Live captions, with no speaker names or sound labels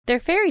Their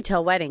fairy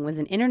tale wedding was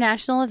an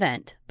international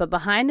event, but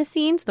behind the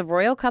scenes, the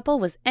royal couple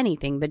was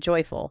anything but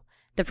joyful.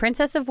 The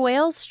Princess of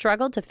Wales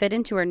struggled to fit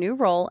into her new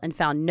role and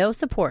found no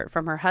support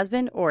from her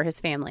husband or his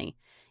family.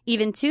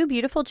 Even two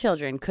beautiful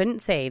children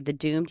couldn't save the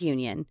doomed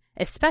union,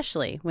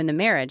 especially when the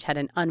marriage had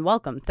an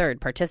unwelcome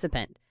third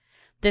participant.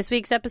 This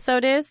week's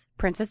episode is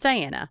Princess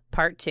Diana,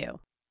 Part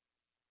 2.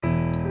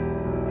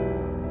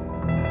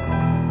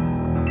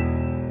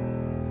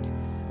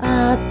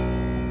 A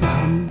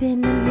bump in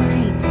the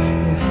night,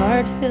 your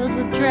heart fills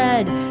with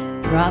dread.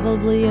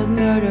 Probably a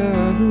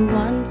murderer who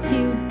wants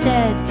you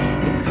dead.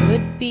 It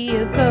could be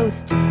a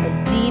ghost,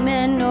 a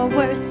demon, or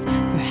worse.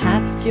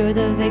 Perhaps you're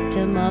the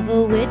victim of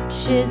a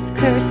witch's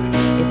curse.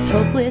 It's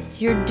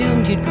hopeless, you're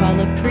doomed. You'd call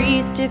a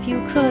priest if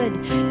you could.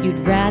 You'd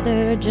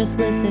rather just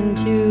listen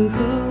to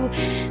who?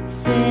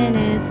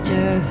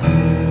 Sinisterhood.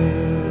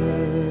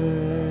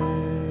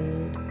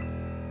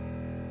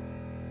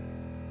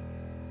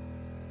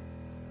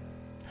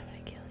 I'm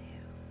gonna kill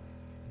you.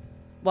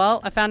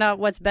 Well, I found out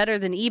what's better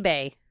than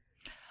eBay.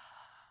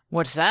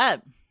 What's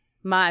that?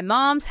 My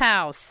mom's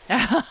house.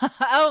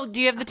 Oh,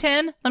 do you have the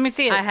tin? Let me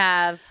see it. I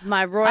have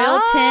my royal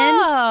tin.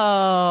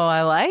 Oh,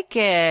 I like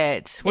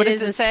it. What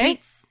does it say?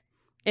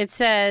 It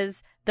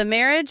says, the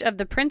marriage of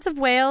the Prince of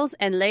Wales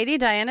and Lady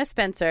Diana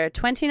Spencer,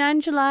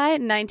 29 July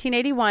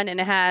 1981, and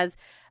it has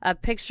a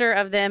picture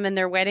of them in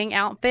their wedding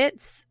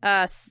outfits.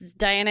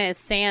 Diana is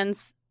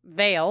sans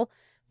veil,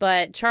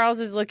 but Charles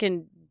is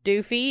looking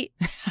doofy.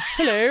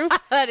 Hello.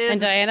 That is. And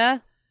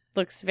Diana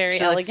looks very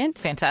elegant.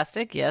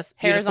 Fantastic, yes.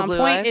 Hair is on blue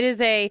point. eyes. It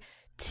is a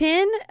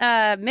tin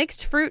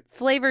mixed fruit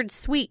flavored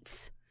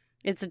sweets.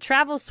 It's a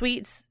travel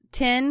sweets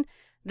tin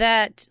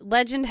that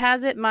legend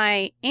has it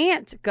my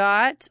aunt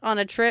got on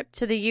a trip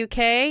to the UK.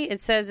 It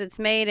says it's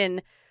made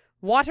in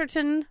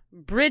Waterton,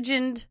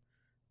 Bridgend,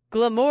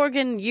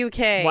 Glamorgan,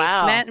 UK.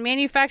 Wow.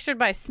 Manufactured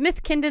by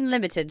Smith Kindon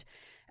Limited.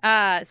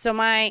 So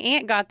my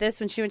aunt got this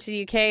when she went to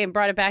the UK and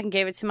brought it back and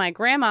gave it to my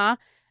grandma.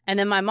 And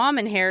then my mom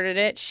inherited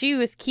it. She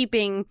was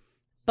keeping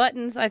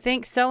buttons, I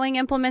think, sewing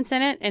implements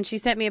in it. And she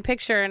sent me a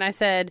picture and I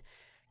said,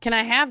 can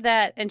I have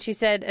that? And she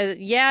said,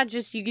 yeah,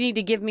 just you need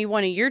to give me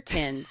one of your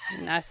tins.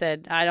 And I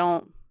said, I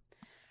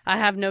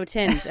have no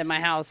tins at my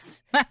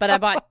house, but I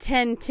bought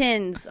 10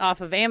 tins off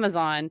of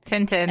Amazon.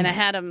 10 tins. And I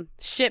had them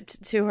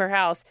shipped to her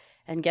house.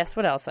 And guess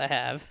what else I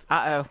have?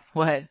 Uh-oh,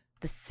 what?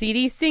 The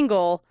CD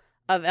single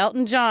of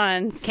Elton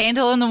John's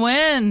Candle in the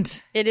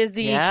Wind. It is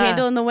the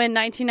Candle in the Wind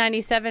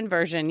 1997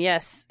 version.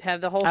 Yes, have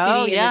the whole CD.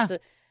 Oh, yeah.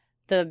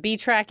 The B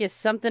track is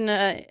something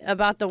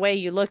about the way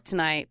you look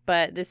tonight,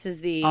 but this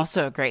is the...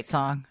 Also a great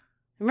song.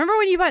 Remember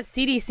when you bought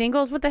CD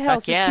singles? What the hell?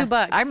 It's just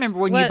 $2. I remember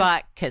when you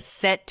bought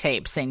cassette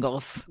tape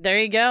singles. There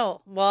you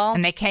go. Well,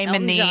 and they came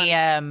Elton in the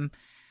John.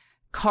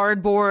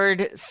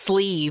 cardboard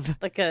sleeve.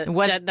 Like a...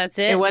 that's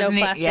it? It wasn't,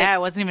 no plastic? Yeah,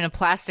 it wasn't even a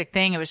plastic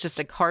thing. It was just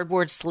a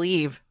cardboard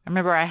sleeve. I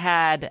remember I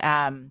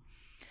had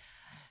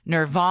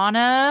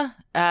Nirvana.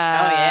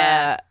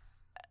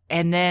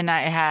 And then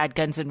I had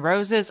Guns N'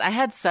 Roses. I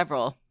had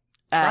several.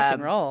 Rock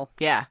and roll.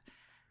 Yeah.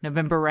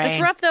 November Rain. It's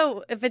rough,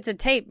 though, if it's a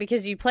tape,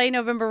 because you play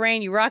November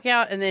Rain, you rock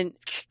out, and then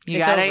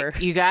it's over.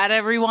 You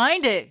gotta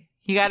rewind it.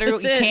 You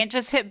can't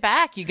just hit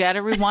back. You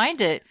gotta rewind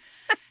it.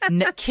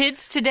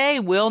 Kids today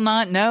will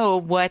not know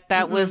what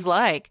that was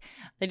like.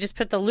 They just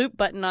put the loop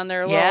button on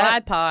their little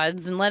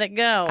iPods and let it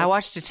go. I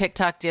watched a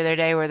TikTok the other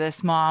day where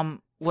this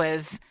mom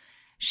was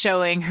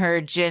showing her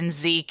Gen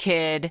Z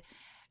kid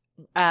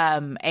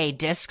a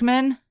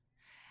Discman.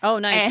 Oh,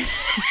 nice.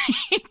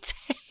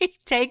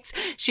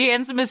 She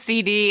hands him a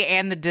CD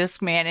and the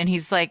Discman, and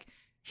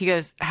he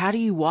goes, how do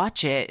you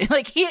watch it?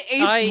 Like he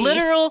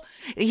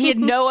had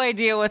no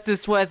idea what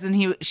this was.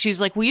 And she's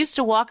like, we used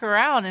to walk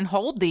around and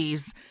hold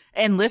these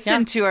and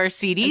listen to our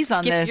CDs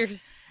on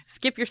this.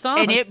 Skip your songs.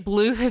 And it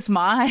blew his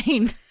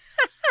mind.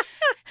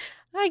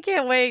 I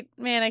can't wait.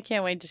 Man, I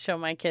can't wait to show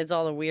my kids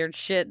all the weird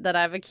shit that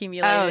I've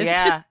accumulated. Oh,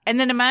 yeah. And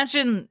then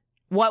imagine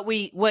what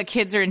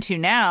kids are into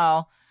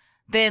now.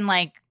 Then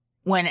like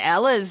when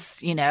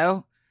Ella's,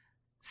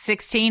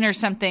 16 or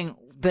something,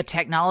 the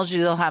technology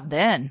they'll have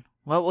then.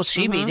 What will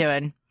she be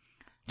doing?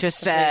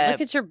 Just look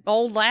at your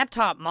old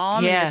laptop,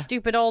 Mom, and your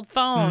stupid old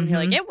phone. You're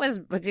like, it was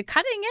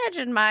cutting edge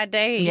in my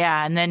day.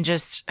 Yeah, and then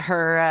just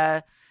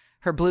her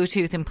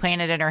Bluetooth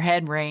implanted in her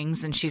head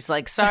rings, and she's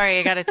like, sorry,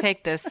 I got to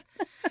take this.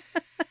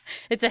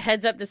 It's a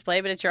heads-up display,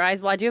 but it's your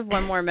eyes. Well, I do have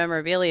one more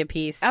memorabilia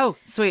piece. Oh,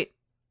 sweet.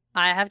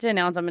 I have to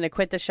announce I'm going to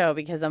quit the show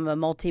because I'm a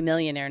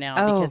multimillionaire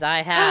now because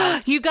I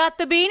have... You got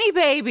the Beanie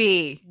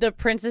Baby. The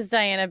Princess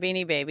Diana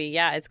Beanie Baby.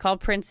 Yeah, it's called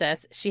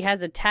Princess. She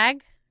has a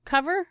tag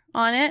cover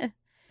on it.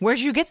 Where'd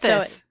you get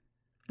this?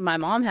 So my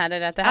mom had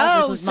it at the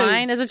house. This was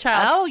mine as a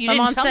child. Oh, you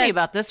didn't tell me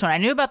about this one. I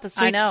knew about the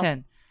Sweets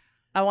tin.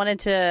 I wanted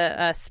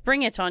to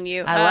spring it on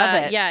you. I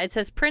love it. Yeah, it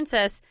says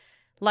Princess.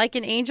 Like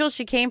an angel,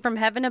 she came from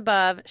heaven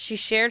above. She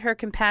shared her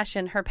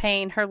compassion, her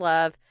pain, her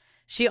love.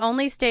 She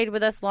only stayed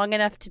with us long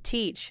enough to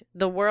teach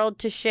the world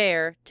to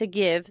share, to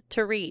give,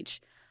 to reach.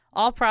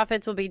 All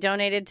profits will be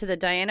donated to the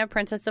Diana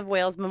Princess of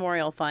Wales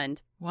Memorial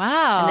Fund.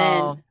 Wow. And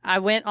then I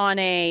went on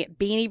a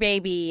Beanie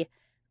Baby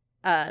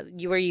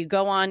where you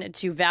go on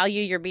to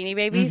value your Beanie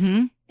Babies,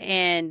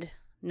 and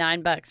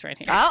 $9 right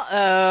here.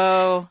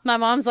 Uh-oh. My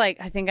mom's like,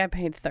 I think I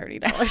paid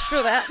 $30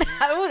 for that.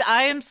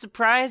 I am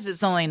surprised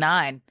it's only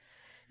 $9.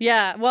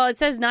 Yeah, well, it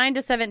says 9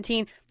 to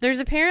 17. There's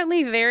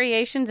apparently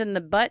variations in the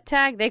butt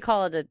tag. They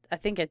call it I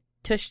think a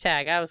tush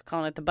tag. I was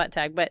calling it the butt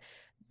tag, but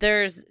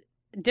there's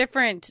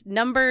different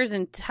numbers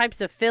and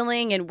types of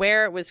filling and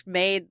where it was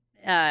made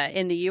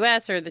in the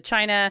U.S. or the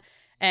China.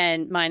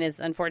 And mine is,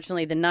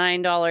 unfortunately, the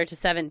 $9 to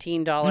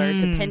 $17,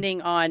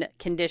 depending on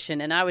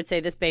condition. And I would say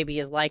this baby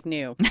is like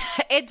new.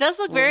 It does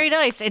look very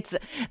nice. It's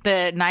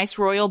the nice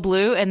royal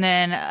blue and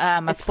then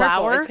a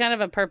flower. Purple. It's kind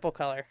of a purple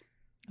color.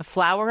 A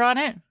flower on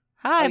it?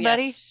 Hi,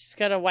 buddy. She's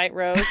got a white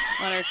rose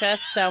on her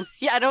chest. So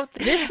yeah,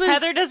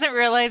 Heather doesn't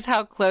realize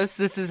how close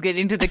this is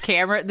getting to the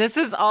camera. This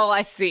is all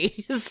I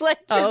see. It's like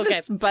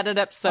just butted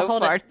up so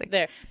far.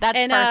 There. That's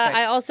perfect.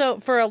 I also,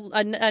 for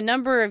a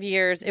number of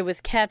years, it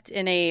was kept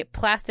in a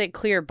plastic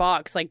clear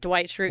box, like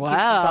Dwight Schrute keeps his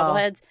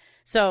bobbleheads.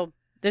 So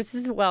this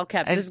is well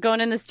kept. This is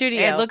going in the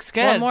studio. It looks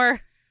good.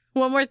 One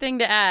more thing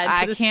to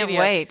add to the studio. I can't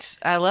wait.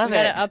 I love it.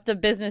 We got to up the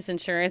business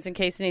insurance in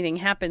case anything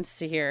happens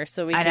to here,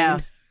 so we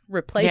can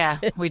replace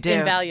it. We do.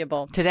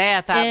 Invaluable. Today I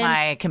thought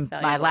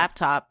my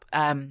laptop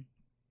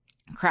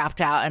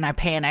crapped out and I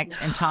panicked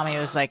and Tommy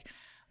was like,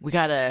 we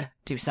got to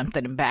do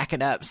something and back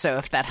it up. So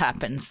if that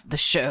happens, the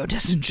show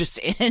doesn't just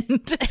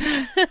end.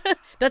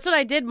 That's what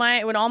I did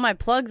when all my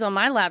plugs on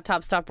my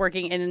laptop stopped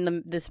working. And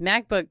in this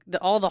MacBook,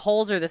 all the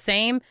holes are the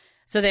same.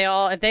 So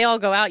if they all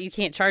go out, you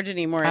can't charge it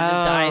anymore. It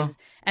just dies.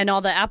 And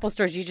all the Apple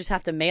stores, you just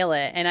have to mail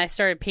it. And I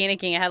started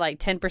panicking. I had like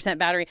 10%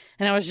 battery.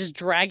 And I was just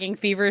dragging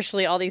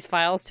feverishly all these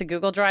files to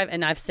Google Drive.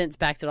 And I've since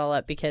backed it all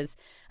up because,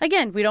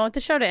 again, we don't want the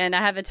show to end.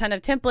 I have a ton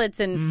of templates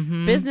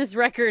and business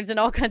records and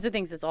all kinds of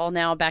things. It's all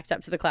now backed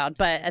up to the cloud.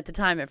 But at the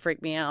time, it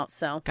freaked me out.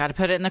 So got to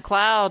put it in the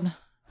cloud.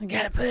 I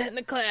got to put it in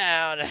the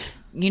cloud.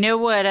 You know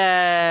what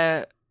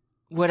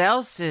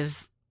else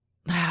is...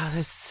 Oh,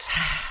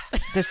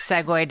 this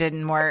segue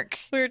didn't work.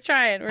 We were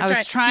trying. I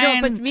was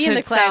trying to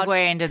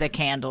segue into the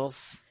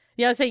candles.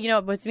 Yeah, I would say,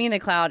 what puts me in the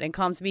cloud and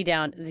calms me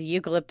down is a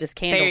eucalyptus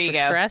candle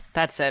for stress.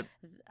 That's it.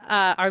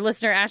 Our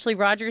listener, Ashley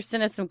Rogers,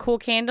 sent us some cool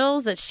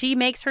candles that she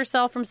makes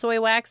herself from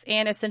soy wax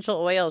and essential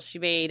oils. She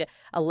made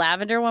a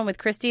lavender one with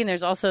Christy, and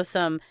there's also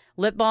some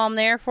lip balm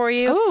there for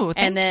you. Oh,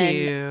 thank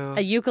you.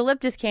 A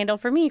eucalyptus candle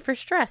for me for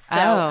stress. So,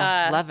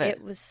 love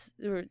it.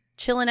 They were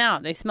chilling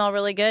out. They smell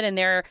really good, and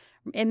they're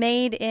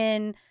made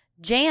in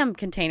jam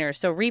containers,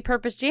 so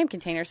repurposed jam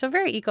containers, so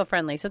very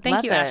eco-friendly. So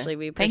thank you, Ashley.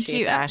 We appreciate it. Thank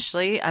you,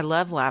 Ashley. I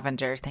love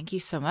lavender. Thank you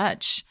so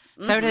much.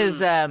 So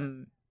does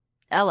Ella.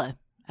 Ella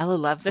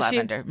loves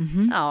lavender.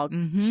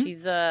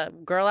 She's a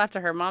girl after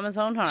her mama's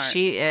own heart.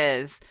 She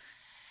is.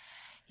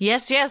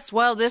 Yes.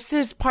 Well, this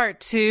is part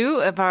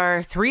 2 of our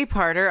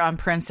 3-parter on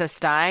Princess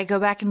Di. Go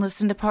back and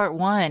listen to part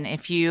 1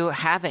 if you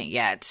haven't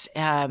yet.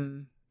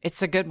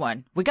 It's a good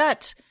one. We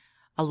got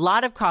a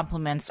lot of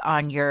compliments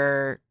on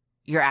your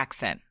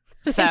accent.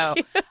 So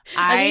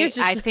I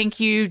think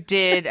you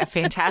did a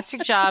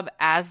fantastic job,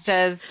 as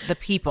does the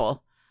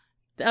people.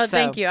 Oh,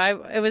 thank you.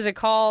 It was a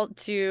call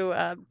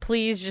to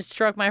please just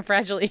stroke my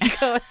fragile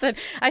ego.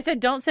 I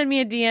said, don't send me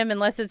a DM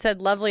unless it said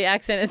lovely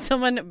accent. And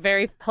someone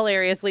very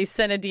hilariously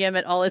sent a DM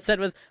and all it said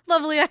was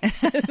lovely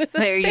accent.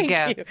 There you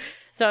go.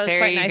 So it was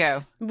quite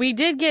nice. We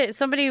did get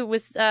several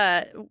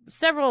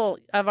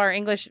of our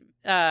English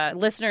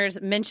listeners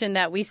mentioned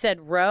that we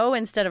said row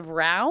instead of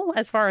row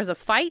as far as a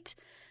fight.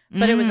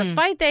 But it was a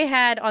fight they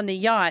had on the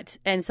yacht,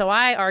 and so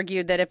I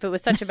argued that if it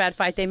was such a bad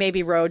fight, they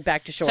maybe rowed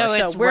back to shore.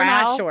 So we're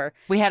not sure.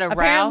 We had a row?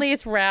 Apparently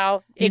it's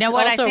row. You know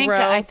what?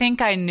 I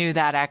think I knew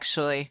that,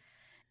 actually.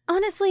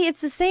 Honestly, it's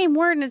the same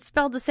word, and it's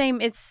spelled the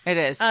same. It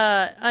is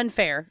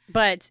unfair.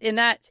 But in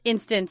that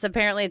instance,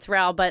 apparently it's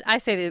row, but I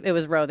say that it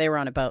was row. They were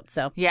on a boat,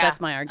 so that's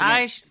my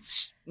argument.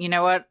 You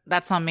know what?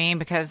 That's on me,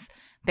 because...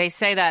 They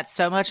say that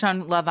so much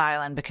on Love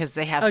Island because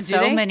they have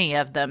many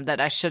of them that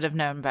I should have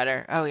known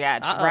better. Oh, yeah.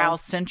 It's Row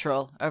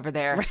Central over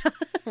there.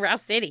 Row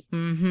City.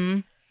 Mm-hmm.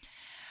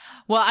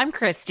 Well, I'm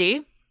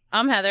Christy.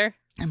 I'm Heather.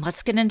 And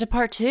let's get into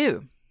part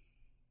 2.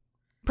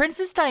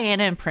 Princess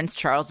Diana and Prince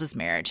Charles's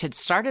marriage had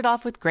started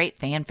off with great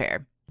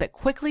fanfare, but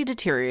quickly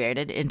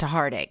deteriorated into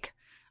heartache.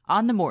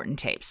 On the Morton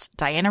tapes,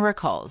 Diana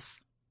recalls,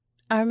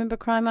 I remember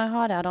crying my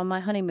heart out on my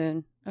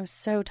honeymoon. I was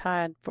so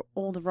tired for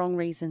all the wrong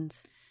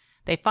reasons.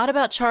 They fought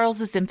about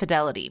Charles's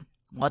infidelity,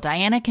 while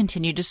Diana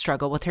continued to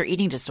struggle with her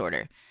eating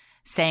disorder,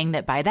 saying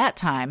that by that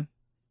time,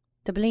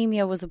 the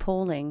bulimia was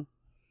appalling.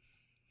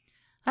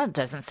 That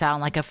doesn't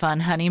sound like a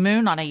fun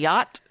honeymoon on a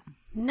yacht.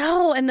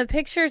 No, and the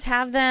pictures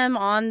have them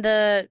on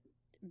the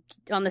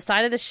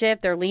side of the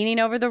ship. They're leaning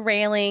over the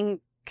railing,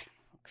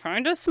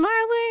 kind of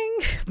smiling.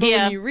 But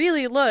when you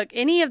really look,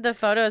 any of the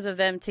photos of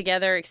them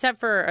together, except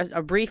for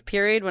a brief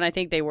period when I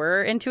think they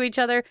were into each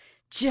other,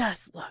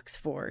 just looks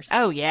forced.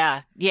 Oh,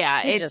 yeah.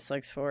 Yeah. It just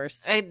looks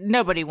forced.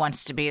 Nobody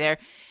wants to be there.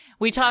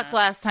 We talked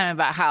last time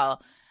about how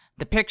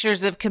the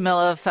pictures of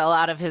Camilla fell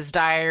out of his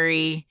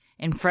diary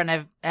in front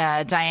of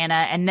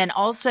Diana. And then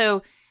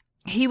also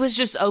he was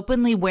just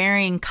openly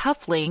wearing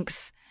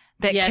cufflinks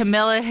that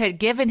Camilla had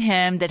given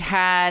him that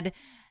had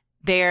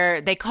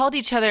they called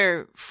each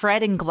other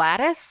Fred and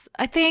Gladys,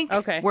 I think.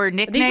 Okay. Were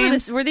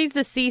nicknames. Were these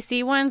the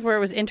CC ones where it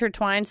was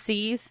intertwined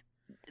C's?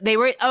 They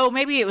were,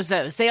 maybe it was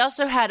those. They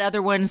also had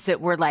other ones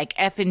that were like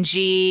F and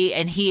G,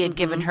 and he had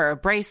given her a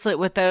bracelet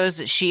with those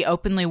that she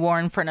openly wore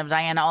in front of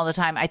Diana all the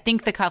time. I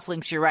think the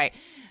cufflinks, you're right.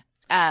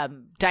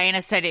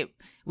 Diana said it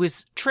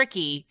was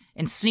tricky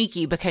and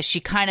sneaky because she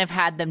kind of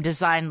had them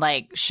designed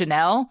like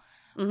Chanel,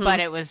 but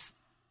it was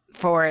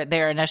for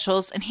their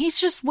initials. And he's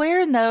just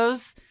wearing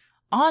those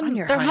on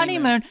their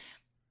honeymoon.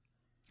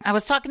 I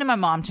was talking to my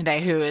mom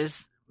today, who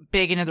is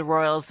big into the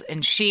royals,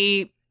 and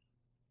she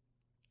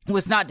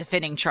was not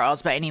defending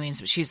Charles by any means,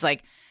 but she's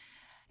like,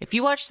 if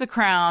you watch The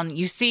Crown,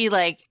 you see,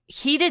 like,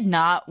 he did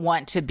not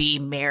want to be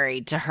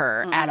married to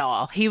her at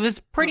all. He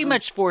was pretty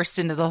much forced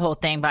into the whole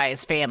thing by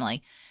his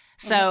family.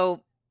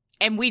 So,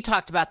 and we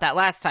talked about that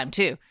last time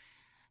too.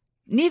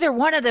 Neither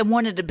one of them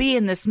wanted to be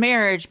in this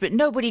marriage, but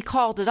nobody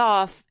called it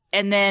off.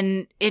 And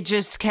then it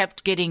just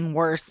kept getting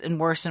worse and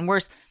worse and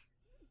worse.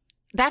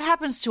 That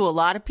happens to a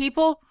lot of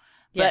people.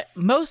 Yes.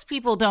 But most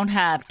people don't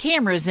have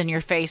cameras in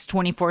your face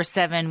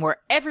 24/7 where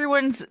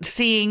everyone's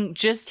seeing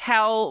just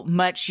how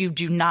much you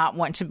do not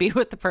want to be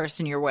with the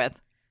person you're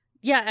with.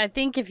 Yeah, I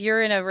think if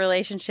you're in a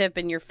relationship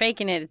and you're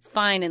faking it, it's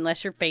fine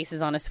unless your face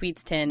is on a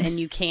sweets tin and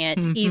you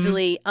can't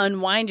easily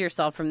unwind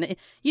yourself from the...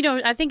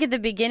 I think at the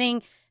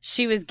beginning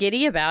she was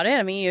giddy about it.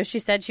 I mean, she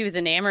said she was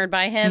enamored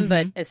by him,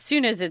 but as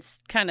soon as it's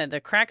kind of the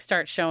cracks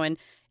start showing,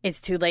 it's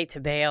too late to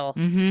bail.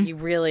 You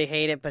really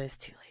hate it, but it's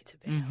too late to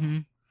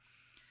bail.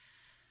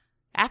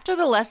 After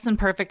the less than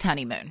perfect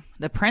honeymoon,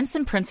 the Prince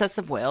and Princess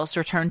of Wales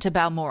returned to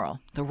Balmoral,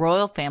 the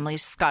royal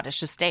family's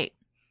Scottish estate.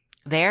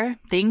 There,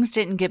 things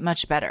didn't get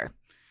much better.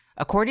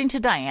 According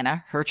to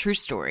Diana, her true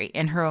story,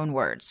 in her own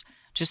words,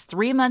 just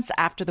 3 months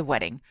after the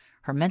wedding,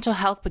 her mental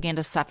health began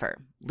to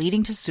suffer,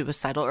 leading to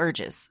suicidal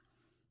urges.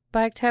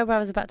 By October, I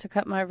was about to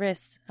cut my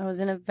wrist. I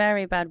was in a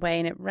very bad way,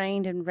 and it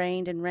rained and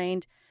rained and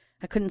rained.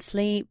 I couldn't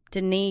sleep,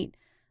 didn't eat.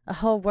 A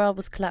whole world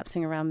was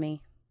collapsing around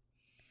me.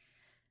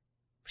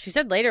 She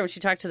said later when she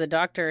talked to the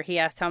doctor, he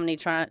asked how many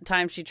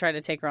times she tried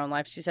to take her own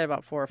life. She said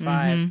about 4 or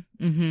 5.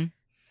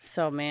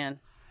 So, man.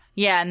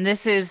 Yeah, and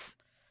this is,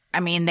 I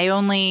mean,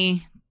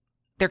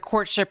 their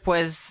courtship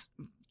was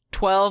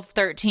 12,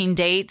 13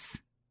 dates.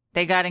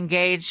 They got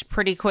engaged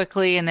pretty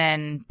quickly, and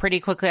then pretty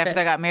quickly after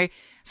they got married.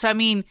 So, I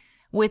mean,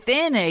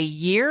 within a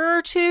year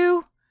or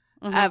two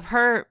of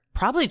her,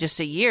 probably just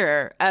a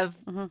year of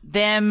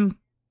them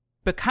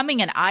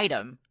becoming an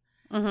item,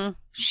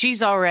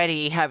 she's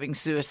already having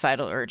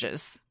suicidal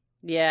urges.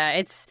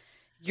 Yeah,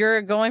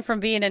 you're going from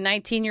being a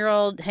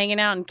 19-year-old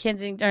hanging out in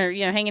Kensington, or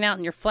hanging out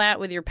in your flat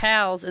with your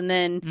pals, and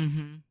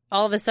then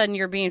all of a sudden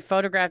you're being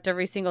photographed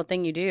every single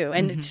thing you do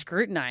and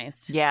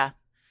scrutinized. Yeah.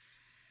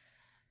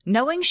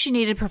 Knowing she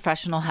needed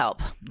professional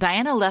help,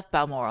 Diana left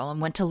Balmoral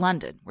and went to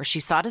London, where she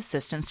sought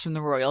assistance from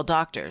the royal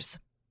doctors.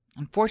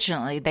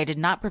 Unfortunately, they did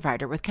not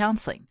provide her with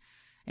counseling.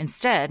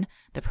 Instead,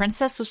 the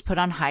princess was put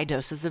on high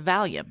doses of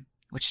Valium,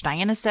 which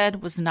Diana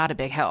said was not a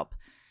big help.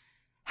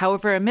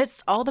 However,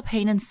 amidst all the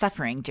pain and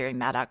suffering during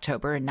that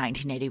October in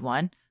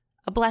 1981,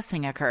 a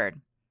blessing occurred.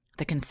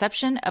 The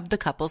conception of the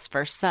couple's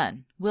first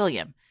son,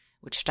 William,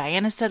 which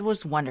Diana said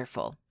was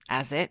wonderful,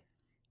 as it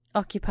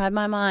occupied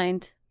my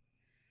mind.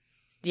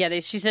 Yeah,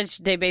 she said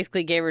they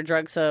basically gave her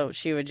drugs so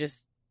she would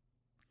just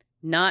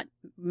not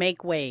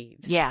make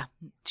waves. Yeah,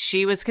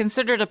 she was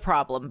considered a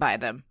problem by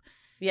them.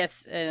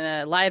 Yes,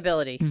 and a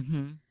liability.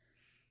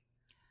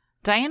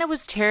 Diana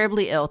was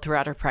terribly ill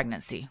throughout her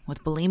pregnancy,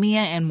 with bulimia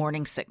and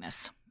morning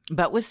sickness,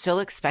 but was still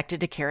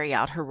expected to carry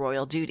out her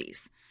royal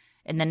duties.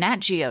 In the Nat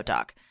Geo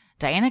doc,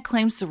 Diana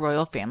claims the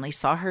royal family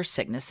saw her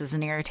sickness as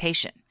an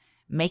irritation,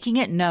 making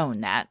it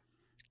known that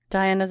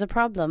Diana's a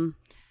problem.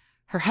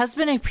 Her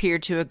husband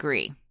appeared to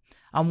agree.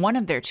 On one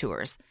of their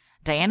tours,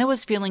 Diana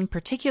was feeling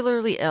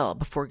particularly ill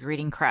before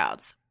greeting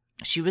crowds.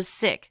 She was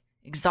sick,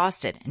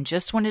 exhausted, and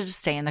just wanted to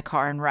stay in the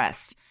car and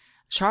rest.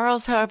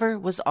 Charles, however,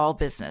 was all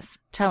business,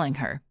 telling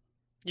her,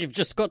 "You've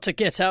just got to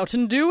get out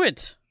and do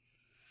it."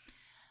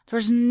 There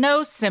was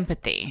no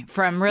sympathy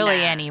from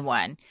really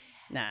anyone.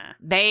 Nah.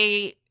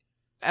 They,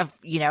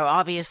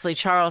 obviously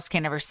Charles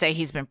can never say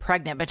he's been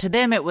pregnant, but to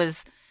them it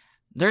was,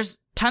 there's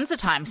tons of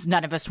times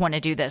none of us want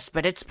to do this,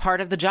 but it's part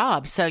of the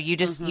job. So you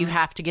just, you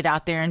have to get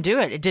out there and do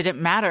it. It didn't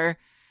matter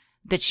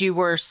that you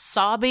were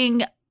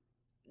sobbing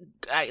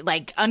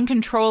like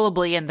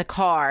uncontrollably in the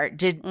car,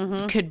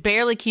 could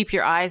barely keep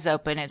your eyes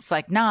open. It's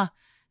like, nah,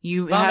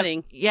 you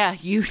vomiting.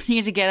 You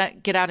need to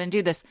get out and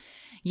do this.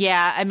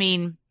 Yeah, I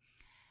mean,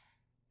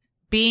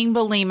 being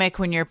bulimic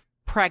when you're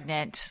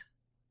pregnant,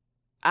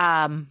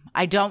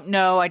 I don't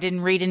know. I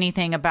didn't read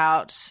anything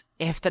about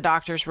if the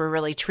doctors were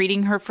really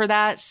treating her for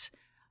that.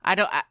 I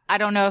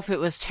don't know if it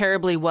was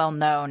terribly well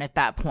known at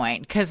that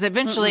point, because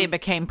eventually it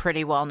became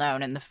pretty well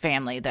known in the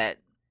family that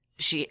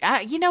she,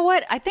 you know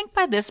what? I think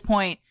by this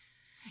point,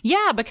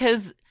 yeah,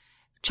 because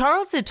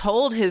Charles had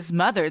told his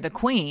mother, the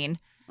Queen,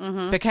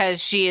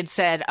 because she had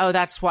said, "Oh,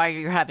 that's why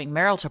you're having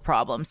marital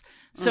problems."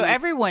 So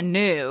everyone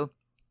knew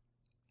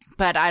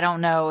but I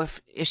don't know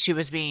if she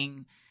was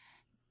being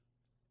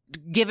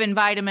given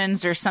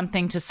vitamins or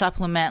something to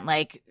supplement,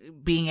 like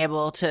being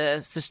able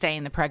to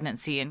sustain the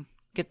pregnancy and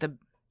get the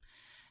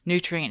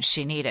nutrients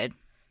she needed.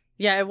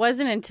 Yeah, it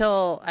wasn't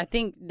until I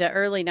think the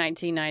early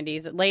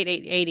 1990s, late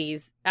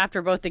 80s,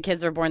 after both the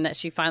kids were born, that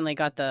she finally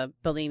got the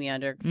bulimia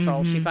under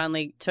control. She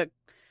finally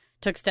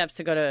took steps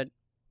to go to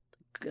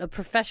a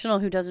professional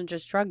who doesn't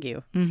just drug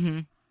you.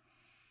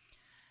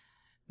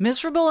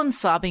 Miserable and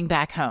sobbing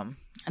back home,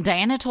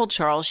 Diana told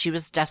Charles she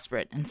was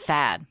desperate and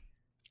sad.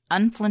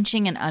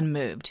 Unflinching and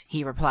unmoved,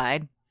 he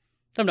replied,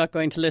 "I'm not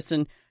going to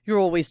listen. You're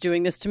always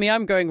doing this to me.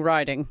 I'm going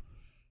riding."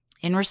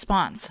 In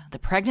response, the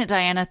pregnant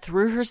Diana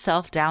threw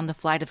herself down the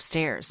flight of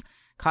stairs,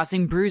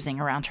 causing bruising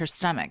around her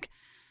stomach.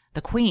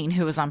 The queen,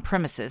 who was on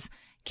premises,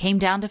 came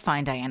down to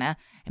find Diana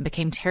and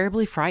became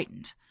terribly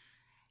frightened.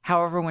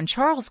 However, when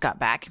Charles got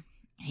back,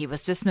 he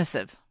was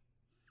dismissive.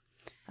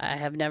 I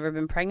have never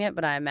been pregnant,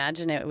 but I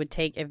imagine it would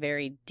take a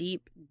very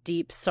deep,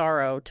 deep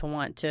sorrow to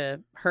want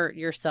to hurt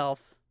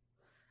yourself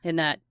in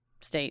that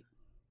state.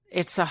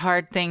 It's a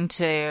hard thing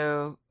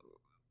to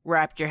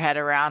wrap your head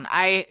around.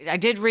 I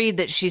did read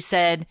that she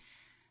said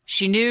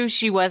she knew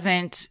she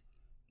wasn't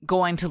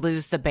going to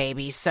lose the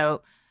baby.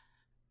 So,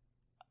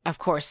 of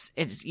course,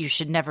 you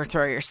should never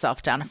throw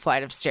yourself down a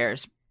flight of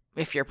stairs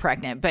if you're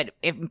pregnant. But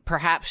if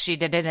perhaps she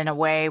did it in a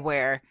way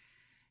where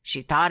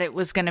she thought it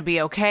was going to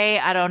be okay.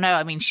 I don't know.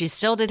 I mean, she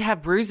still did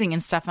have bruising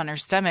and stuff on her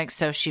stomach,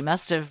 so she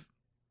must have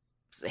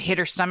hit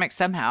her stomach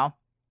somehow.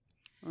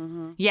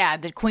 Yeah,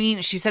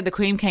 she said the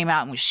queen came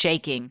out and was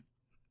shaking.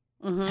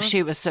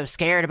 She was so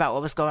scared about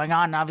what was going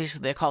on. And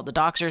obviously, they called the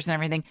doctors and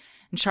everything.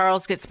 And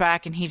Charles gets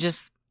back, and he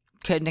just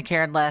couldn't have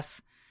cared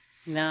less.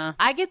 No.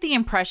 I get the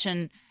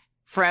impression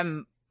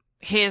from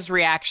his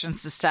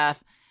reactions to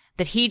stuff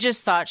that he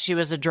just thought she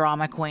was a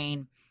drama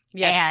queen.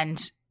 Yes.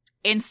 And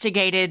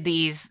instigated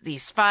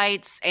these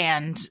fights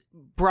and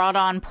brought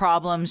on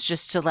problems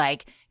just to,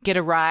 like, get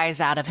a rise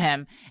out of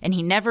him. And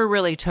he never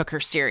really took her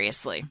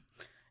seriously.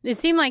 It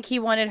seemed like he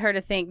wanted her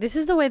to think, this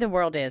is the way the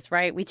world is,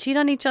 right? We cheat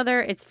on each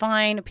other. It's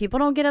fine. People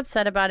don't get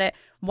upset about it.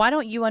 Why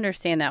don't you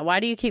understand that? Why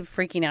do you keep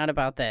freaking out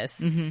about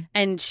this?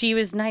 And she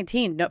was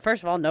 19. No,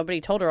 first of all,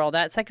 nobody told her all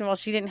that. Second of all,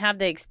 she didn't have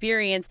the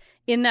experience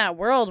in that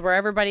world where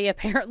everybody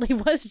apparently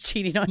was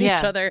cheating on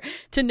each other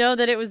to know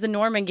that it was the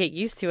norm and get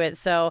used to it.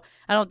 So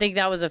I don't think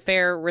that was a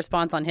fair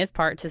response on his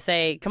part to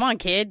say, come on,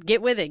 kid,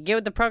 get with it. Get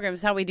with the program.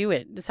 This is how we do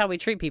it. This is how we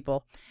treat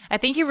people. I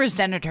think he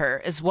resented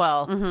her as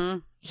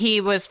well.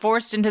 He was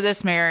forced into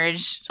this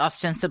marriage,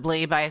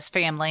 ostensibly by his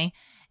family,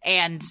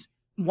 and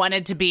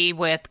wanted to be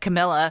with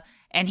Camilla.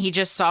 And he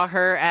just saw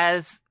her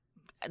as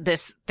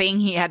this thing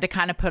he had to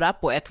kind of put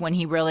up with when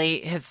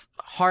his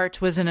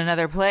heart was in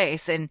another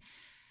place. And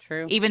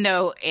true, even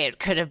though it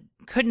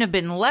couldn't have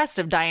been less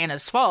of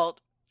Diana's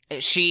fault,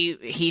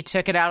 he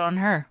took it out on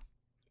her.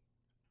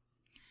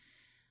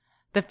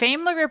 The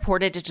family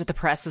reported it to the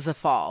press as a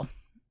fall.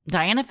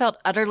 Diana felt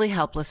utterly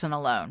helpless and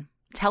alone,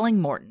 telling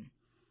Morton,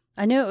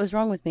 "I knew it was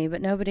wrong with me,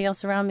 but nobody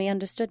else around me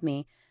understood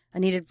me. I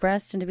needed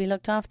rest and to be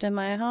looked after in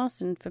my house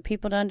and for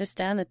people to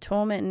understand the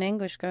torment and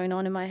anguish going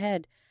on in my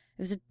head.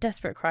 It was a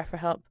desperate cry for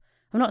help.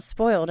 I'm not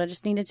spoiled. I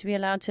just needed to be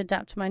allowed to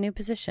adapt to my new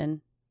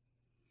position."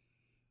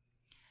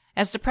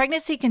 As the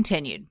pregnancy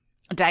continued,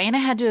 Diana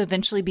had to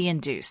eventually be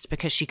induced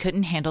because she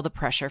couldn't handle the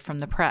pressure from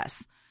the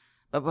press.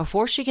 But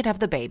before she could have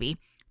the baby,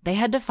 they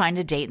had to find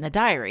a date in the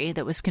diary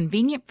that was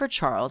convenient for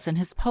Charles and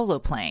his polo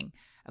playing,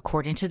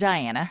 according to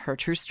Diana, her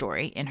true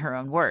story, in her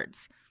own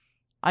words.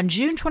 On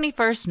June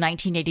 21st,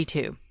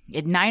 1982,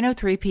 at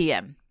 9:03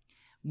 p.m.,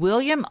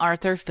 William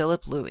Arthur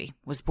Philip Louis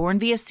was born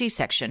via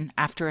C-section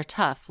after a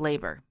tough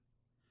labor.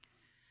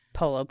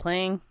 Polo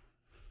playing.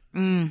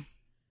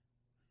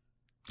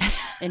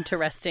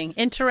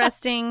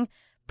 Interesting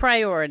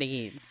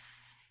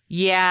priorities.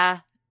 Yeah.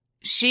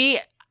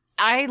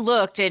 I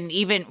looked, and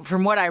even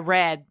from what I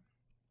read,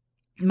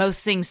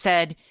 most things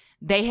said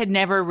they had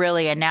never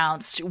really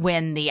announced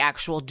when the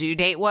actual due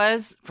date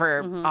was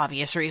for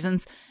obvious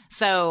reasons.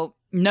 So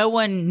no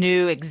one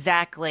knew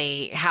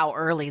exactly how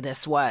early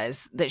this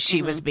was that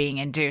she was being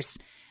induced.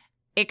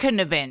 It couldn't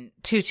have been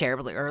too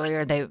terribly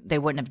earlier. They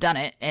wouldn't have done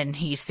it. And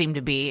he seemed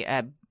to be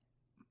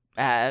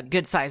a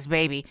good-sized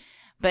baby.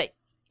 But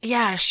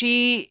yeah,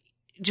 she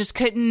just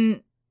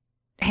couldn't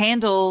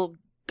handle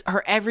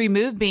her every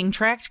move being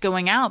tracked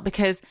going out,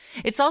 because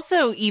it's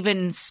also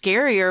even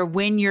scarier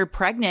when you're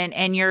pregnant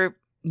and you're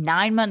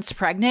 9 months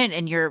pregnant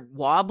and you're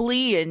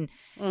wobbly and,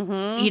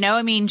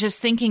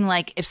 just thinking,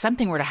 like, if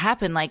something were to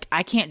happen, like,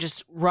 I can't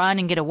just run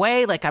and get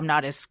away. Like, I'm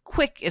not as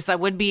quick as I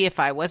would be if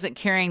I wasn't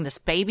carrying this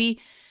baby.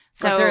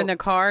 So if they're in the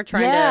car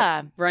trying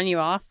to run you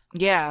off.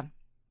 Yeah.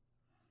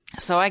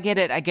 So I get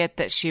it. I get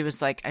that she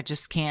was like, I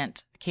just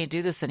can't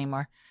do this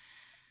anymore.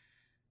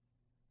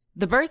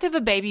 The birth of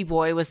a baby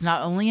boy was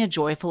not only a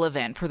joyful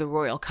event for the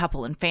royal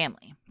couple and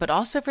family, but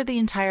also for the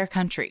entire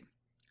country.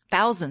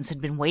 Thousands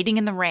had been waiting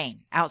in the rain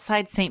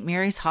outside St.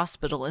 Mary's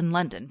Hospital in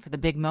London for the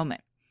big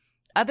moment.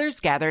 Others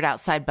gathered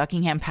outside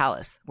Buckingham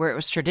Palace, where it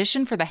was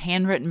tradition for the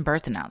handwritten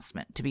birth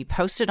announcement to be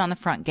posted on the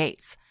front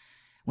gates.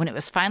 When it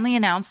was finally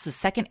announced the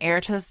second heir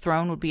to the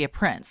throne would be a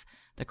prince,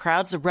 the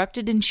crowds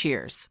erupted in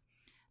cheers.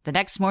 The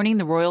next morning,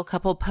 the royal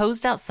couple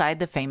posed outside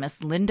the famous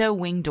Lindo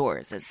wing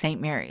doors at St.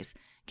 Mary's,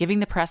 giving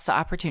the press the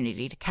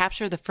opportunity to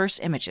capture the first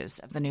images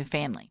of the new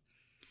family.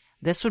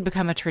 This would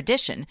become a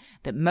tradition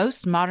that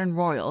most modern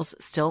royals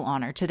still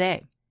honor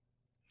today.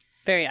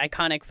 Very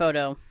iconic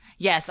photo.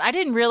 Yes, I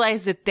didn't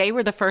realize that they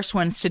were the first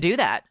ones to do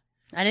that.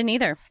 I didn't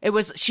either.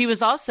 She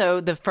was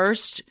also the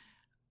first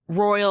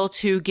royal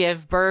to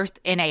give birth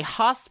in a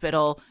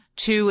hospital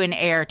to an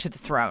heir to the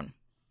throne.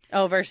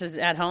 Oh, versus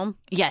at home?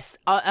 Yes.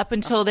 Up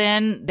until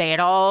then, they had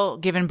all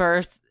given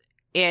birth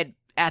at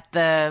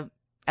the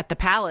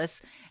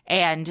palace,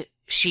 and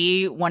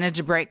she wanted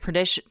to break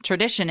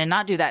tradition and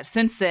not do that.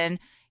 Since then,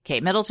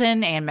 Kate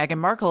Middleton and Meghan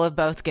Markle have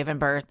both given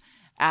birth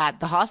at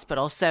the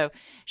hospital. So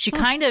she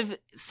kind of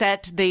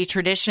set the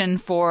tradition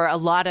for a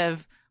lot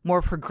of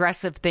more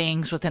progressive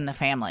things within the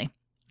family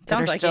that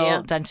are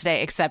still done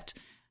today, except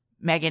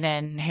Meghan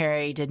and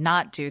Harry did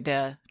not do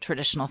the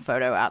traditional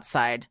photo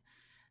outside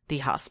the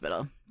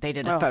hospital. They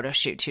did a photo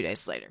shoot 2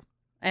 days later.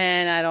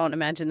 And I don't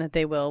imagine that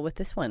they will with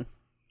this one.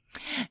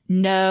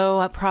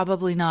 No,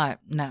 probably not.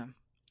 No.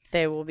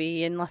 They will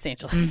be in Los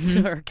Angeles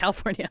or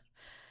California.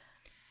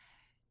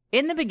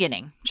 In the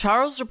beginning,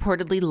 Charles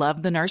reportedly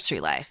loved the nursery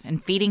life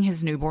and feeding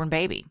his newborn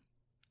baby.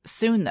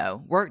 Soon,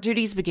 though, work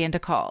duties began to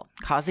call,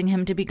 causing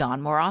him to be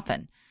gone more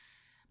often.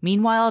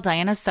 Meanwhile,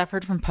 Diana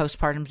suffered from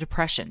postpartum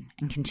depression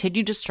and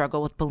continued to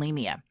struggle with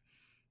bulimia.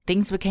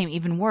 Things became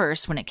even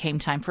worse when it came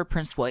time for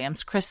Prince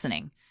William's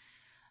christening.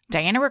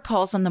 Diana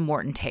recalls on the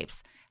Morton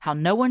tapes how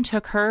no one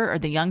took her or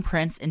the young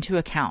prince into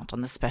account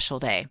on the special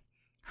day.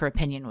 Her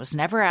opinion was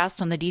never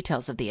asked on the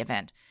details of the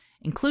event,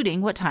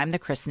 including what time the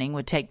christening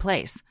would take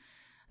place.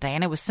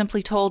 Diana was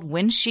simply told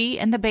when she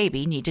and the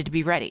baby needed to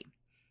be ready.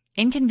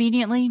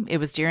 Inconveniently, it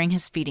was during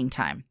his feeding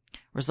time,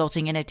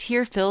 resulting in a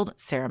tear-filled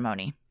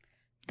ceremony.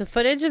 The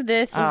footage of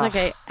this was like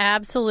an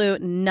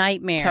absolute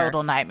nightmare.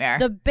 Total nightmare.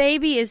 The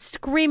baby is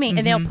screaming,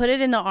 and they'll put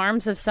it in the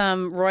arms of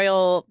some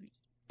royal,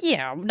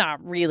 not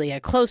really a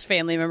close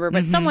family member,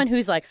 but someone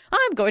who's like,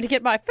 I'm going to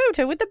get my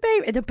photo with the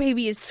baby. And the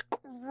baby is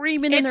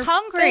screaming in their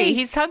hungry. face.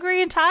 He's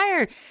hungry and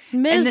tired.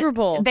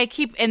 Miserable.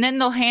 And then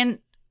they'll hand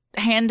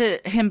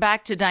him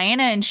back to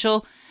Diana, and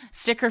she'll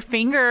stick her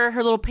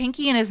little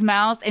pinky in his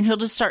mouth, and he'll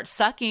just start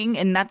sucking.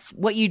 And that's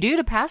what you do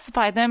to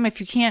pacify them if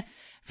you can't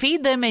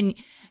feed them. And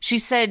she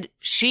said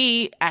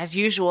she, as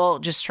usual,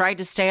 just tried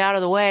to stay out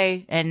of the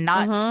way and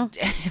not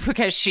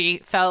because she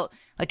felt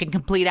like a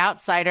complete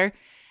outsider.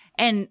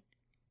 And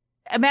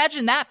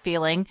imagine that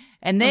feeling.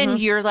 And then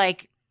you're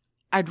like,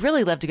 I'd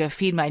really love to go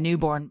feed my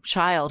newborn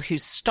child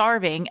who's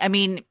starving. I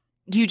mean,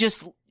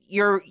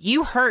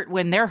 you hurt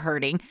when they're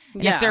hurting.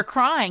 And if they're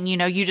crying,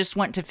 you just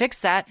want to fix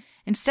that.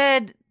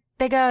 Instead,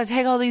 they got to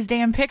take all these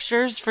damn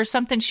pictures for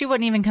something she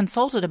wasn't even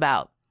consulted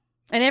about.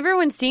 And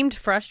everyone seemed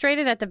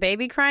frustrated at the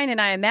baby crying.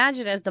 And I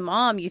imagine as the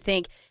mom, you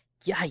think,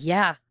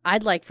 yeah,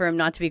 I'd like for him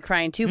not to be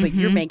crying too, but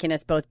you're making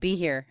us both be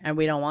here and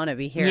we don't want to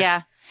be here.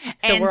 Yeah.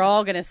 So we're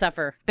all going to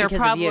suffer. They're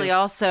probably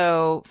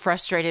also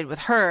frustrated with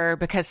her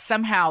because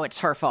somehow it's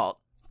her fault.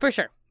 For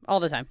sure. All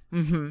the time.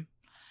 Mm-hmm.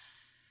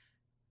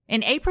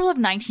 In April of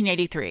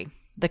 1983,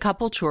 the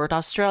couple toured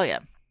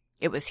Australia.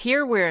 It was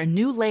here where a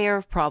new layer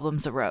of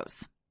problems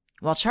arose.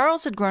 While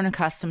Charles had grown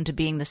accustomed to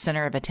being the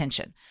center of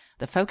attention,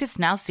 the focus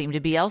now seemed to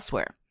be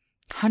elsewhere.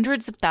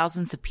 Hundreds of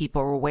thousands of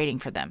people were waiting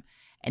for them,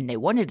 and they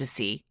wanted to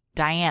see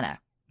Diana,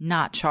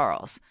 not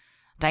Charles.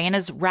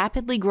 Diana's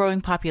rapidly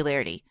growing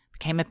popularity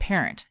became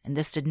apparent, and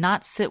this did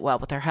not sit well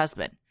with her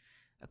husband.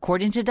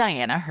 According to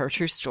Diana, her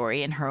true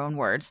story in her own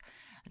words,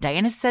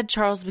 Diana said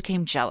Charles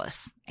became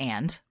jealous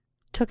and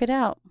took it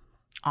out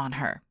on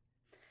her.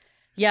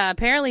 Yeah,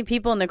 apparently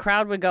people in the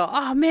crowd would go,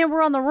 oh man,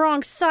 we're on the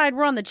wrong side.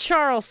 We're on the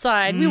Charles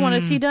side. We want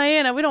to see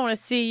Diana. We don't want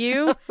to see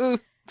you.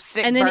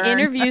 And then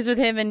interviews with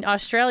him in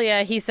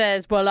Australia, he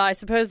says, well, I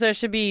suppose there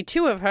should be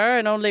two of her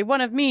and only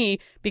one of me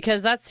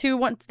because that's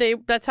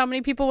how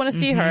many people want to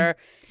see her.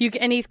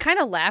 And he's kind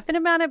of laughing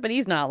about it, but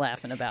he's not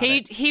laughing about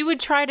it. He would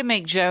try to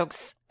make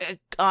jokes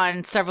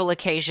on several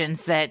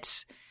occasions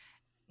that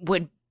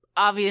would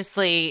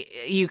obviously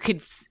you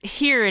could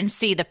hear and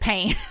see the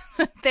pain.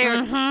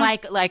 They're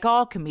like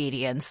all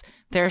comedians.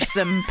 There's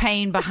some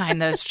pain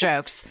behind those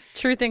jokes.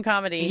 Truth in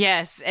comedy.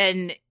 Yes.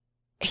 And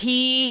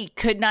he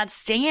could not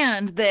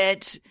stand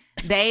that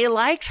they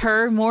liked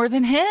her more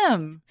than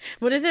him.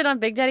 What is it on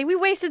Big Daddy? We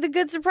wasted the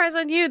good surprise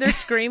on you. They're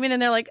screaming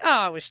and they're like,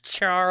 oh, it was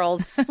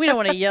Charles. We don't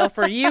want to yell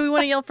for you. We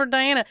want to yell for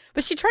Diana.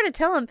 But she tried to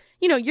tell him,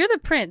 you're the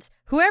prince.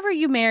 Whoever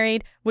you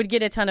married would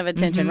get a ton of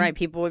attention, right?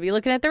 People would be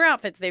looking at their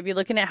outfits. They'd be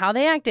looking at how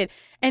they acted.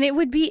 And it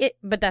would be it.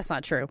 But that's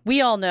not true. We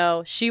all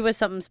know she was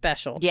something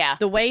special. Yeah.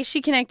 The way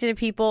she connected to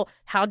people,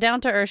 how down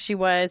to earth she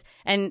was.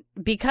 And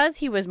because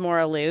he was more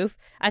aloof,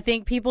 I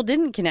think people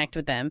didn't connect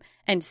with them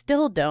and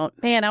still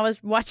don't. Man, I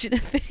was watching a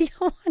video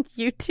on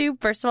YouTube.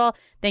 First of all,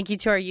 thank you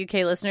to our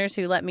UK listeners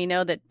who let me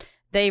know that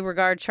they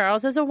regard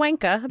Charles as a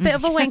wanka, a bit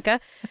of a wanka.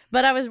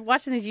 But I was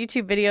watching these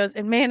YouTube videos,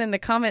 and man, in the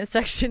comment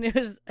section, it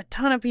was a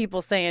ton of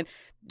people saying,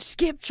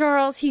 skip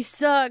Charles, he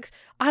sucks.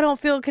 I don't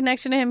feel a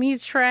connection to him.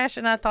 He's trash.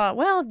 And I thought,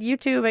 well,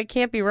 YouTube, it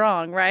can't be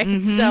wrong, right?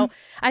 Mm-hmm. So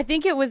I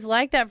think it was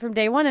like that from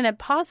day one. And it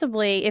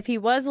possibly, if he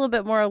was a little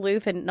bit more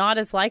aloof and not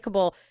as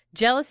likable,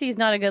 jealousy is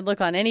not a good look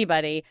on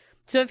anybody.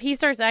 So if he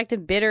starts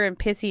acting bitter and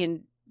pissy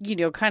and,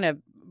 kind of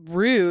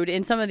rude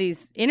in some of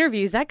these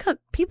interviews,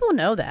 people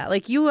know that.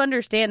 Like, you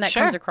understand that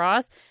comes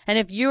across. And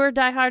if you're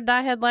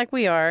diehead like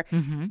we are,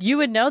 you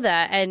would know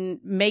that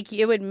and make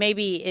you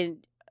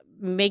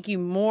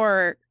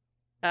more...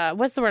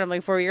 what's the word I'm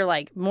looking for? You're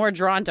like more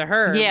drawn to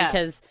her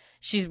because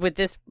she's with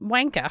this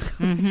wanka.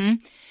 Mm-hmm.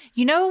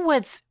 You know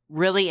what's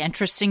really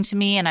interesting to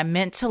me, and I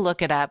meant to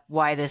look it up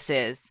why this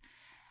is,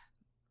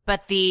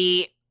 but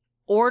the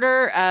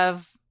order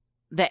of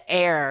the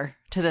heir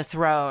to the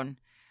throne,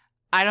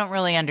 I don't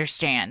really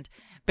understand,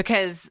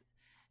 because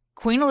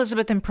Queen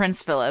Elizabeth and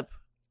Prince Philip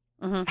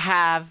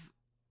have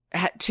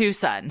two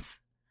sons,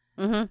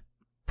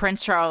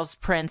 Prince Charles,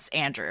 Prince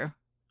Andrew.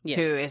 Yes.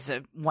 Who is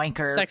a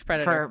wanker, sex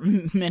predator,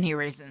 for many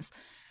reasons.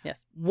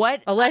 Yes.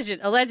 What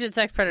alleged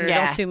sex predator?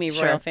 Yeah, don't sue me,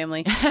 royal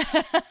family.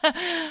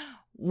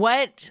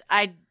 What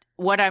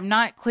I'm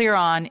not clear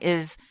on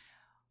is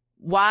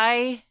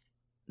why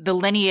the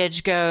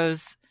lineage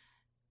goes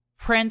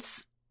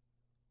Prince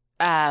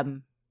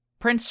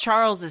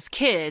Charles's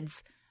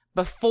kids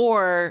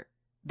before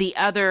the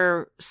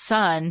other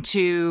son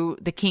to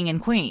the king and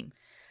queen.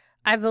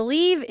 I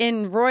believe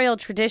in royal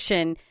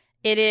tradition,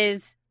 it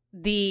is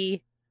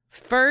the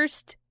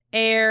first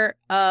heir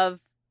of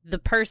the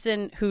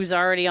person who's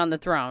already on the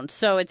throne.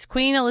 So it's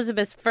Queen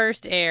Elizabeth's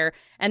first heir,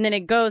 and then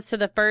it goes to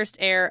the first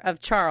heir of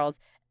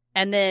Charles.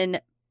 And then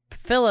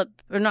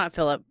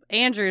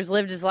Andrew's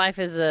lived his life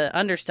as a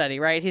understudy,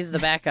 right? He's the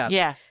backup.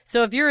 Yeah.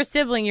 So if you're a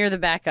sibling, you're the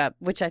backup,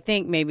 which I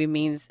think maybe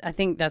means, I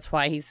think that's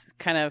why he's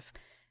kind of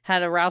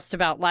had a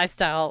roustabout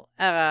lifestyle,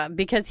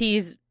 because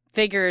he's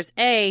figures,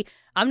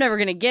 I'm never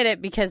going to get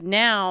it, because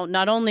now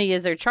not only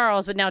is there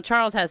Charles, but now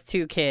Charles has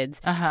two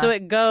kids. So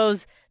it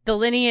goes the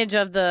lineage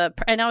of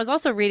and I was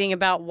also reading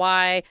about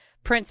why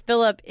Prince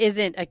Philip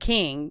isn't a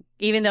king,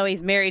 even though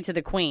he's married to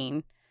the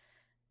queen.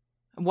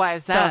 Why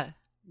is that? So,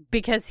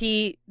 because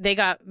they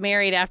got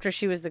married after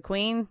she was the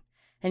queen,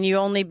 and you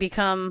only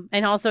become,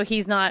 and also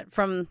he's not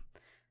from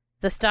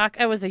the stock.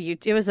 It was a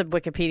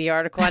Wikipedia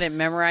article. I didn't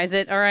memorize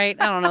it. All right.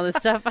 I don't know this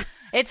stuff.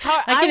 It's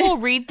hard. I will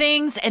read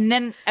things and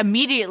then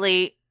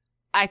immediately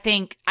I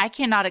think I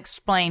cannot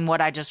explain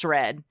what I just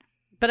read.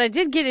 But I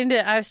did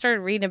I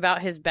started reading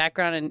about his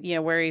background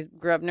and, where he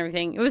grew up and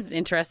everything. It was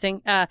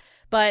interesting.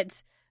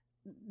 But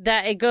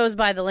that it goes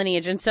by the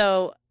lineage. And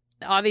so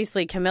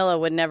obviously Camilla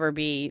would never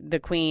be the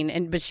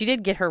queen, but she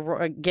did get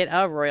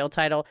a royal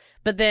title.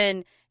 But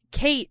then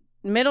Kate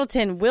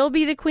Middleton will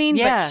be the queen,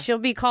 but she'll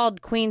be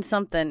called Queen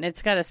something.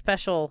 It's got a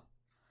special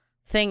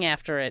thing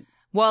after it.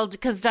 Well,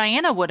 because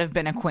Diana would have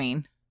been a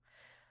queen.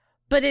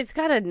 But it's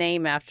got a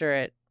name after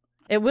it.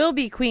 It will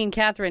be Queen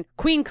Catherine.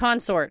 Queen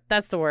Consort.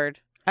 That's the word.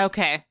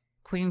 Okay.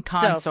 Queen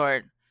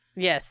Consort. So,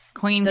 yes.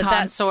 Queen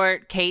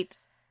Consort, Kate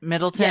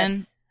Middleton.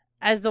 Yes.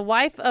 As the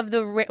wife of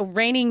the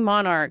reigning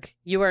monarch,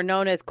 you are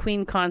known as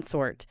Queen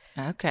Consort.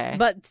 Okay.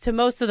 But to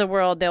most of the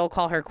world, they'll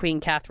call her Queen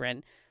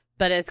Catherine.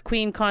 But as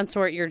Queen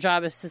Consort, your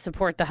job is to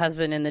support the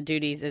husband in the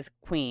duties as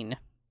queen.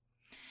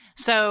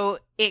 So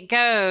it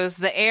goes,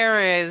 the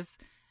heir is,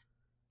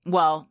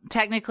 well,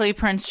 technically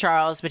Prince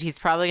Charles, but he's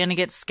probably going to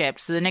get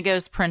skipped. So then it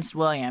goes Prince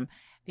William.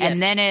 Yes.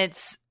 And then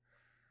it's,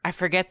 I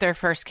forget their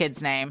first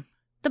kid's name.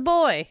 The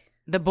boy,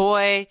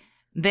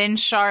 then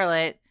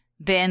Charlotte,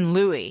 then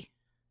Louis.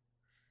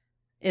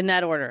 In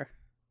that order.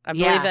 I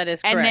believe that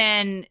is correct. And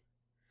then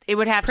it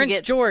would have Prince to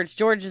get George.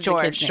 George is the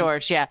kid's name.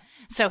 George, yeah.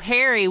 So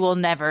Harry will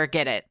never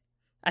get it.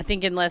 I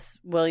think unless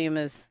William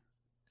is...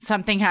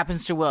 Something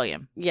happens to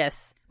William.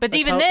 Yes. But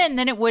even then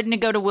it wouldn't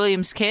go to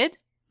William's kid?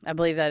 I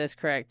believe that is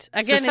correct.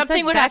 Again, so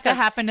something would have to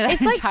happen to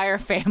that entire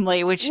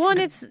family, which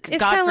it's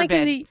kind of like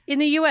in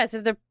the U.S.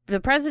 If the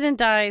president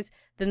dies,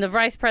 then the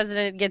vice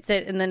president gets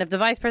it, and then if the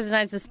vice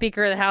president is the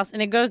Speaker of the House,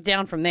 and it goes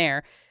down from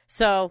there.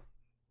 So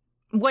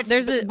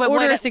there's an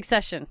order of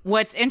succession.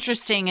 What's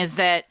interesting is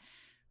that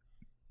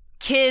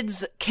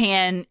kids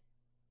can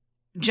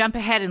jump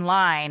ahead in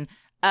line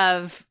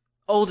of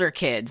older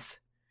kids.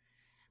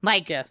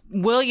 Like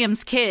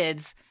William's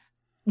kids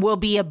will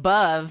be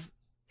above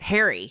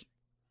Harry.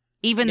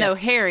 Even though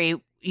Harry,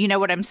 you know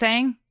what I'm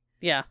saying?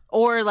 Yeah.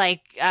 Or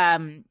like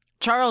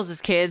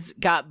Charles's kids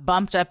got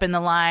bumped up in the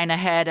line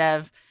ahead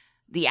of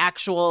the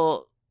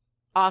actual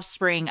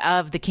offspring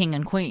of the king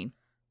and queen.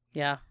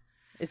 Yeah.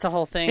 It's a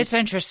whole thing. It's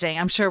interesting.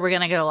 I'm sure we're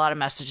going to get a lot of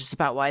messages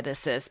about why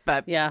this is,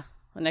 but yeah,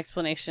 an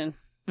explanation.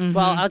 Mm-hmm.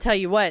 Well, I'll tell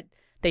you what,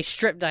 they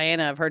stripped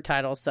Diana of her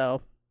title,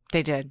 so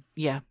they did.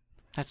 Yeah.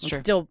 That's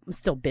true. I'm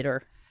still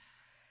bitter.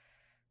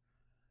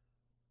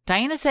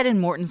 Diana said in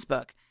Morton's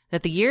book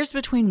that the years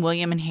between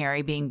William and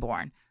Harry being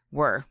born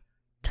were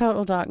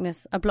total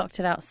darkness. I blocked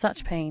it out.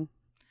 Such pain.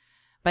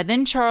 By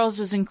then, Charles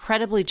was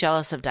incredibly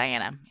jealous of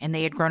Diana, and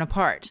they had grown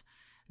apart.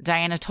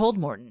 Diana told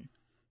Morton,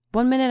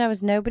 "One minute I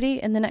was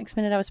nobody, and the next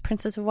minute I was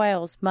Princess of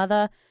Wales,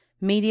 mother,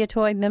 media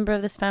toy, member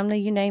of this family,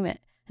 you name it.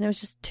 And it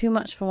was just too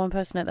much for one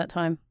person at that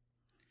time.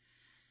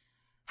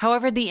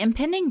 However, the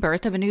impending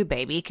birth of a new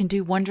baby can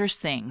do wondrous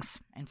things,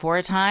 and for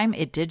a time,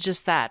 it did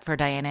just that for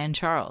Diana and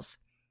Charles.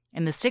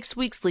 In the 6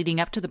 weeks leading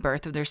up to the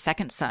birth of their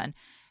second son,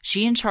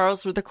 she and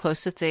Charles were the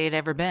closest they had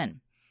ever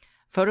been.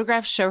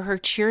 Photographs show her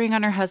cheering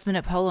on her husband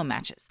at polo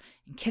matches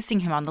and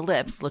kissing him on the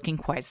lips, looking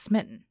quite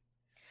smitten.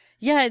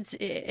 Yeah,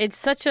 it's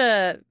such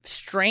a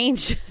strange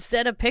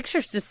set of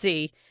pictures to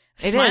see.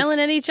 Smiling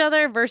at each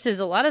other versus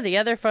a lot of the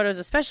other photos,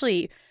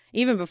 especially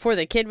even before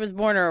the kid was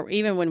born or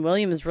even when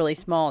William was really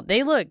small.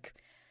 They look,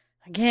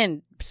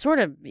 again, sort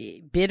of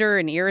bitter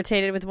and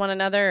irritated with one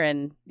another.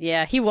 And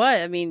yeah, he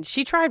was. I mean,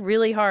 she tried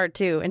really hard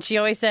too. And she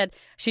always said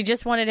she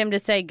just wanted him to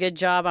say, "Good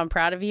job, I'm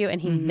proud of you."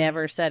 And he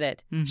never said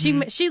it.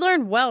 She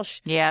learned Welsh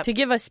to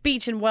give a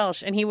speech in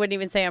Welsh, and he wouldn't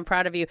even say, "I'm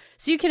proud of you."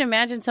 So you can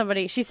imagine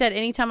somebody, she said,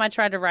 anytime I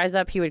tried to rise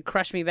up, he would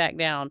crush me back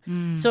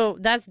down. So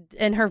that's,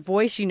 in her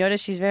voice, you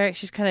notice she's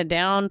kind of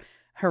down.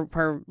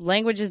 Her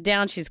language is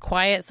down. She's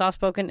quiet,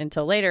 soft-spoken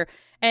until later.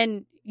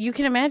 And you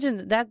can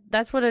imagine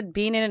that's what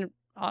being in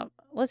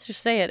let's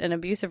just say it, an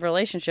abusive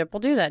relationship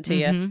will do that to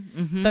you.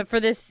 But for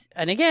this,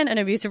 and again, an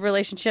abusive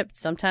relationship,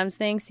 sometimes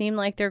things seem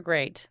like they're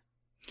great.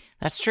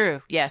 That's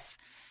true. Yes.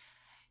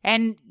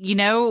 And, you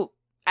know,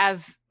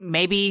 as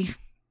maybe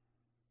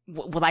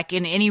like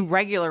in any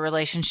regular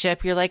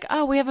relationship, you're like,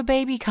 oh, we have a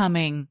baby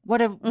coming.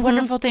 What a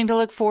wonderful thing to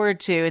look forward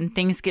to. And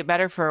things get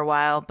better for a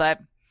while. But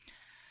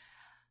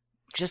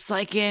just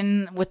like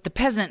with the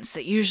peasants,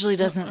 it usually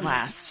doesn't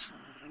last.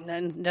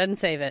 Doesn't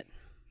save it.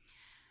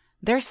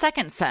 Their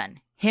second son,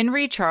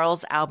 Henry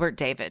Charles Albert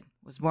David,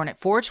 was born at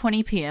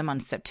 4:20 p.m. on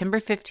September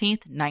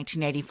 15th,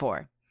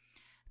 1984.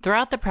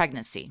 Throughout the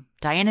pregnancy,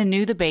 Diana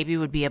knew the baby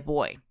would be a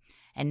boy,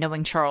 and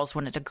knowing Charles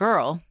wanted a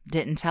girl,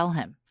 didn't tell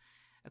him.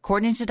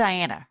 According to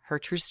Diana, her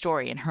true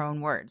story in her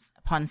own words,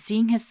 upon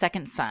seeing his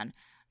second son,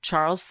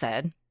 Charles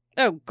said,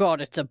 "Oh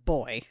God, it's a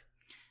boy."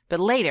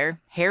 But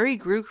later, Harry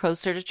grew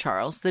closer to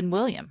Charles than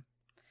William.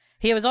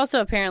 He was also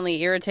apparently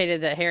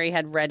irritated that Harry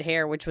had red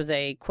hair, which was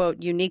a,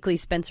 quote, uniquely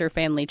Spencer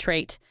family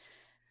trait.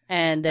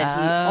 And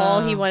that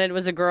all he wanted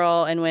was a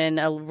girl. And when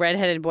a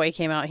redheaded boy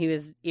came out, he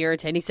was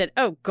irritated. He said,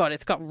 "Oh, God,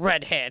 it's got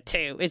red hair,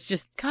 too." It's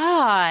just...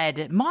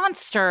 God,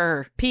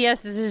 monster.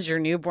 P.S. This is your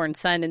newborn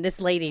son, and this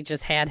lady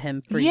just had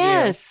him for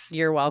years.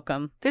 You're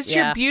welcome. This is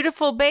your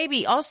beautiful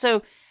baby.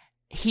 Also,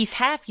 he's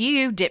half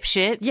you,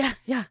 dipshit.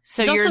 Yeah.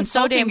 So you're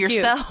insulting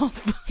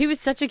yourself. He was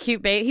such a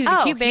cute baby. He was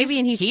a cute baby,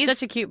 and he's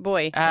such a cute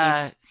boy.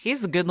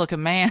 He's a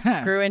good-looking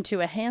man. Grew into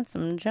a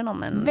handsome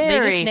gentleman.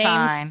 Very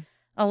fine.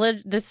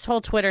 This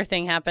whole Twitter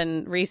thing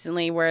happened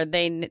recently where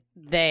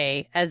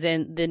they, as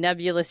in the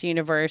nebulous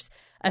universe,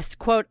 a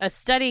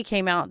study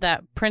came out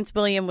that Prince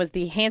William was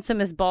the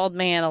handsomest bald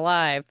man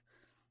alive.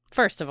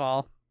 First of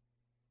all,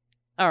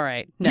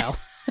 right, no,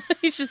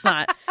 he's just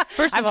not.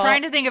 First of all, I'm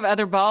trying to think of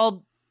other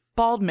bald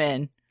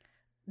men.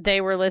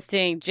 They were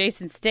listing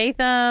Jason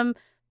Statham,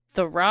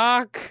 The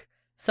Rock,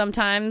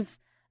 sometimes.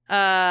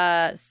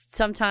 Yeah,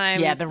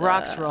 The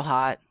Rock's real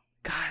hot.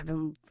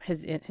 God,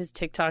 his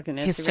TikTok and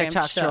Instagram. His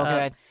TikTok's real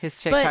good.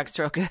 His TikTok's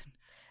real good.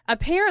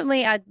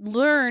 Apparently, I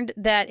learned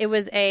that it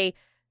was a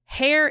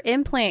hair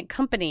implant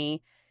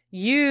company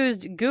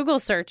used Google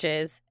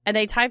searches, and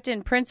they typed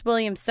in Prince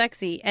William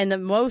sexy, and the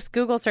most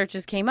Google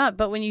searches came up.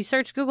 But when you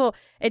search Google,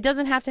 it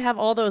doesn't have to have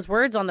all those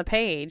words on the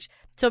page.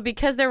 So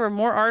because there were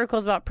more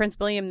articles about Prince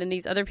William than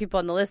these other people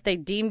on the list, they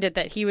deemed it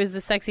that he was the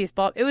sexiest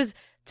bald. It was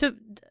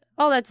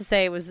all that to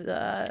say, it was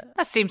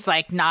that seems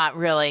like not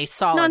really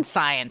solid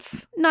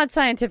science, not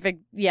scientific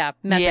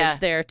methods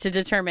there to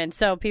determine.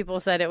 So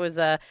people said it was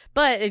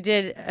but it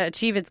did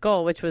achieve its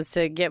goal, which was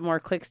to get more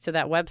clicks to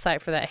that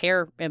website for that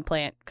hair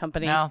implant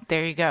company. No,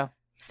 there you go.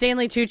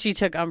 Stanley Tucci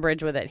took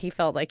umbrage with it. He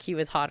felt like he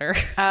was hotter.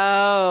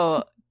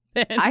 Oh,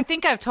 I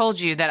think I've told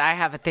you that I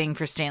have a thing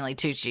for Stanley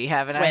Tucci,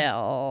 haven't I?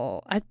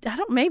 Well, I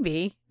don't.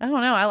 Maybe I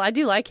don't know. I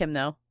do like him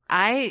though.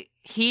 I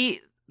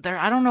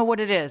don't know what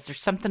it is. There's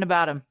something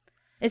about him.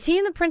 Is he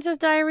in the Princess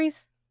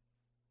Diaries?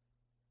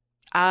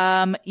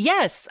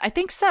 Yes, I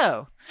think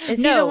so.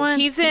 Is he the one?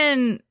 He's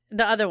in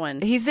the other one.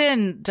 He's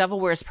in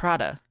Devil Wears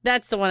Prada.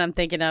 That's the one I'm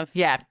thinking of.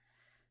 Yeah.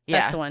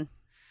 That's the one.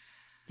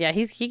 Yeah,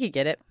 he could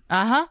get it.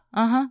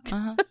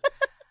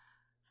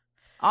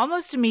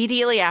 Almost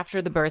immediately after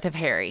the birth of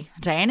Harry,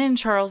 Diana and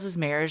Charles's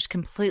marriage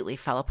completely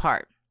fell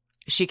apart.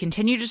 She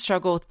continued to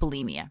struggle with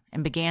bulimia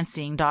and began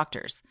seeing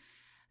doctors.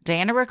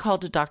 Diana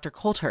recalled to Dr.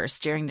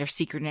 Colthurst during their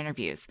secret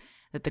interviews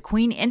that the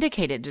Queen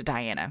indicated to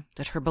Diana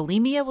that her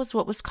bulimia was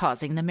what was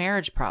causing the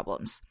marriage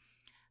problems.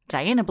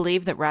 Diana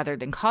believed that rather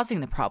than causing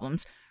the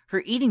problems,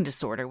 her eating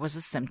disorder was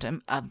a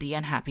symptom of the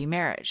unhappy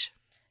marriage.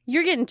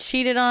 You're getting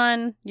cheated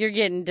on, you're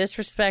getting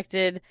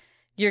disrespected,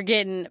 you're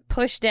getting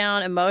pushed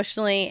down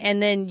emotionally,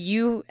 and then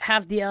you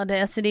have the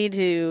audacity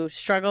to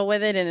struggle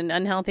with it in an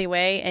unhealthy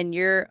way, and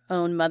your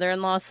own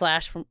mother-in-law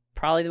 /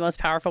 probably the most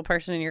powerful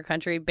person in your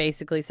country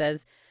basically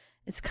says,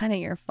 it's kind of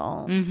your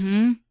fault.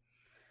 Mm-hmm.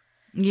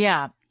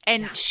 Yeah.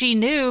 And she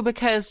knew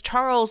because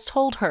Charles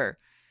told her.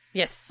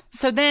 Yes.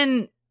 So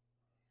then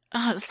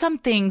some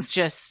things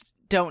just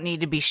don't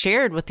need to be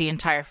shared with the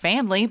entire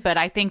family, but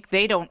I think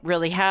they don't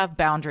really have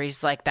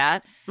boundaries like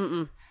that.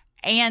 Mm-mm.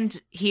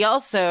 And he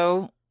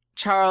also,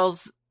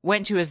 Charles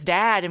went to his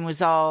dad and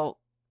was all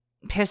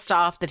pissed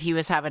off that he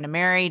was having to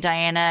marry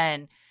Diana,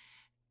 and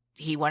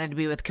he wanted to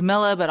be with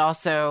Camilla, but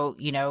also,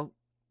 you know,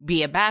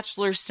 be a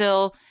bachelor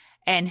still.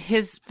 And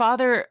his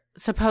father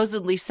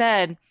supposedly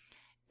said,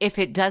 if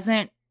it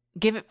doesn't,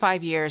 give it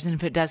 5 years, and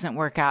if it doesn't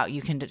work out,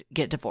 you can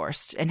get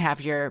divorced and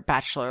have your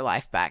bachelor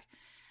life back.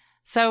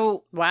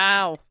 So,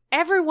 wow.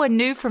 Everyone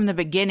knew from the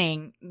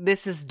beginning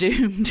this is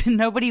doomed.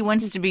 Nobody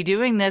wants to be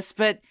doing this,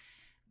 but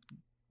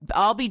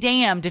I'll be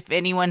damned if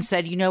anyone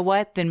said, you know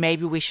what, then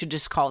maybe we should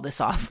just call this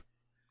off.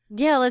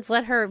 Yeah, let's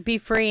let her be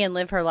free and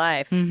live her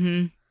life.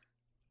 Mm-hmm.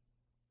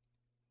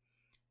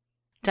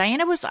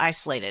 Diana was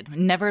isolated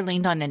and never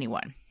leaned on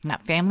anyone,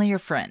 not family or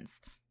friends.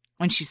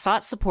 When she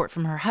sought support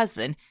from her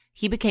husband,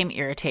 he became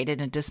irritated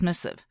and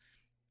dismissive.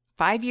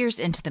 5 years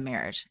into the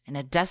marriage, in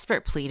a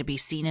desperate plea to be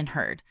seen and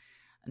heard,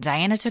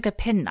 Diana took a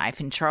penknife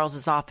in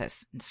Charles's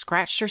office and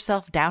scratched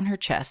herself down her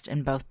chest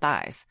and both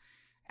thighs.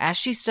 As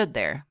she stood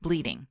there,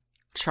 bleeding,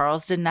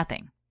 Charles did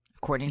nothing,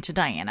 according to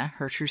Diana,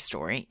 her true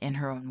story, in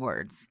her own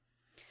words.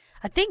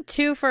 I think,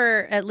 too,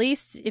 for at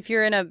least if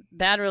you're in a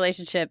bad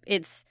relationship,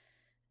 it's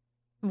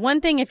one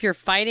thing if you're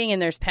fighting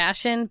and there's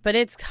passion, but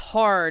it's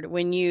hard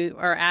when you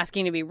are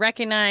asking to be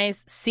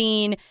recognized,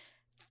 seen,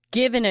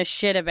 given a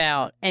shit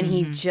about, and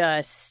he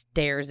just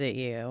stares at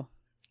you.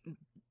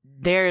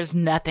 There's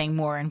nothing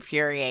more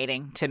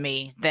infuriating to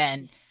me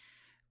than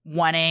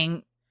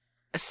wanting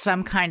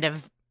some kind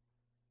of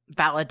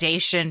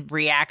validation,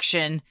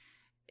 reaction,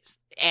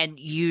 and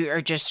you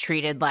are just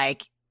treated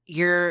like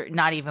you're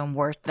not even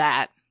worth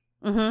that.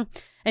 Mm-hmm.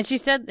 And she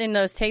said in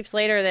those tapes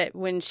later that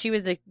when she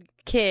was a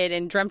kid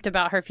and dreamt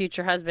about her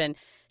future husband,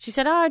 she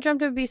said, I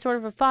dreamt it would be sort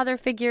of a father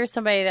figure,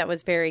 somebody that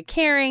was very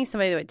caring,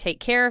 somebody that would take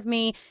care of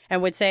me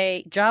and would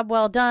say, job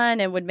well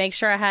done, and would make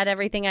sure I had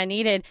everything I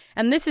needed.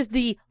 And this is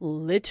the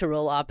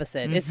literal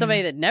opposite. Mm-hmm. It's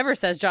somebody that never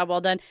says job well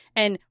done.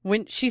 And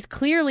when she's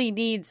clearly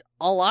needs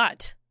a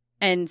lot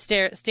and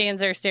stands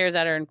there, stares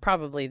at her, and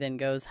probably then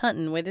goes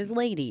hunting with his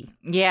lady.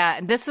 Yeah,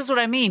 this is what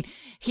I mean.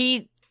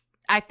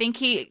 I think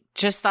he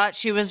just thought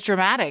she was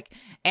dramatic,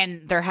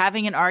 and they're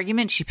having an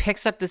argument. She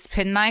picks up this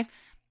penknife,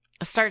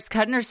 starts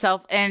cutting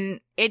herself, and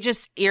it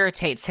just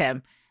irritates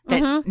him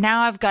that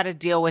now I've got to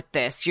deal with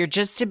this. You're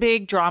just a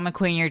big drama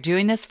queen. You're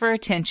doing this for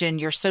attention.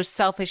 You're so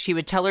selfish. He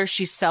would tell her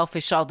she's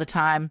selfish all the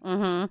time.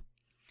 Mm-hmm.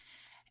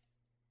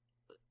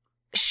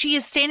 She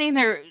is standing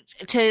there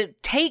to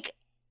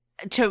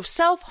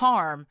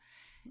self-harm.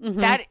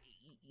 That,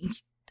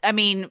 I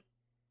mean,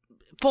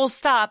 full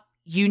stop.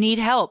 You need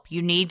help.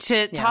 You need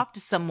to talk to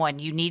someone.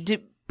 You need to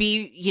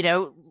be, you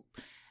know,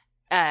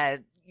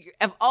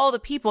 of all the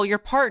people, your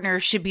partner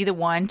should be the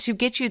one to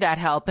get you that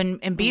help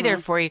and be there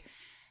for you.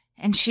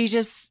 And she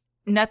just,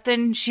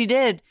 nothing she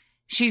did.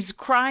 She's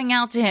crying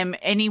out to him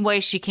any way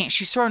she can.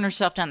 She's throwing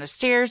herself down the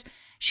stairs.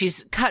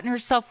 She's cutting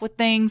herself with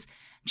things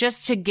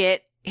just to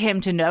get him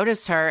to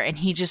notice her. And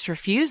he just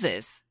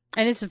refuses.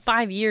 And it's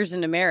 5 years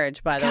into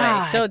marriage, by the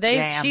way. So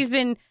she's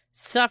been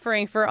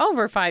suffering for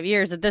over 5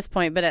 years at this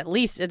point, but at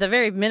least at the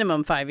very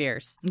minimum 5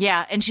 years.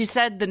 Yeah. And she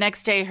said the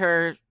next day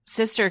her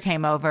sister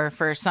came over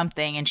for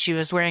something and she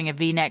was wearing a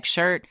V-neck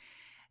shirt,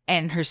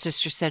 and her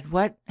sister said,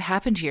 what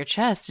happened to your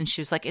chest? And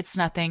she was like, it's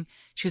nothing.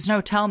 She was, no,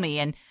 tell me.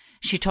 And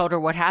she told her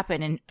what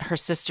happened, and her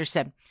sister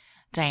said,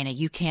 Diana,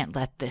 you can't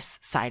let this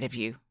side of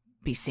you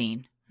be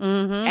seen.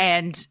 Mm-hmm.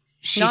 And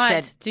she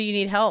said, do you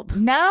need help?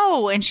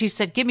 No. And she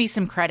said, give me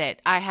some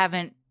credit. I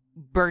haven't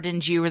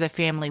burdened you or the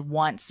family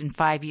once in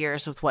 5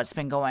 years with what's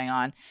been going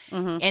on.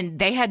 And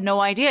they had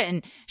no idea.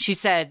 And she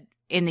said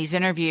in these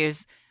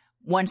interviews,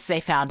 once they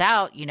found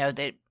out, you know,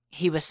 that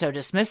he was so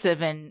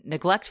dismissive and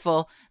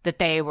neglectful, that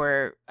they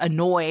were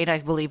annoyed, I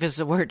believe is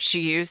the word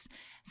she used.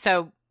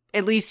 So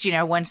at least, you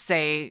know, once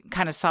they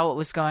kind of saw what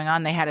was going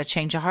on, they had a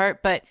change of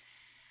heart. But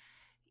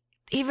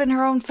even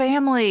her own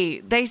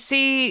family, they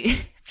see,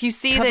 if you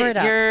see Cover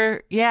that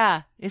you're,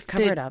 if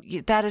Cover it up.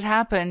 That had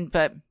happened,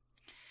 but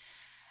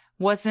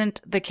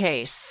wasn't the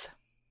case.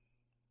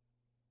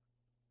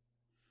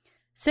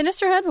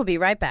 Sinisterhood will be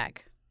right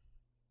back.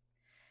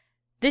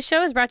 This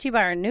show is brought to you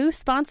by our new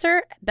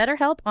sponsor,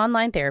 BetterHelp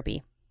Online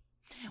Therapy.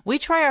 We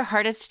try our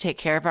hardest to take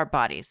care of our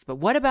bodies, but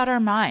what about our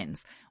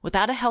minds?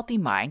 Without a healthy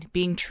mind,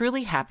 being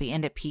truly happy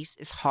and at peace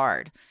is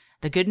hard.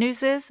 The good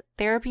news is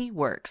therapy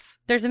works.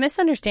 There's a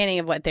misunderstanding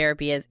of what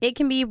therapy is. It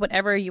can be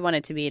whatever you want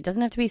it to be. It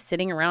doesn't have to be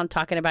sitting around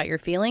talking about your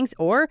feelings,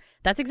 or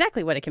that's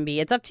exactly what it can be.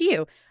 It's up to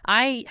you.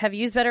 I have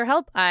used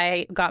BetterHelp.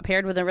 I got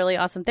paired with a really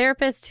awesome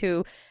therapist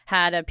who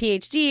had a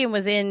PhD and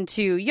was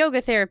into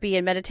yoga therapy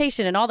and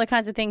meditation and all the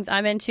kinds of things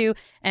I'm into.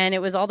 And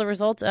it was all the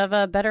result of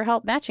a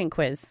BetterHelp matching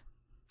quiz.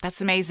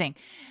 That's amazing.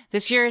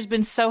 This year has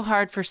been so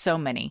hard for so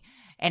many,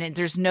 and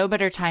there's no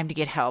better time to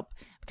get help.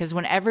 Because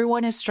when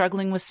everyone is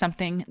struggling with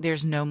something,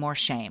 there's no more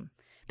shame.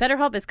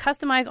 BetterHelp is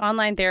customized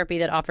online therapy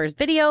that offers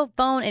video,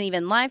 phone, and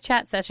even live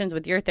chat sessions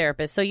with your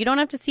therapist, so you don't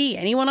have to see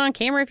anyone on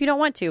camera if you don't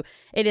want to.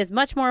 It is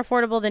much more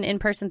affordable than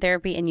in-person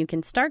therapy, and you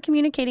can start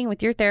communicating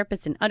with your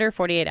therapist in under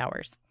 48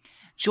 hours.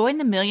 Join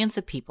the millions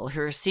of people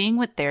who are seeing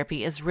what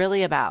therapy is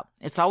really about.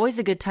 It's always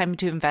a good time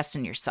to invest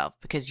in yourself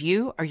because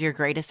you are your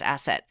greatest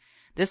asset.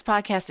 This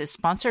podcast is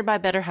sponsored by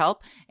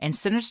BetterHelp, and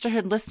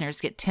Sinisterhood listeners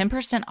get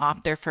 10%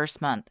 off their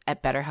first month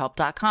at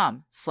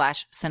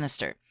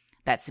BetterHelp.com/sinister.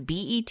 That's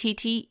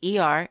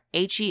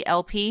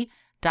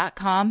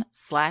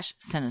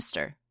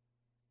BetterHelp.com/sinister.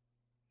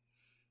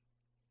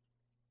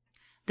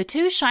 The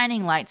two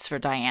shining lights for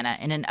Diana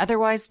in an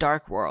otherwise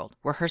dark world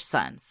were her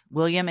sons,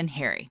 William and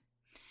Harry.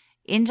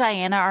 In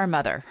Diana, Our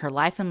Mother, Her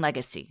Life and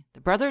Legacy, the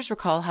brothers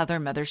recall how their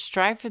mothers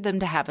strived for them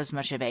to have as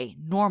much of a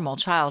normal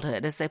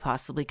childhood as they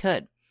possibly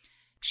could.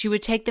 She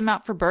would take them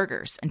out for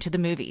burgers and to the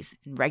movies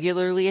and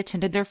regularly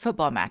attended their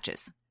football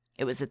matches.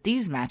 It was at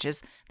these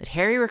matches that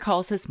Harry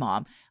recalls his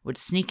mom would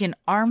sneak in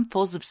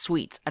armfuls of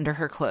sweets under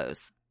her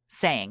clothes,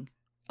 saying,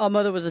 "Our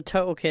mother was a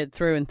total kid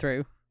through and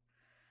through."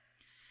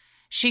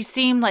 She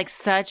seemed like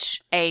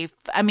such a,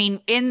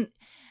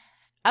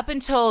 up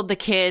until the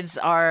kids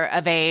are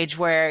of age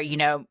where,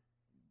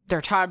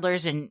 they're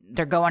toddlers and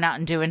they're going out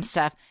and doing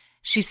stuff,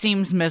 she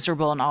seems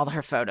miserable in all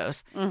her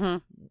photos. Mm-hmm.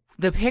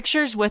 The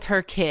pictures with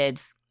her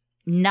kids,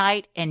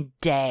 night and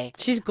day.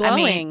 She's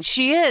glowing.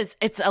 She is.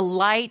 It's a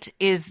light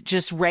is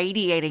just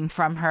radiating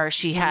from her.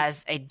 She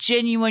has a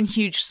genuine,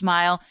 huge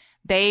smile.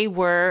 They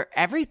were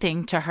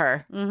everything to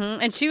her.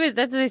 Mm-hmm. And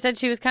that's what they said.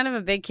 She was kind of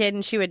a big kid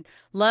and she would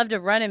love to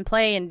run and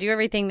play and do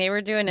everything they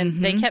were doing.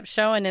 And they kept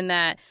showing in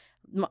that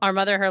Our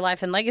Mother, Her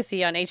Life and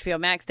Legacy on HBO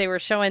Max, they were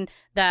showing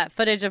that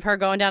footage of her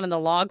going down in the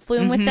log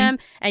flume with them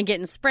and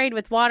getting sprayed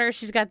with water.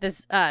 She's got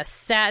this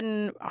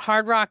satin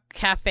Hard Rock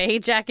Cafe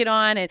jacket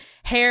on, and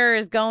hair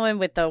is going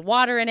with the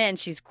water in it, and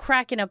she's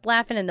cracking up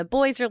laughing, and the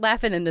boys are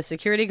laughing, and the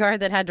security guard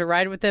that had to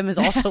ride with them is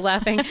also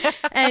laughing.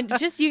 And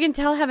just, you can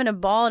tell having a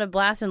ball and a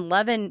blast and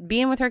loving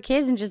being with her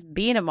kids and just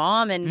being a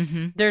mom.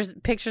 And there's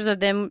pictures of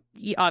them.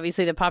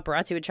 Obviously, the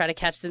paparazzi would try to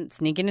catch them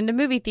sneaking into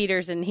movie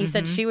theaters, and he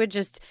said she would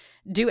just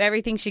do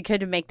everything she could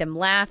to make them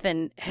laugh.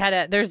 And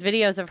there's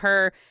videos of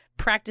her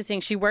practicing.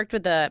 She worked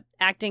with the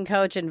acting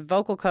coach and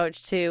vocal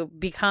coach to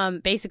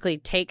basically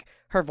take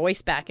her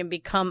voice back and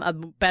become a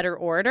better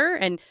orator.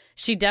 And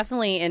she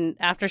definitely, and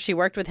after she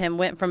worked with him,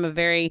 went from a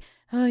very,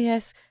 oh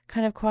yes,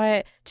 kind of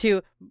quiet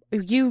to,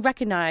 you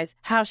recognize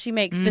how she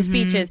makes the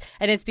speeches.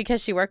 And it's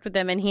because she worked with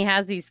them. And he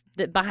has these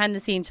behind the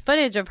scenes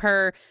footage of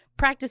her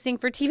practicing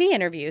for TV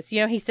interviews.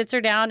 He sits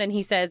her down and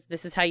he says,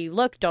 "This is how you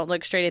look. Don't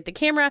look straight at the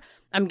camera.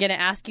 I'm going to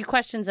ask you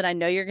questions that I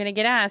know you're going to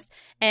get asked."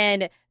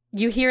 And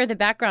you hear in the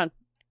background,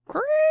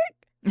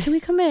 "Can we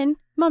come in?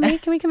 Mommy,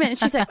 can we come in?" And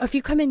she's like, "If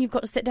you come in, you've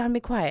got to sit down and be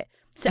quiet.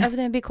 Sit over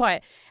there and be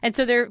quiet." And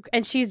so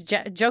she's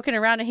joking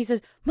around and he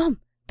says, "Mom,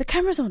 the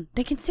camera's on.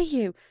 They can see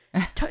you.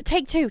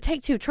 Take two.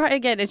 Try it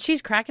again." And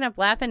she's cracking up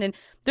laughing, and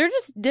they're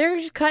just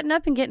cutting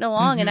up and getting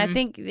along. And I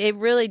think it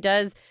really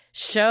does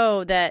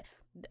show that.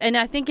 And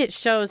I think it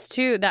shows,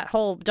 too, that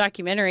whole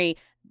documentary,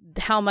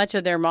 how much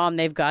of their mom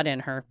they've got in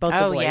her, both the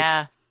boys. Oh,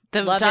 yeah.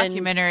 The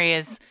documentary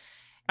is,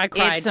 I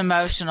cried. It's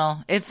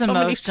emotional. It's so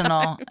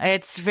emotional.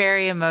 It's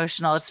very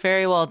emotional. It's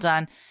very well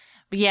done.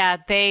 But yeah,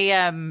 they,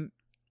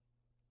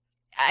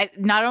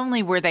 not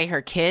only were they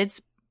her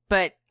kids,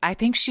 but I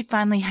think she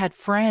finally had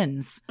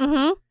friends.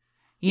 Mm-hmm.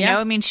 You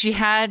know, she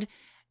had,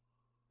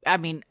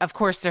 of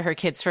course they're her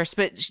kids first,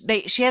 but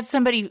she had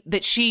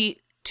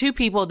two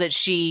people that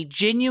she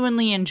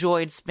genuinely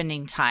enjoyed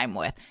spending time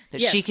with,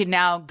 that she could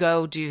now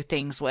go do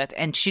things with.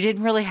 And she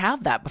didn't really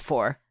have that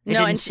before. It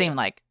didn't seem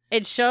like.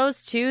 It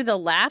shows, too, the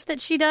laugh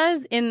that she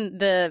does in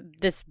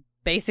this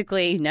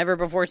basically never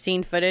before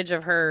seen footage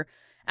of her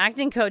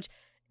acting coach.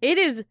 It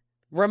is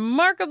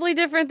remarkably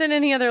different than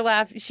any other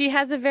laugh. She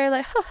has a very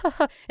like, ha, ha,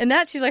 ha. And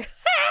that she's like,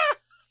 ha!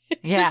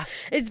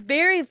 It's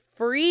very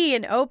free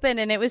and open.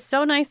 And it was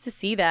so nice to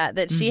see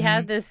that she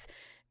had this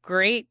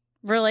great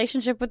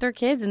relationship with her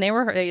kids, and they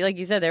were her, like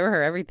you said, they were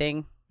her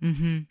everything.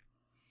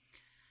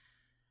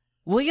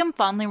 William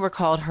fondly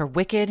recalled her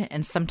wicked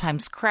and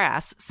sometimes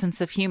crass sense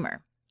of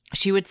humor.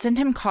 She would send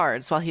him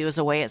cards while he was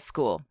away at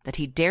school that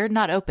he dared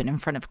not open in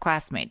front of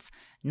classmates,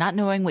 not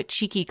knowing what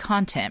cheeky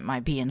content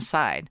might be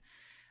inside.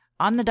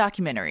 On the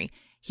documentary,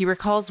 he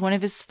recalls one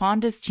of his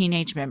fondest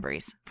teenage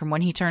memories from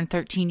when he turned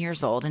 13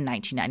 years old in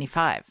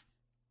 1995.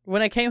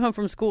 "When I came home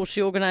from school,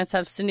 she organized to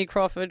have Cindy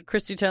Crawford,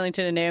 Christy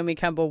Turlington, and Naomi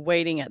Campbell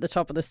waiting at the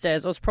top of the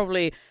stairs. I was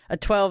probably a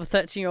 12,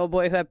 13-year-old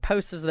boy who had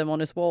posters of them on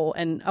his wall,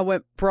 and I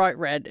went bright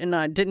red, and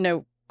I didn't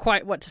know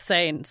quite what to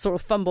say and sort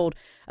of fumbled.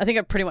 I think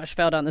I pretty much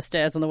fell down the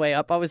stairs on the way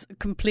up. I was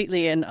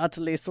completely and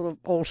utterly sort of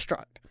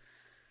awestruck."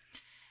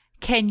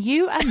 Can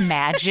you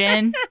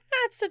imagine?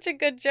 That's such a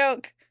good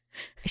joke.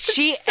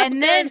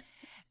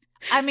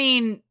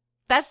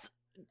 That's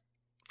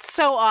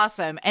so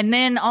awesome. And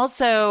then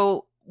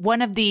also,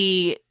 one of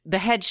the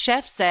head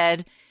chef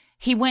said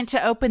he went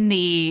to open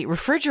the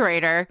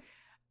refrigerator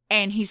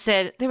And he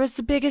said, there was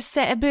the biggest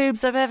set of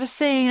boobs I've ever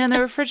seen in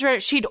the refrigerator.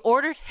 She'd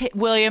ordered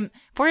William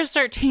for his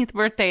 13th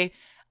birthday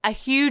a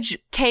huge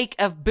cake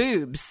of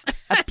boobs,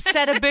 a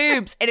set of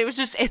boobs. And it was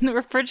just in the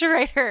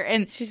refrigerator.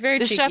 And she's very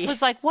the cheeky. chef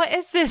was like, what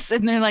is this?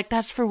 And they're like,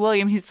 that's for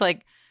William. He's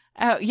like,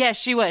 oh, yeah,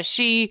 she was.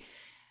 She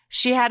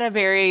had a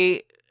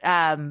very,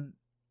 not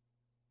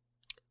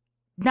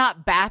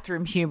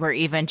bathroom humor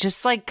even,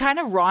 just like kind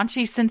of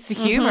raunchy sense of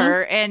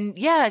humor. And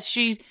yeah,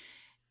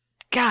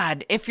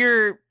 God, if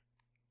you're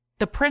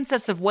the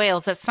Princess of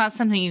Wales, that's not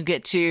something you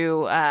get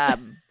to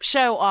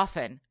show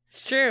often.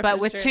 It's true. But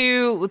with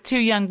two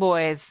young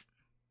boys,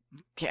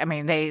 I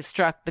mean, they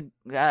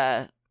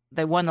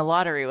won the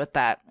lottery with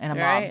that and a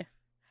mom. Right.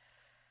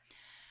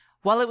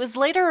 While it was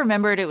later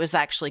remembered it was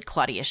actually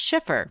Claudia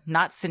Schiffer,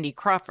 not Cindy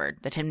Crawford,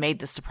 that had made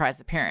the surprise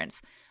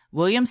appearance,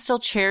 William still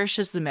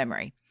cherishes the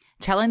memory,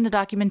 telling the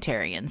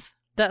documentarians,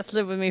 "That's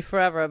lived with me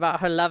forever," about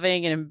her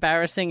loving and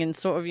embarrassing and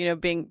sort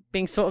of,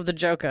 being sort of the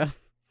Joker.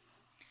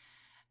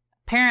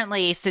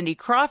 Apparently, Cindy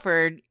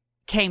Crawford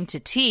came to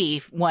tea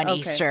one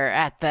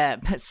Easter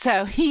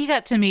so he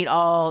got to meet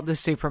all the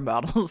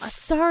supermodels.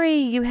 Sorry,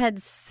 you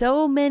had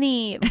so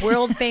many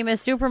world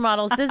famous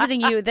supermodels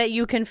visiting you that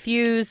you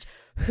confused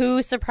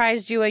who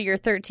surprised you at your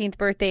 13th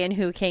birthday and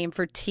who came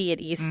for tea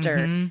at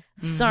Easter.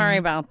 Sorry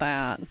about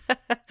that.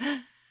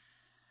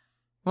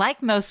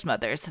 Like most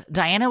mothers,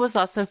 Diana was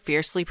also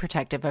fiercely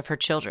protective of her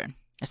children,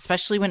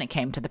 especially when it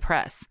came to the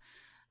press.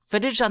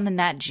 Footage on the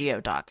Nat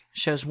Geo doc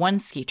shows one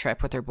ski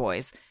trip with her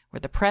boys where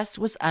the press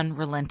was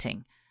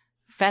unrelenting.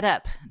 Fed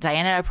up,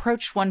 Diana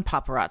approached one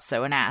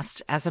paparazzo and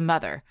asked, as a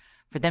mother,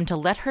 for them to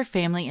let her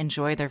family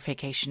enjoy their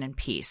vacation in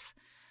peace.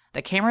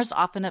 The cameras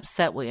often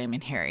upset William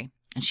and Harry,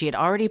 and she had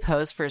already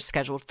posed for a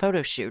scheduled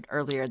photo shoot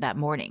earlier that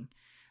morning.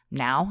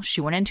 Now, she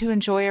went in to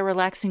enjoy a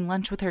relaxing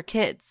lunch with her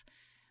kids.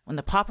 When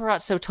the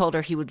paparazzo told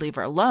her he would leave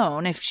her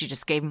alone if she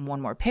just gave him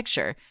one more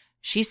picture,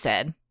 she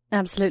said,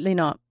 "Absolutely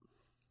not,"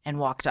 and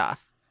walked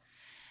off.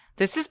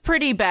 This is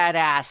pretty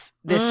badass,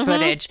 this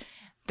footage.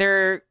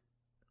 They're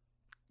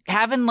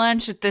having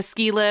lunch at the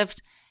ski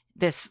lift.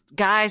 This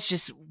guy's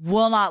just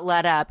will not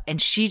let up. And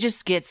she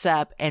just gets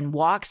up and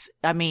walks,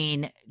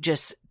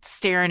 just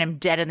staring him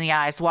dead in the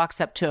eyes, walks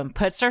up to him,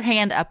 puts her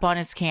hand up on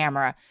his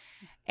camera.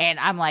 And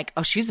I'm like,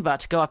 oh, she's about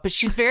to go off. But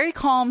she's very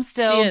calm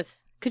still. She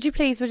is. Could you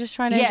please? We're just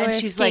trying to enjoy and our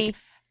she's ski. like,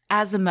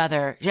 as a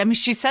mother,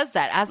 she says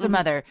that, as a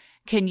mother,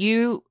 can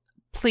you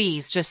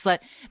please just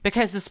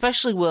because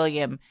especially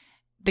William,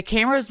 the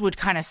cameras would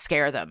kind of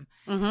scare them.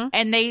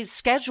 And they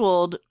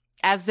scheduled,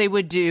 as they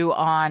would do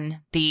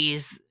on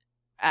these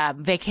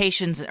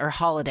vacations or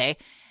holiday,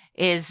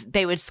 is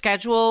they would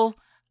schedule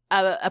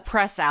a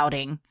press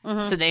outing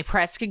so the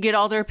press could get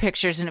all their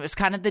pictures. And it was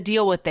kind of the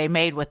deal what they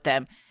made with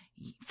them.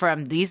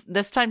 From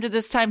this time to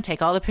this time,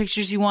 take all the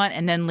pictures you want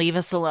and then leave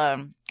us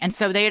alone. And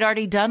so they had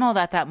already done all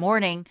that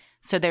morning.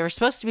 So they were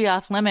supposed to be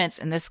off limits.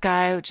 And this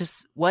guy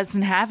just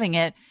wasn't having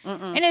it.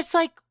 And it's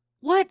like,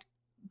 what?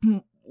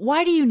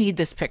 Why do you need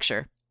this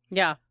picture?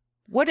 Yeah.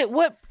 What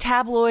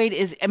tabloid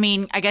is,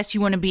 I guess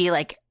you want to be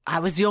like, I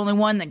was the only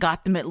one that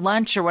got them at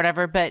lunch or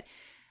whatever, but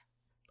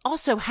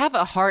also have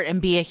a heart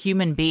and be a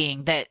human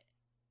being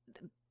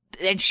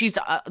and she's,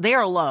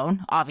 they're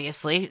alone,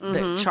 obviously.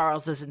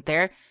 Charles isn't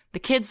there. The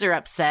kids are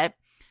upset.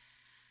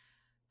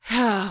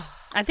 I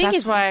think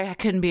that's why I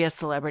couldn't be a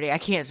celebrity. I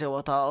can't deal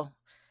with all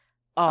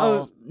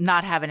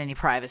not having any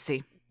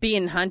privacy.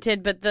 Being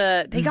hunted, but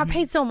they got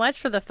paid so much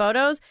for the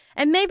photos,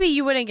 and maybe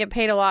you wouldn't get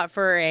paid a lot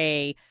for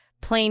a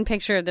plain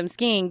picture of them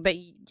skiing, but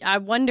I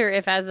wonder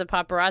if as a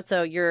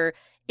paparazzo, you're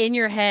in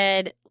your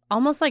head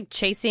almost like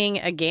chasing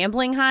a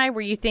gambling high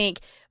where you think,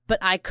 but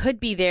I could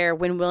be there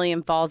when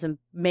William falls and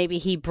maybe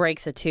he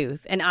breaks a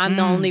tooth, and I'm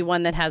the only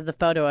one that has the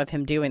photo of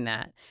him doing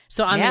that.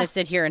 So I'm going to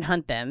sit here and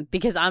hunt them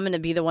because I'm going to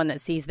be the one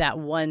that sees that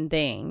one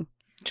thing.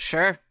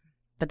 Sure.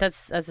 But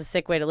that's a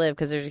sick way to live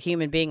because there's a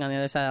human being on the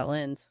other side of that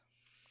lens.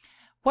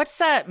 What's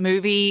that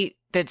movie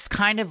that's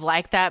kind of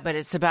like that, but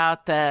it's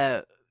about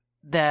the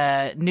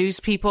news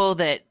people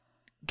that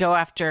go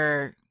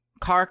after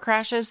car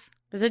crashes?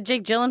 Is it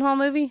Jake Gyllenhaal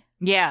movie?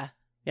 Yeah.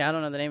 Yeah, I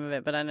don't know the name of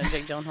it, but I know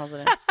Jake Gyllenhaal's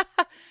in it.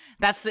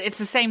 It's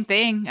the same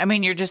thing.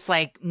 You're just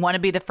like, want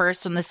to be the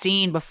first on the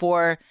scene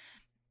before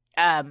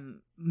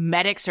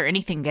medics or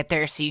anything get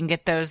there so you can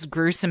get those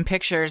gruesome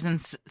pictures and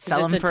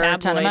sell them for a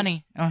ton of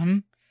money.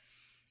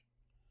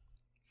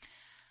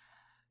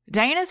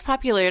 Diana's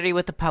popularity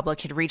with the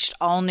public had reached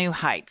all new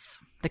heights.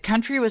 The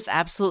country was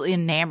absolutely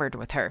enamored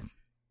with her.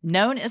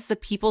 Known as the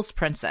People's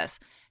Princess,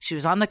 she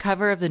was on the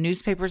cover of the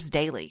newspapers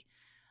daily.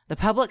 The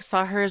public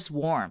saw her as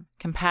warm,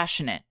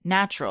 compassionate,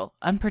 natural,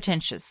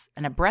 unpretentious,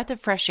 and a breath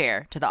of fresh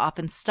air to the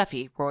often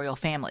stuffy royal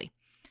family.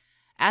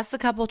 As the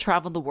couple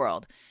traveled the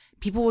world,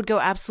 people would go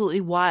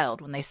absolutely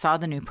wild when they saw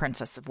the new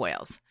Princess of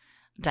Wales.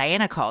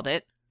 Diana called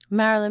it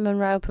Marilyn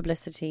Monroe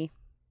publicity.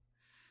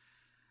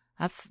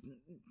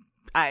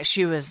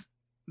 She was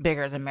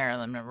bigger than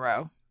Marilyn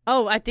Monroe.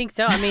 Oh, I think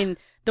so.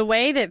 The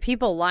way that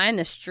people lined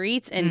the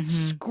streets and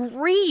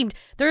screamed.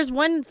 There's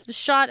one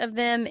shot of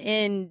them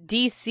in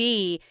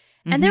D.C.,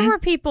 and there were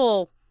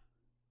people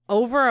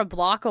over a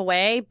block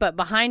away, but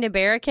behind a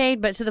barricade,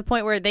 but to the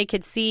point where they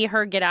could see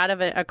her get out of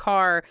a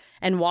car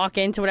and walk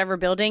into whatever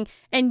building.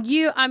 And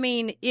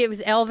it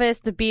was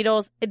Elvis, the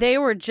Beatles. They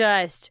were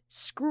just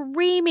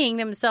screaming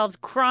themselves,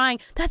 crying.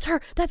 That's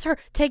her,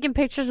 taking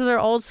pictures with their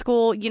old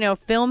school,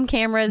 film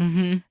cameras,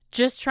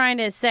 just trying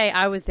to say,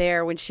 I was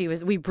there when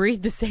we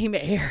breathed the same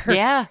air.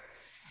 Yeah.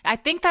 I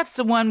think that's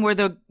the one where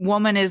the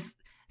woman is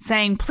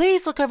saying,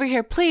 please look over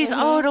here, please.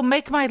 Oh, it'll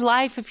make my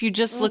life if you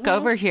just look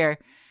over here.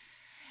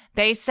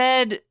 They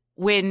said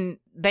when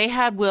they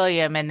had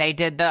William and they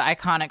did the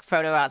iconic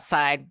photo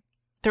outside,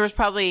 there was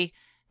probably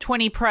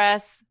 20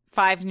 press,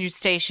 5 news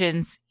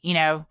stations,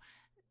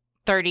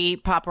 30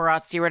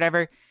 paparazzi or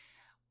whatever.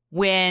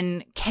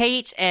 When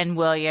Kate and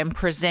William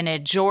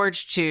presented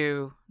George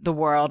to the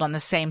world on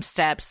the same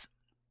steps,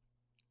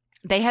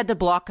 they had to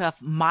block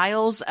off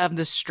miles of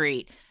the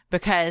street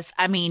because,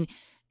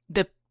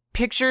 the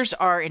pictures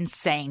are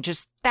insane.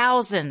 Just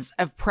thousands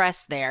of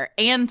press there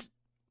and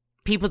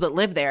people that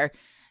live there.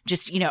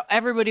 Just,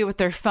 everybody with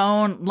their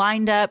phone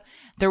lined up.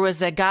 There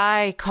was a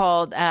guy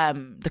called,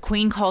 the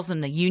Queen calls him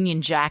the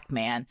Union Jack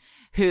Man,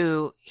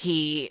 who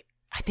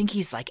I think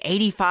he's like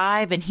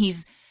 85 and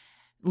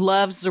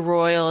loves the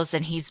Royals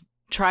and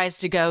tries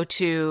to go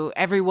to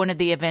every one of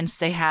the events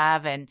they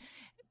have. And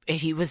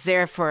he was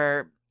there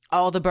for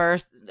all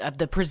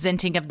the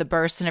presenting of the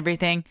births and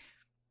everything.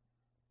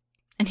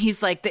 And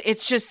he's like,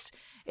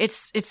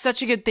 it's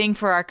such a good thing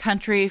for our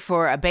country,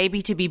 for a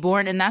baby to be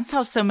born. And that's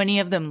how so many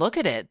of them look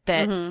at it,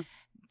 that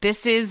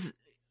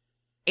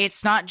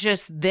it's not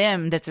just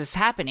them that this is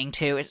happening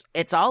to,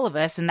 it's all of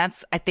us. And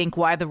that's, I think,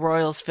 why the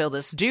Royals feel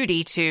this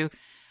duty to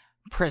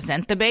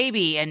present the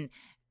baby and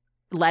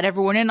let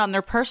everyone in on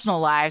their personal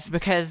lives,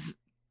 because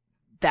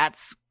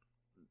that's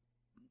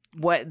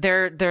what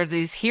they're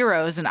these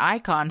heroes and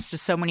icons to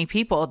so many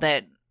people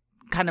that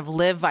kind of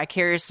live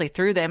vicariously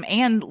through them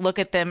and look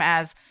at them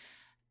as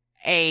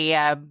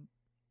a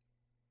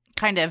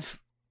kind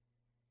of,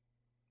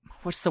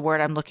 what's the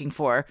word I'm looking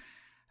for?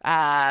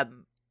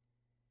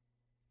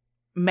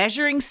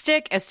 Measuring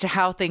stick as to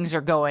how things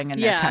are going in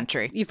their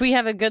country. If we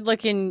have a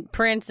good-looking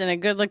prince and a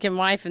good-looking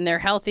wife and they're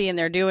healthy and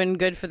they're doing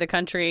good for the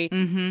country,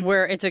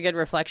 where it's a good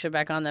reflection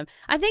back on them.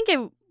 I think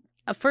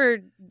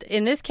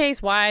in this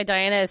case, why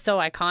Diana is so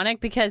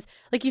iconic, because,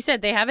 like you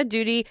said, they have a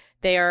duty.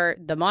 They are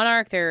the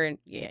monarch. They're,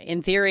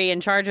 in theory, in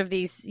charge of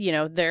these,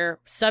 their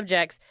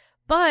subjects.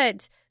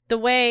 But the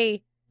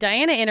way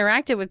Diana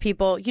interacted with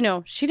people,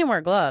 she didn't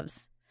wear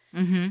gloves.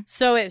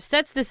 So it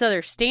sets this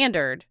other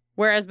standard.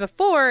 Whereas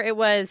before it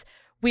was,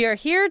 we are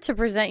here to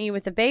present you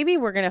with the baby.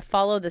 We're going to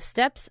follow the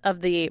steps of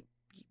the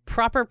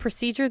proper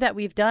procedure that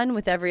we've done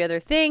with every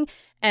other thing.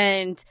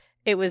 And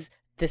it was,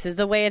 this is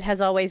the way it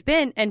has always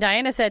been. And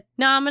Diana said,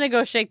 no, I'm going to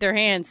go shake their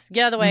hands.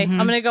 Get out of the way. I'm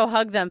going to go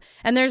hug them.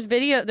 And there's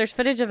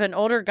footage of an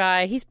older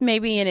guy. He's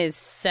maybe in his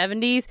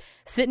 70s,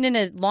 sitting in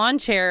a lawn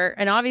chair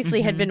and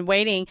obviously had been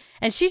waiting.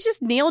 And she's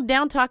just kneeled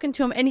down talking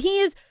to him. And he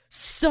is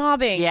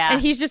sobbing. Yeah.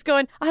 And he's just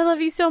going, I love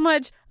you so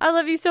much. I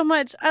love you so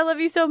much. I love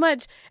you so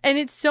much. And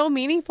it's so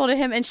meaningful to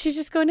him. And she's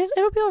just going,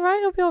 it'll be all right.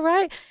 It'll be all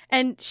right.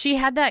 And she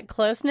had that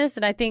closeness.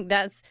 And I think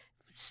that's,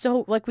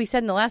 so, like we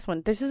said in the last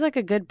one, this is like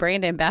a good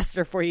brand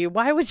ambassador for you.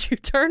 Why would you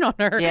turn on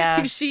her?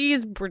 Yeah.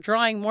 She's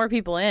drawing more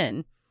people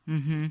in.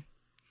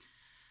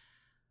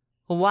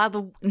 Well, while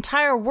the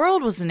entire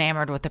world was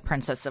enamored with the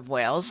Princess of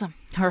Wales,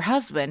 her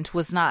husband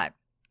was not.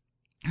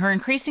 Her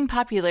increasing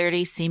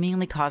popularity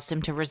seemingly caused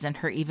him to resent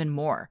her even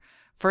more,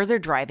 further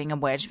driving a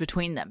wedge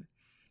between them.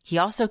 He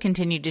also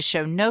continued to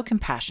show no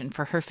compassion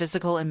for her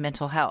physical and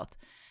mental health.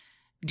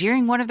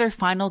 During one of their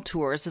final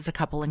tours as a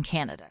couple in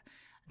Canada,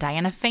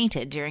 Diana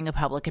fainted during a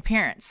public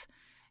appearance.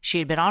 She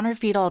had been on her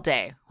feet all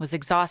day, was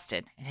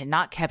exhausted, and had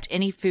not kept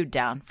any food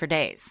down for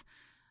days.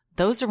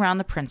 Those around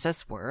the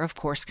princess were, of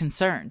course,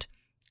 concerned.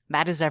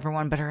 That is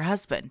everyone but her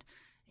husband.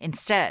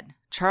 Instead,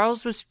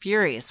 Charles was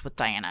furious with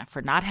Diana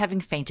for not having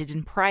fainted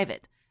in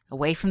private,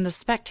 away from the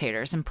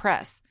spectators and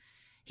press.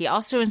 He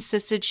also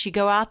insisted she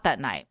go out that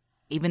night,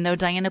 even though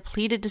Diana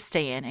pleaded to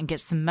stay in and get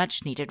some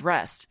much-needed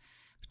rest.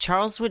 But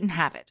Charles wouldn't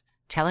have it,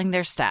 telling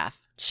their staff,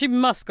 she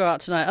must go out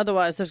tonight,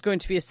 otherwise there's going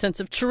to be a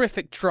sense of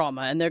terrific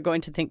trauma, and they're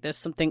going to think there's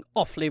something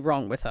awfully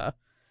wrong with her.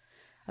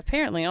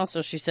 Apparently,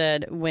 also, she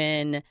said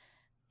when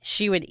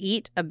she would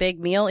eat a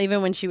big meal,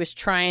 even when she was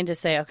trying to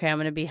say, okay, I'm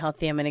going to be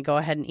healthy, I'm going to go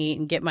ahead and eat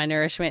and get my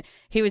nourishment,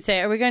 he would say,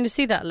 are we going to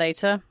see that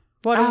later?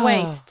 What a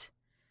waste.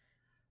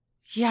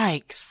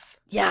 Yikes.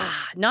 Yeah,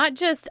 not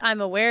just I'm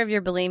aware of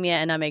your bulimia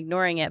and I'm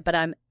ignoring it, but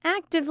I'm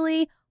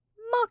actively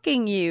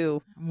mocking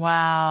you.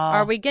 Wow.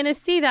 Are we going to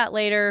see that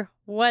later?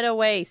 What a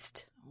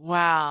waste.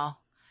 Wow.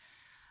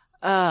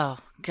 Oh,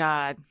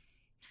 God.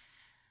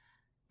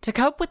 To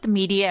cope with the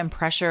media and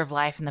pressure of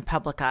life in the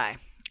public eye,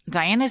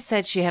 Diana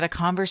said she had a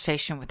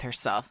conversation with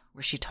herself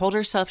where she told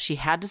herself she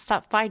had to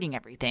stop fighting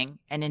everything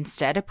and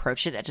instead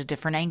approach it at a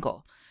different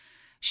angle.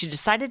 She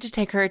decided to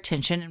take her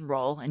attention and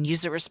role and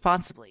use it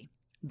responsibly,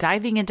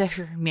 diving into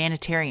her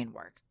humanitarian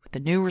work with a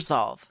new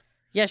resolve.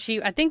 Yeah,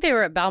 I think they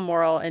were at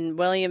Balmoral and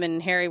William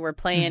and Harry were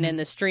playing in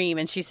the stream,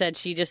 and she said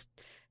she just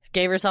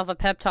gave herself a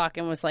pep talk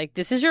and was like,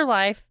 this is your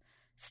life.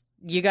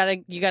 You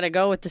gotta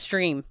go with the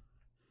stream.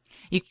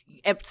 You,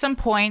 at some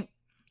point,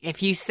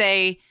 if you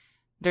say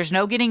there's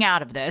no getting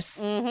out of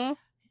this,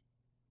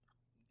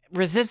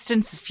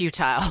 resistance is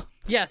futile.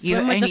 Yes,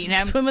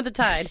 swim with the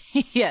tide.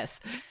 Yes.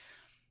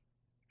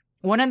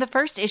 One of the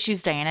first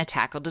issues Diana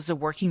tackled as a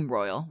working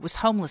royal was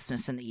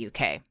homelessness in the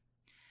UK.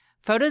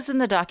 Photos in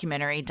the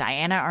documentary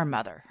Diana Our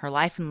Mother, Her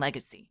Life and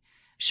Legacy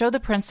show the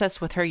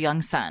princess with her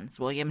young sons,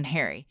 William and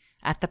Harry,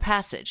 at the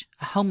Passage,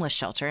 a homeless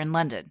shelter in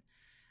London.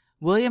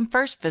 William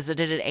first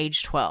visited at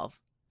age 12,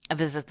 a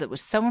visit that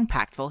was so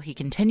impactful he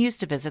continues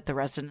to visit the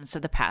residents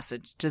of the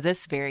Passage to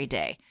this very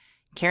day,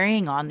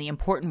 carrying on the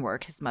important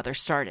work his mother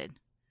started.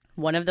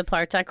 One of the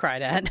parts I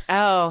cried at.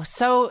 Oh,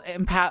 so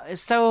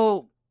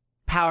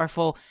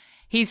powerful.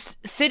 He's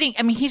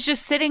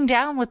just sitting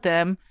down with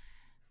them,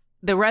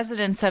 the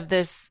residents of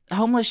this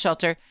homeless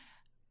shelter,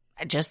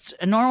 just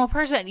a normal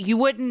person. You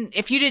wouldn't,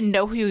 if you didn't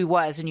know who he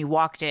was and you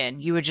walked in,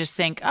 you would just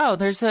think, oh,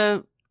 there's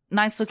a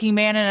nice looking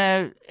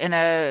man in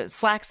a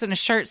slacks and a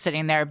shirt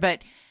sitting there.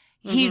 But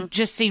he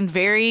just seemed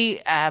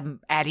very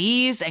at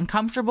ease and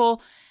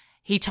comfortable.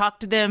 He talked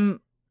to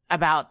them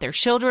about their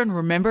children,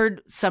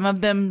 remembered some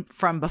of them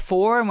from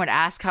before, and would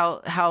ask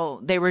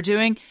how they were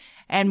doing.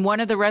 And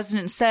one of the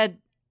residents said,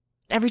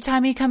 every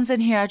time he comes in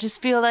here, I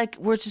just feel like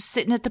we're just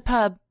sitting at the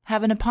pub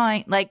having a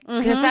pint. Like,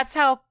 because that's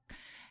how,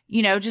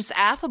 just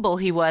affable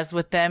he was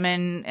with them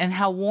and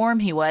how warm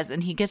he was.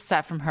 And he gets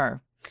that from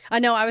her. I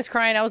know. I was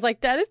crying. I was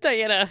like, that is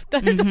Diana.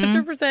 That is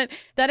 100%.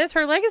 That is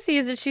her legacy,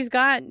 is that she's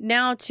got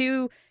now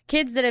 2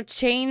 kids that have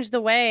changed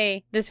the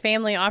way this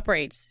family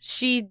operates.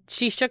 She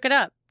shook it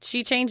up.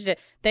 She changed it.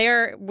 They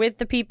are with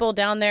the people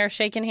down there,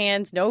 shaking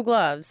hands, no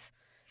gloves,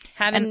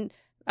 having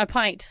a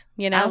pint,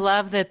 I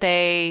love that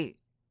they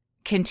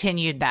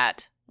continued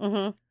that.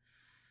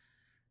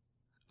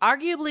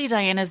 Arguably,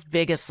 Diana's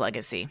biggest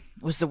legacy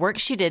was the work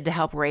she did to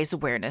help raise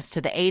awareness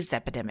to the AIDS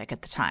epidemic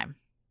at the time.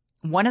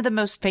 One of the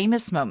most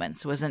famous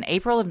moments was in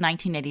April of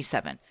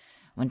 1987,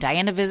 when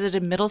Diana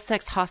visited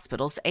Middlesex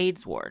Hospital's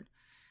AIDS ward.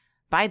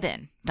 By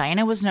then,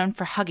 Diana was known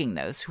for hugging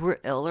those who were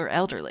ill or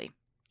elderly.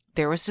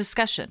 There was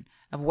discussion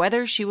of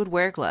whether she would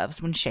wear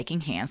gloves when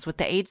shaking hands with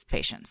the AIDS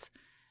patients.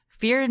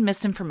 Fear and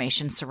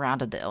misinformation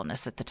surrounded the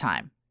illness at the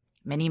time.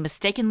 Many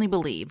mistakenly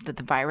believed that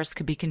the virus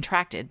could be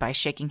contracted by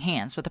shaking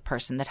hands with a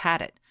person that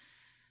had it.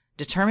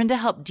 Determined to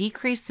help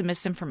decrease the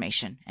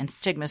misinformation and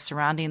stigma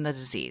surrounding the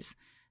disease,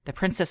 the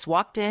princess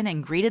walked in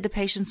and greeted the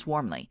patients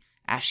warmly,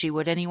 as she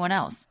would anyone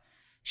else.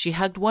 She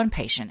hugged one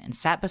patient and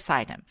sat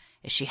beside him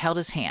as she held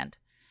his hand.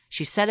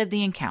 She said of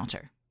the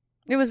encounter,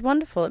 "It was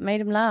wonderful. It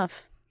made him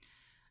laugh."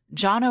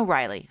 John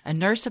O'Reilly, a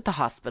nurse at the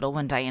hospital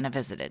when Diana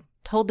visited,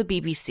 told the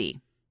BBC,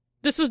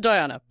 "This was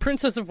Diana,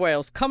 Princess of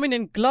Wales, coming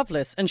in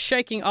gloveless and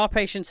shaking our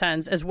patients'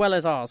 hands as well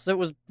as ours. It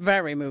was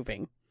very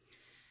moving."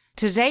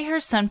 Today, her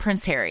son,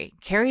 Prince Harry,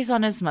 carries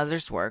on his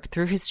mother's work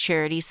through his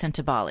charity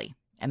Sentebale,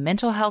 a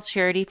mental health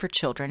charity for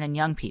children and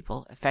young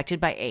people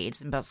affected by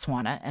AIDS in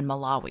Botswana and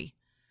Malawi.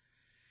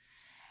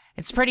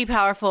 It's pretty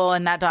powerful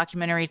in that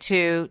documentary,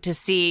 too, to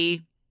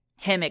see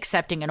him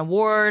accepting an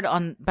award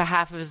on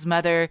behalf of his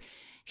mother.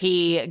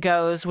 He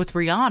goes with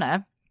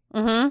Rihanna,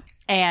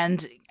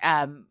 and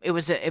it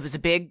was a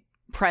big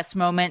press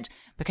moment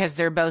because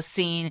they're both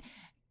seen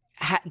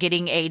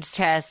getting AIDS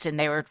tests, and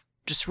they were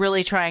just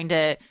really trying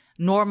to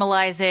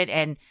normalize it.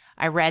 And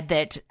I read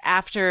that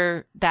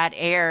after that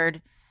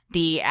aired,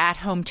 the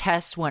at-home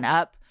tests went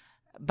up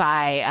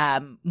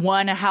by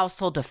 1 a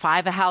household to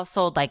 5 a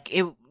household. Like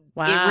it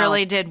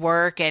really did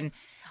work. And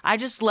I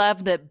just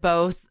love that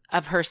both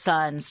of her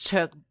sons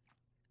took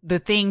the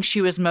thing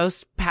she was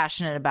most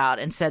passionate about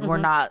and said, we're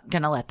not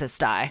going to let this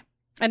die.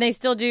 And they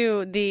still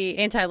do the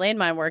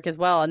anti-landmine work as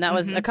well. And that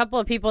was a couple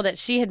of people that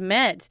she had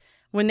met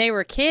when they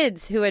were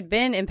kids who had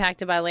been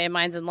impacted by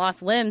landmines and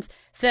lost limbs,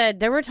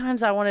 said, there were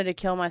times I wanted to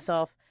kill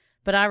myself,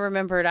 but I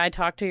remembered I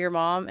talked to your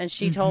mom and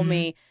she told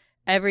me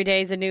every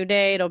day's a new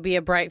day. It'll be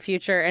a bright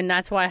future. And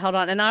that's why I held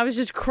on. And I was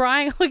just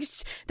crying. Like,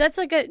 that's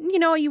like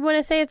you want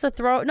to say it's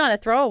not a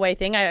throwaway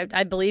thing.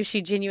 I believe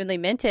she genuinely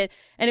meant it.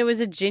 And it was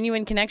a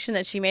genuine connection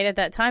that she made at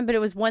that time. But it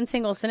was one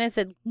single sentence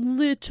that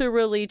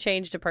literally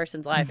changed a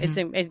person's life.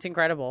 It's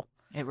incredible.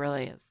 It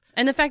really is.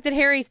 And the fact that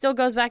Harry still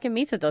goes back and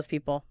meets with those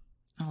people.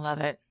 I love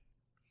it.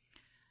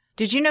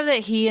 Did you know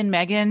that he and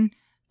Meghan,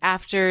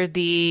 after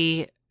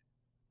the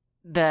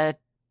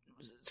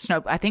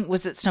snow, I think,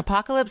 was it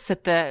Snowpocalypse,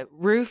 at the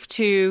roof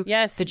to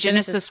the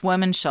Genesis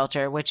Women's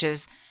Shelter, which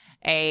is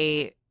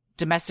a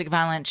domestic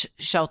violence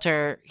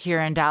shelter here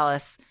in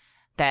Dallas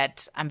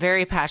that I'm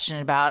very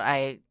passionate about.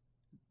 I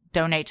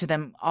donate to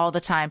them all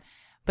the time.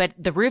 But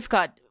the roof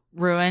got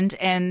ruined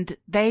and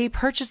they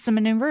purchased them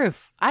a new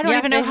roof. I don't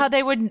even know how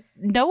they would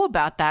know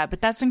about that,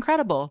 but that's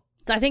incredible.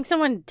 I think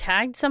someone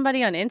tagged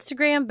somebody on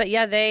Instagram, but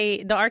yeah,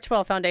 the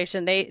Archwell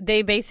Foundation,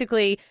 they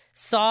basically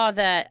saw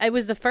that it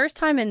was the first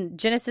time in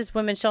Genesis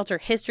Women's Shelter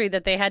history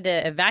that they had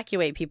to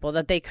evacuate people,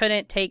 that they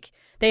couldn't take,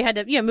 they had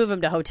to move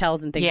them to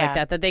hotels and things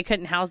like that they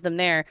couldn't house them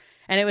there.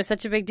 And it was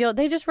such a big deal.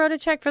 They just wrote a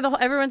check for the whole,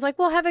 everyone's like,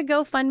 we'll have a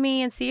GoFundMe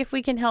and see if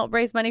we can help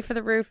raise money for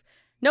the roof.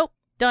 Nope,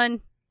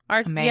 done.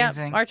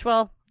 Amazing.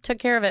 Archwell took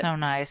care of it. So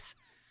nice.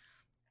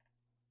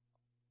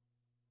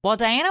 While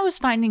Diana was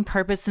finding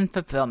purpose and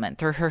fulfillment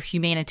through her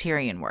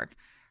humanitarian work,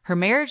 her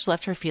marriage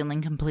left her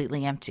feeling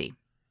completely empty.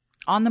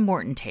 On the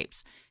Morton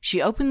tapes,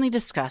 she openly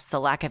discussed the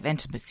lack of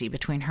intimacy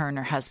between her and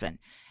her husband,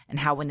 and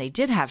how when they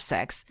did have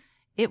sex,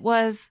 it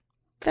was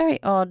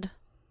very odd.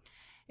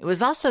 It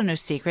was also no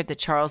secret that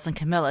Charles and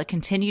Camilla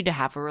continued to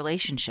have a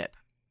relationship.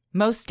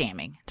 Most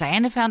damning,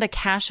 Diana found a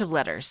cache of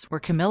letters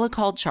where Camilla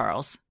called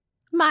Charles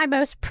my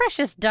most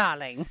precious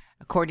darling.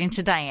 According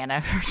to Diana,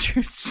 her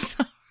true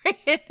story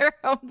in her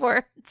own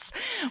words.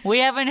 We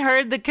haven't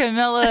heard the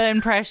Camilla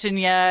impression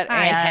yet.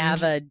 I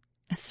have a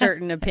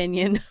certain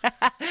opinion.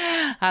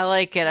 I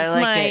like it.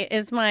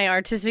 It's my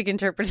artistic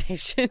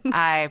interpretation.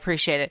 I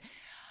appreciate it.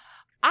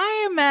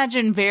 I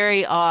imagine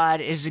very odd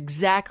is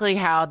exactly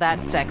how that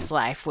sex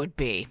life would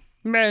be.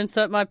 Man,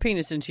 insert my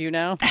penis into you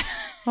now.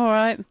 All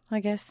right, I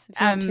guess.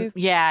 If you want to.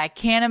 Yeah, I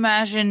can't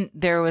imagine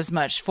there was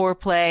much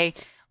foreplay.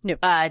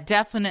 Nope.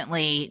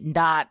 Definitely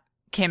not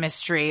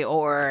chemistry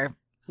or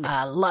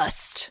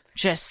lust.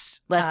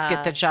 Just let's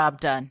get the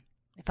job done.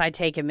 If I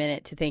take a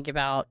minute to think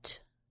about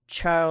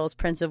Charles,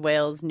 Prince of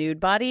Wales' nude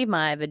body,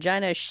 my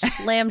vagina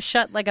slams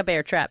shut like a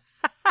bear trap.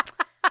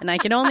 And I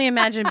can only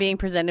imagine being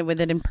presented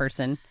with it in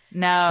person.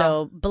 No.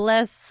 So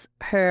bless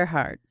her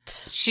heart.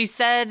 She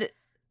said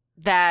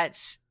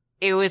that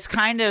it was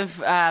kind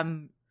of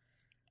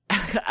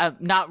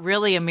not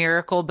really a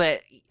miracle,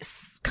 but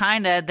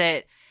kind of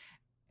that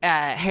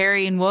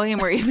Harry and William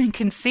were even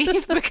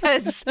conceived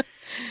because,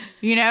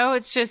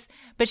 it's just,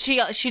 but she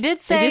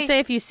did say. They did say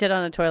if you sit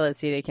on a toilet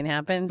seat, it can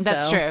happen.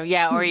 That's so. true.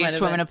 Yeah. Or you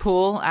swim in a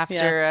pool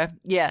after.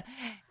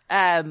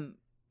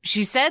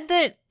 She said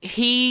that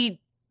he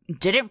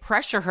didn't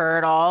pressure her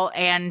at all,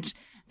 and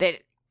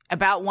that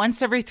about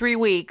once every 3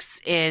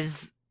 weeks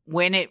is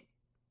when it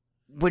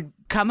would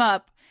come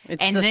up.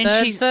 It's and then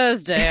third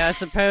Thursday. I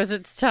suppose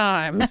it's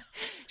time.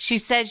 She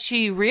said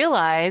she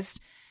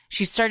realized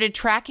she started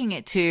tracking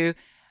it to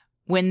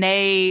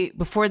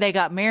before they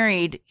got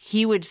married,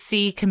 he would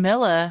see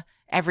Camilla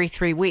every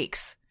 3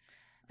 weeks.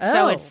 Oh.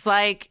 So it's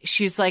like,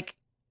 she's like,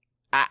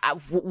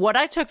 what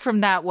I took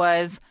from that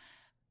was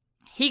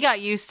he got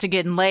used to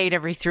getting laid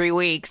every 3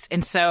 weeks.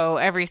 And so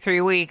every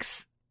 3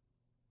 weeks,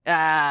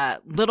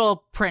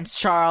 little Prince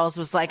Charles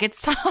was like,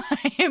 it's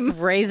time.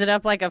 Raise it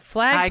up like a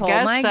flagpole.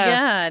 My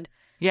God.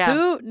 Yeah.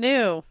 Who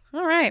knew?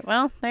 All right.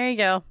 Well, there you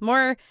go.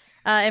 More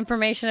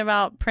information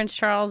about Prince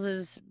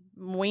Charles's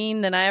ween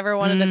than I ever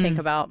wanted to think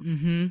about.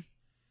 Mm-hmm.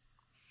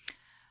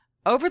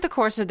 Over the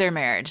course of their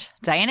marriage,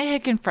 Diana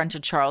had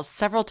confronted Charles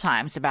several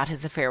times about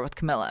his affair with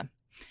Camilla.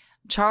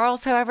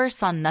 Charles, however,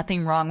 saw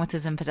nothing wrong with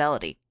his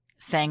infidelity,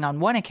 saying on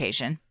one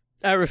occasion,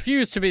 I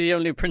refuse to be the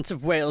only Prince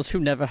of Wales who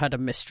never had a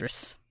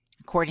mistress.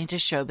 According to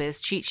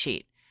Showbiz cheat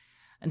sheet.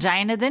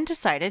 Diana then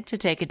decided to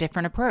take a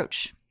different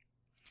approach.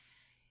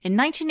 In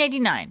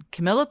 1989,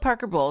 Camilla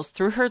Parker Bowles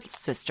threw her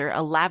sister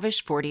a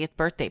lavish 40th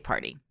birthday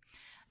party.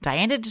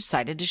 Diana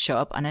decided to show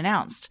up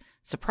unannounced,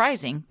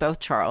 surprising both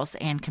Charles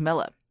and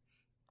Camilla.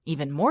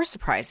 Even more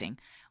surprising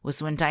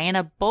was when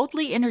Diana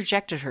boldly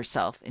interjected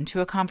herself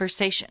into a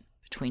conversation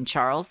between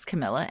Charles,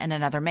 Camilla, and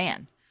another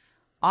man.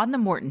 On the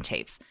Morton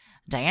tapes,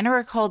 Diana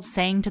recalled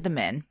saying to the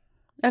men,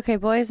 Okay,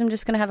 boys, I'm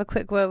just going to have a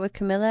quick word with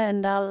Camilla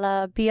and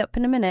I'll be up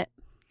in a minute.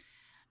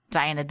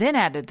 Diana then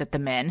added that the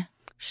men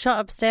shot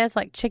upstairs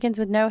like chickens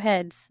with no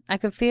heads. I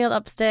could feel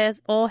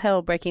upstairs all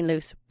hell breaking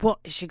loose. What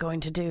is she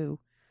going to do?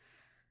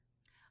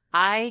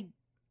 I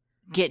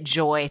get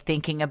joy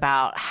thinking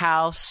about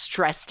how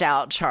stressed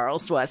out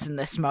Charles was in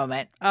this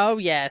moment. Oh,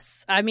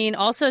 yes. I mean,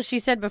 also, she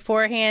said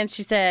beforehand,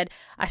 she said,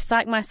 I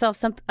psyched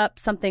myself up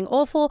something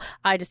awful.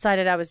 I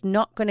decided I was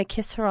not going to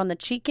kiss her on the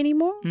cheek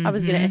anymore. Mm-hmm. I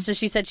was going to. And so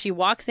she said she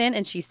walks in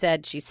and she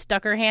said she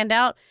stuck her hand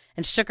out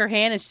and shook her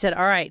hand and she said,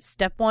 all right,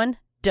 step one,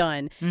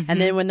 done. Mm-hmm.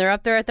 And then when they're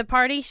up there at the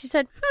party, she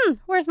said,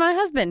 where's my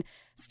husband?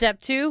 Step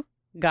two,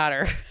 got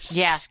her.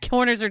 Yeah.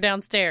 Corners are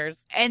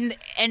downstairs. And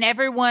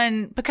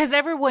everyone, because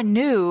everyone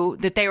knew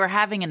that they were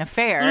having an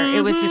affair. Mm-hmm.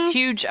 It was this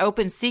huge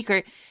open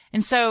secret.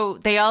 And so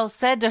they all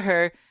said to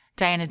her,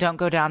 Diana, don't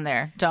go down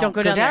there. Don't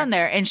go down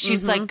there. And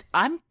she's like,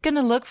 I'm going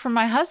to look for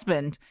my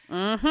husband.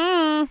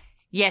 Mm-hmm.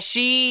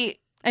 Yeah,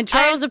 And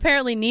Charles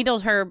apparently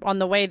needled her on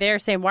the way there,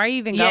 saying, why are you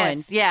even going?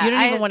 Yes, yeah. You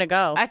don't even want to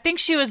go. I think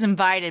she was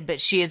invited,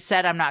 but she had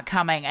said, I'm not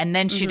coming. And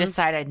then she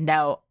decided,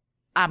 no,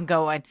 I'm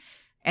going.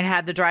 And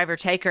had the driver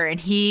take her. And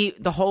he,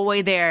 the whole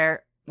way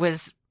there,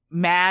 was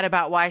mad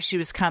about why she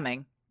was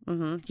coming.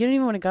 Mm-hmm. You don't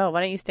even want to go.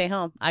 Why don't you stay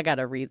home? I got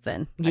a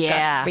reason.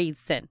 Yeah.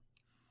 Reason.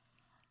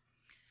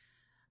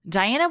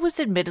 Diana was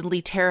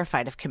admittedly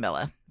terrified of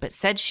Camilla, but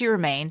said she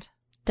remained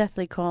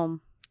deathly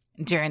calm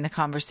during the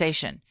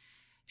conversation.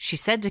 She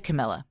said to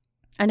Camilla,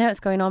 I know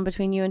what's going on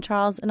between you and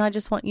Charles, and I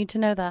just want you to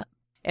know that.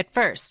 At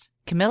first,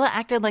 Camilla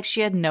acted like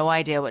she had no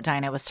idea what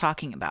Diana was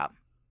talking about.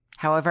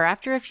 However,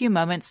 after a few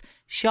moments,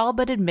 she all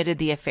but admitted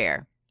the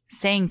affair,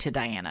 saying to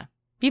Diana,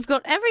 "You've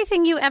got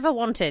everything you ever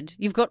wanted.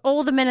 You've got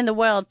all the men in the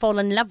world fall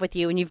in love with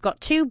you, and you've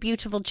got 2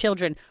 beautiful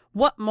children.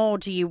 What more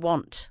do you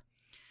want?"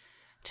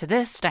 To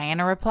this,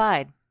 Diana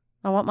replied,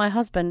 "I want my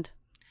husband."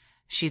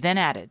 She then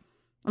added,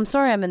 "I'm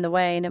sorry I'm in the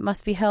way, and it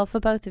must be hell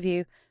for both of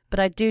you, but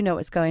I do know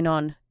what's going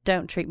on.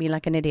 Don't treat me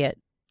like an idiot."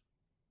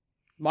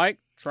 Mic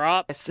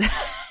drop.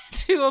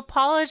 To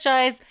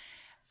apologize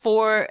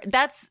for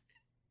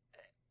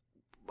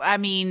I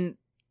mean,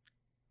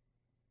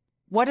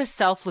 what a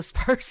selfless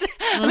person.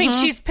 I mean,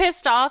 she's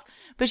pissed off,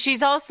 but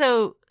she's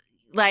also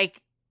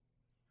like,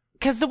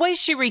 because the way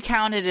she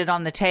recounted it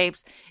on the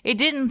tapes, it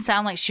didn't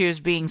sound like she was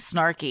being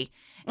snarky.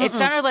 It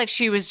sounded like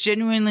she was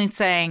genuinely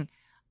saying,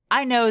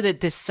 I know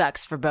that this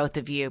sucks for both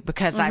of you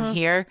because I'm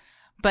here,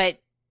 but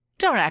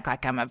don't act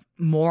like I'm a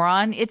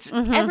moron. It's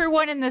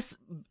everyone in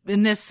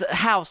this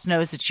house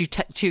knows that you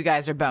 2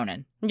 guys are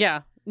boning.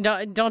 Yeah.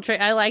 Don't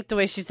treat. I like the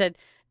way she said,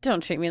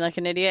 "Don't treat me like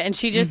an idiot," and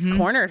she just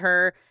cornered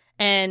her.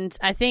 And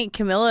I think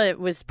Camilla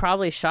was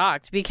probably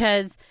shocked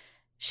because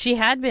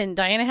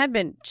Diana had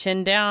been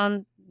chin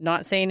down,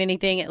 not saying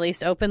anything, at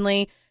least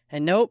openly.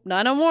 And nope,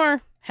 not no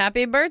more.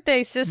 Happy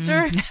birthday,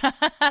 sister.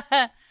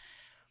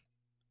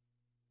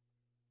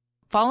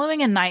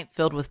 Following a night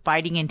filled with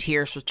fighting and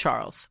tears with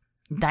Charles,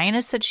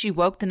 Diana said she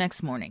woke the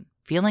next morning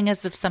feeling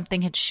as if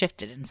something had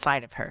shifted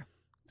inside of her.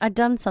 "I'd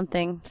done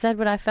something, said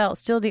what I felt,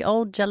 still the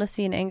old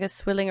jealousy and anger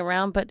swirling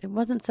around, but it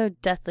wasn't so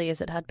deathly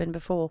as it had been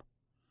before."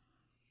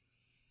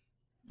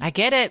 I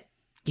get it.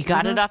 You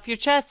got it off your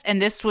chest.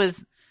 And this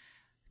was,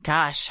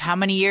 gosh, how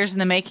many years in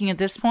the making at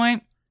this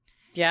point?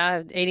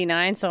 Yeah,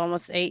 89, so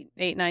almost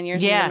 9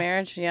 years into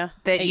marriage. Yeah,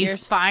 that 8 you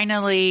years.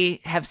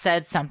 Finally have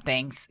said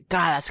something.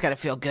 God, that's got to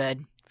feel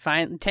good.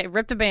 Fine,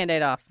 rip the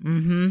Band-Aid off.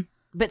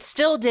 But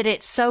still did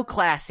it so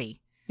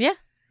classy. Yeah.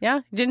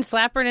 Didn't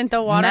slap her, didn't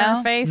throw water in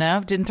her face.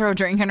 No, didn't throw a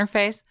drink in her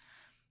face.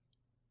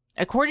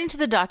 According to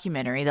the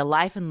documentary, The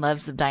Life and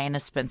Loves of Diana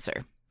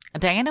Spencer,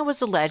 Diana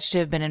was alleged to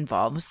have been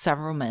involved with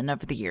several men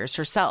over the years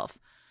herself.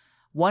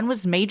 One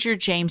was Major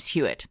James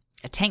Hewitt,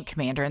 a tank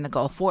commander in the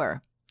Gulf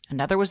War.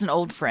 Another was an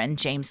old friend,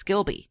 James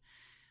Gilby.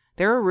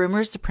 There are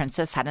rumors the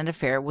princess had an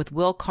affair with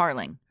Will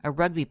Carling, a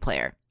rugby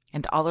player,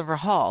 and Oliver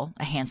Hall,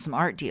 a handsome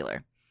art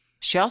dealer.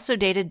 She also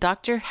dated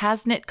Dr.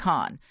 Hasnat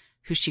Khan,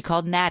 who she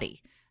called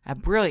Natty, a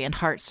brilliant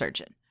heart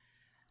surgeon.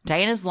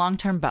 Diana's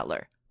long-term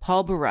butler,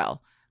 Paul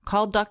Burrell,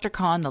 called Dr.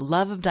 Khan the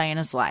love of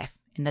Diana's life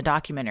in the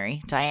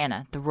documentary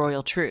Diana, the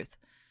Royal Truth.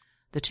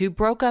 The 2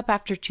 broke up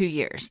after 2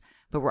 years,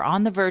 but were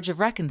on the verge of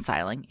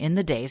reconciling in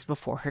the days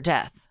before her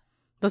death.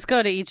 Let's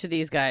go to each of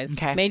these guys.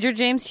 Okay. Major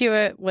James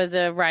Hewitt was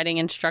a riding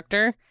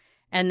instructor,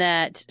 and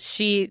that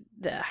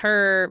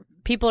her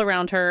people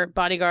around her,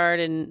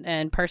 bodyguard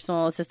and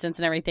personal assistants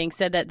and everything,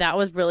 said that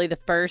was really the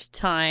first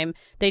time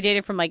they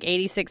dated from like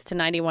 86 to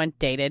 91,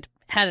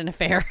 had an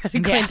affair, a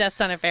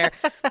clandestine affair,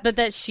 but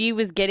that she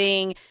was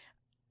getting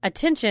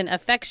attention,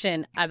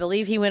 affection. I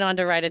believe he went on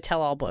to write a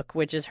tell-all book,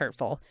 which is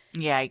hurtful.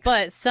 Yikes.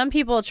 But some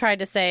people tried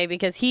to say,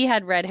 because he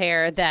had red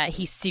hair, that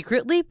he's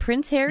secretly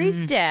Prince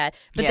Harry's dad.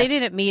 But they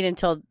didn't meet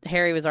until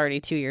Harry was already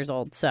 2 years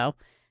old. So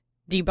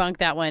debunk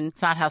that one.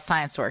 It's not how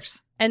science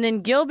works. And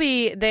then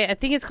Gilby, I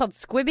think it's called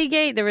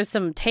Squibbygate. There was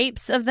some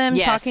tapes of them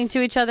talking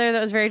to each other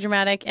that was very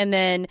dramatic. And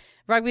then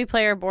rugby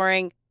player,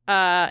 boring.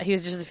 He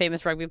was just a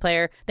famous rugby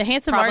player. The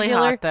handsome art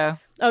dealer. Hot, though.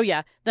 Oh,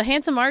 yeah. The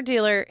handsome art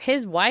dealer,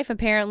 his wife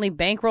apparently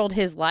bankrolled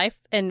his life.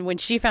 And when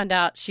she found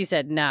out, she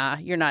said, nah,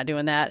 you're not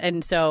doing that.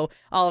 And so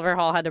Oliver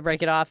Hall had to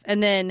break it off.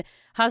 And then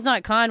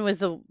Hasnat Khan was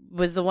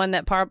the one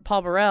that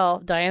Paul Burrell,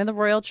 Diana the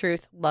Royal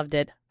Truth, loved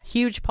it.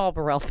 Huge Paul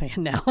Burrell fan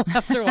now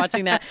after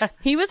watching that.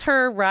 He was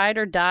her ride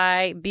or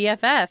die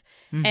BFF.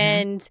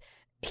 And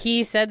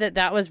he said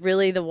that was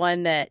really the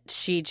one that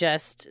she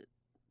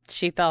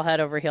fell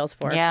head over heels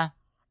for. Yeah.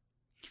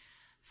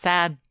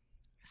 Sad.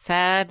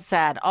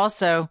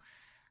 Also,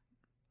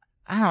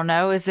 I don't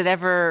know, is it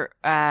ever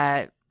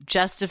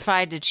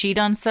justified to cheat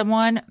on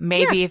someone?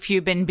 Maybe if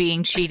you've been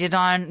being cheated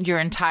on your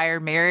entire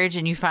marriage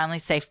and you finally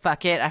say,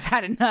 fuck it, I've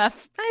had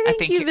enough. I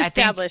think you've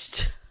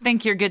established. I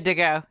think you're good to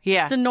go.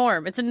 Yeah. It's a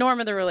norm. It's a norm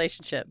of the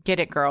relationship. Get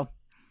it, girl.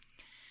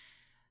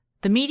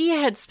 The media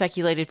had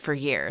speculated for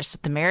years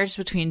that the marriage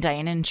between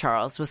Diana and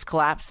Charles was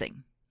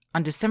collapsing.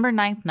 On December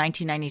 9th,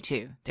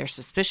 1992, their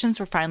suspicions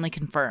were finally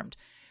confirmed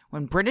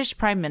when British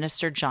Prime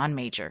Minister John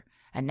Major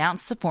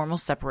announced the formal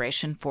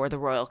separation for the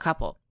royal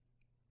couple.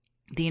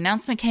 The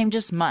announcement came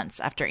just months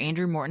after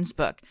Andrew Morton's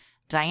book,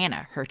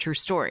 Diana, Her True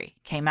Story,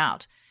 came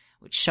out,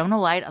 which shone a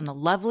light on the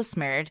loveless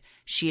marriage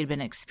she had been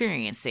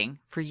experiencing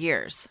for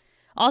years.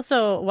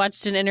 Also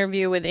watched an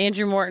interview with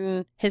Andrew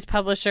Morton, his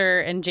publisher,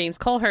 and James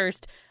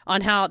Colhurst on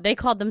how they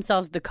called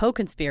themselves the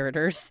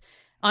co-conspirators,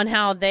 on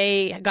how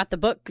they got the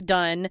book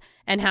done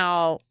and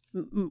how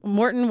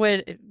Morton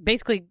would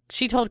basically,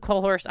 she told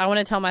Colehorst, I want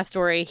to tell my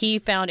story. He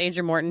found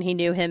Andrew Morton. He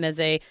knew him as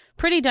a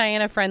pretty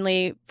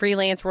Diana-friendly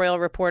freelance royal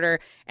reporter.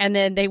 And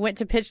then they went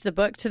to pitch the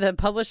book to the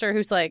publisher,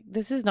 who's like,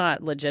 this is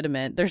not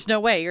legitimate. There's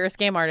no way. You're a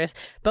scam artist.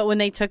 But when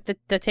they took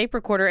the tape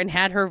recorder and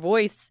had her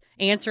voice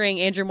answering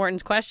Andrew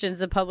Morton's questions,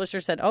 the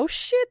publisher said, oh,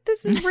 shit,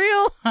 this is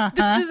real.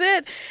 This is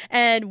it.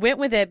 And went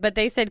with it. But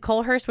they said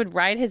Colehorst would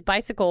ride his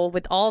bicycle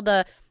with all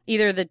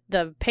either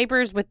the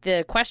papers with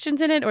the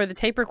questions in it or the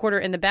tape recorder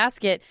in the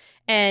basket.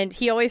 And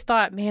he always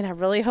thought, man, I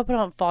really hope I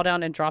don't fall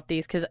down and drop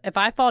these, because if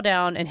I fall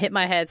down and hit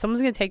my head,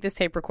 someone's going to take this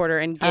tape recorder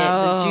and get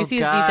the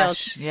juiciest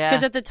details.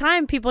 Because at the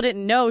time, people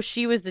didn't know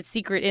she was the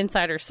secret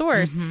insider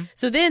source.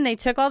 So then they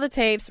took all the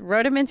tapes,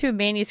 wrote them into a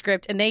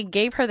manuscript, and they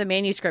gave her the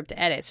manuscript to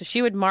edit. So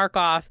she would mark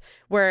off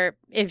where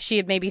if she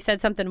had maybe said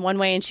something one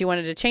way and she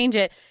wanted to change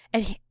it.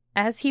 And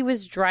as he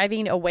was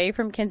driving away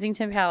from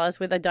Kensington Palace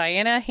with a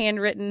Diana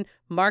handwritten,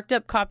 marked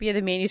up copy of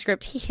the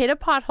manuscript, he hit a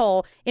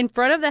pothole in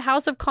front of the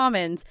House of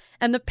Commons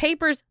and the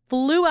papers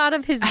flew out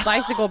of his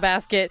bicycle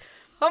basket.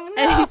 Oh,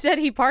 no. And he said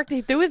he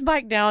threw his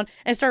bike down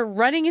and started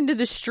running into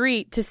the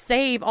street to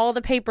save all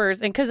the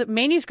papers. And because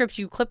manuscripts,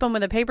 you clip them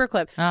with a paper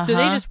clip. So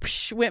they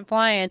just went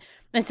flying.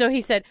 And so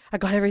he said, I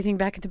got everything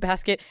back in the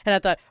basket. And I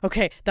thought,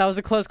 okay, that was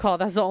a close call.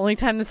 That's the only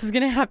time this is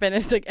going to happen.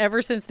 It's like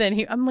ever since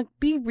then, I'm like,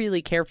 be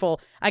really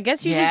careful. I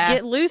guess you just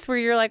get loose where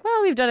you're like,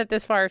 well, we've done it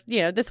this far,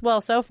 this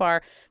well so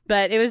far.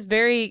 But it was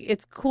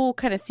it's cool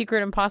kind of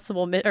Secret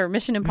Impossible or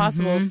Mission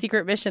Impossible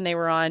secret mission they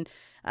were on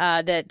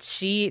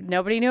that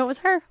nobody knew it was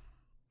her.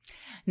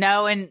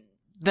 No, and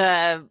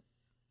the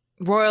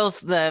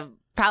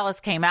palace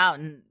came out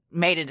and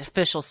made an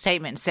official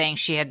statement saying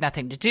she had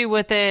nothing to do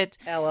with it.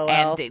 LOL.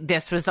 And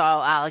this was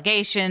all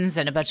allegations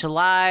and a bunch of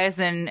lies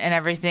and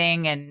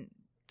everything. And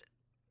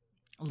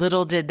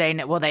little did they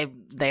know. Well,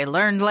 they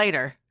learned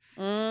later.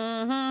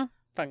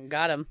 Fucking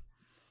got him.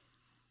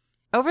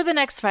 Over the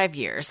next 5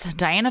 years,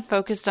 Diana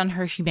focused on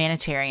her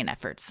humanitarian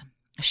efforts.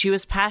 She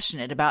was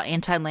passionate about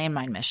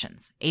anti-landmine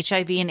missions,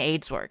 HIV and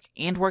AIDS work,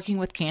 and working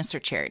with cancer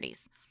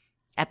charities.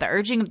 At the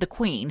urging of the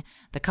Queen,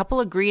 the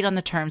couple agreed on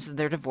the terms of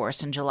their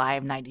divorce in July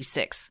of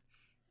 96.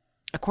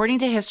 According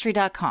to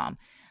History.com,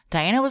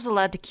 Diana was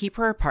allowed to keep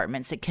her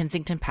apartments at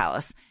Kensington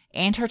Palace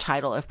and her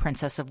title of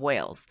Princess of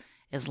Wales,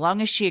 as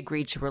long as she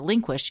agreed to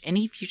relinquish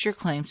any future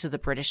claims to the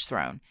British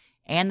throne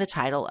and the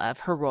title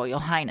of Her Royal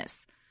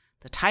Highness.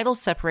 The title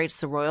separates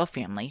the royal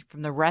family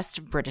from the rest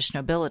of British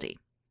nobility.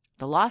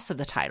 The loss of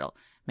the title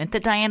meant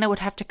that Diana would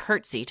have to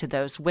curtsy to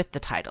those with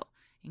the title,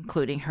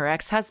 including her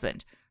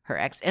ex-husband, her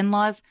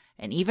ex-in-laws,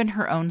 and even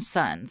her own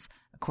sons,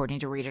 according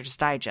to Reader's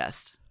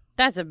Digest.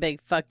 That's a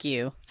big fuck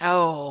you.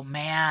 Oh,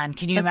 man.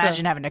 Can you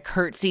imagine having to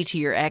curtsy to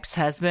your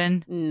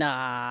ex-husband?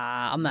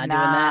 Nah, I'm not doing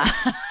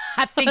that.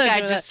 I think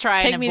I'd just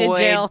try and avoid. Take me to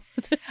jail.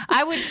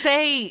 I would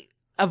say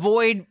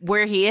avoid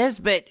where he is,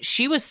 but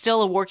she was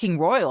still a working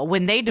royal.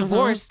 When they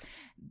divorced,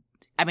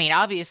 I mean,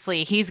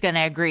 obviously, he's going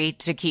to agree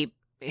to keep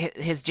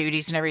his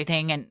duties and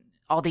everything and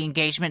all the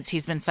engagements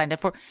he's been signed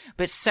up for.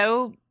 But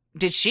so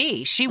did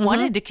she. She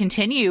wanted to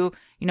continue,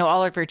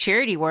 all of her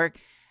charity work.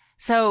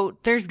 So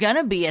there's going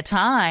to be a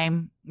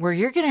time where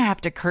you're going to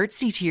have to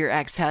curtsy to your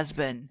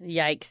ex-husband.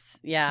 Yikes.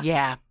 Yeah.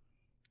 Yeah.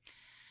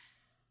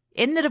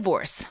 In the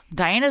divorce,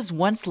 Diana's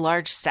once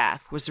large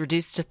staff was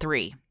reduced to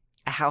 3,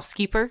 a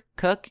housekeeper,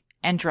 cook,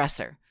 and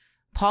dresser.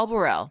 Paul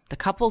Burrell, the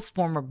couple's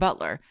former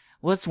butler,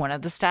 was one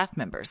of the staff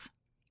members.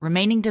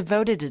 Remaining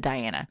devoted to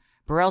Diana,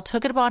 Burrell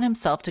took it upon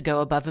himself to go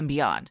above and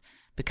beyond,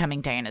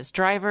 becoming Diana's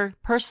driver,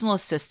 personal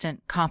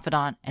assistant,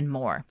 confidant, and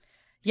more.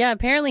 Yeah,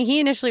 apparently he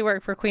initially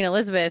worked for Queen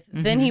Elizabeth.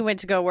 Then he went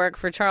to go work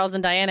for Charles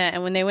and Diana.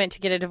 And when they went to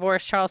get a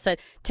divorce, Charles said,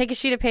 take a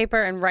sheet of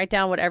paper and write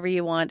down whatever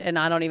you want, and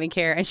I don't even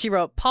care. And she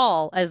wrote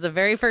Paul as the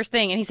very first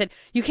thing. And he said,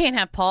 you can't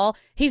have Paul.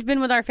 He's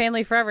been with our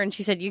family forever. And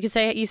she said, you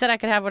said I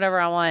could have whatever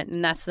I want,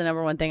 and that's the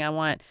number one thing I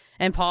want.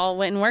 And Paul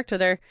went and worked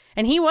with her.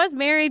 And he was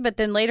married, but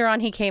then later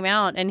on he came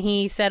out and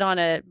he said on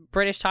a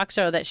British talk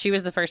show that she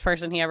was the first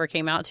person he ever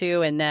came out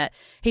to, and that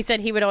he said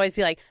he would always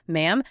be like,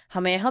 ma'am, how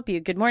may I help you?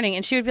 Good morning.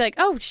 And she would be like,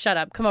 oh, shut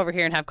up. Come over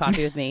here and have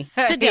coffee with me.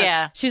 Sit down.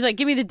 Yeah. She's like,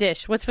 give me the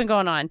dish. What's been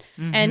going on?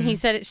 And he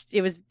said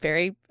it was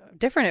very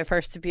different at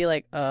first to be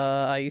like,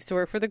 I used to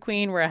work for the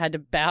Queen where I had to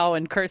bow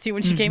and curtsy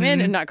when she came in,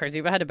 and not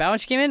curtsy, but I had to bow when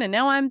she came in, and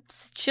now I'm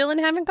chilling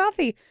having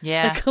coffee.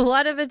 Yeah. Like a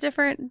lot of it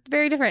different,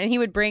 very different. And he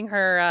would bring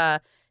her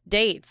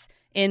dates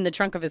in the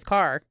trunk of his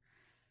car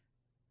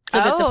so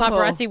that the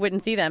paparazzi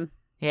wouldn't see them.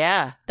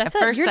 Yeah. At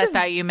first I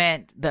thought you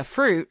meant the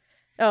fruit.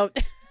 Oh.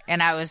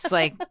 And I was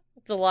like,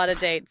 it's a lot of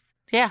dates.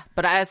 Yeah.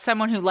 But as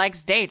someone who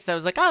likes dates, I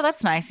was like, oh,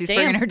 that's nice. He's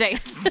bringing her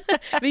dates.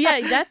 But yeah,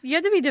 you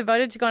have to be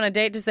devoted to go on a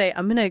date to say,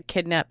 I'm going to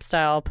kidnap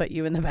style put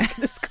you in the back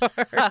of this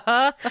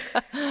car.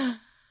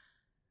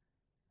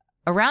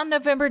 Around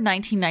November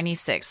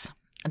 1996,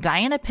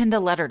 Diana penned a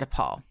letter to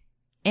Paul.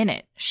 In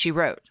it, she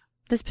wrote,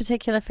 this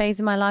particular phase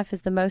of my life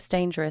is the most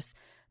dangerous.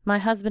 My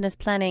husband is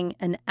planning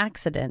an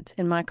accident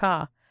in my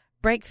car.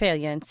 Brake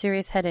failure and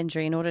serious head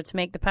injury in order to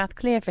make the path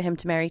clear for him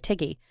to marry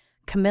Tiggy.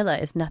 Camilla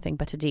is nothing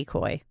but a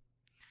decoy.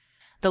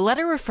 The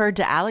letter referred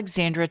to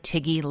Alexandra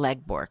Tiggy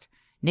Legborg,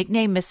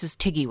 nicknamed Mrs.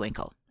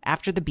 Tiggywinkle,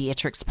 after the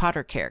Beatrix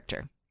Potter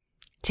character.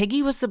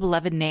 Tiggy was the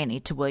beloved nanny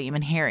to William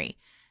and Harry.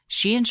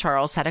 She and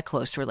Charles had a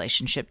close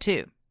relationship,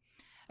 too.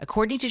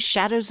 According to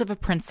Shadows of a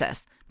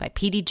Princess by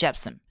P.D.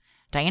 Jepson,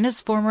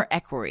 Diana's former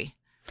equerry,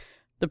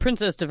 the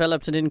princess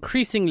developed an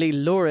increasingly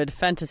lurid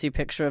fantasy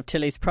picture of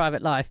Tilly's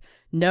private life.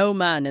 No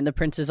man in the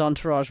prince's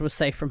entourage was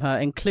safe from her,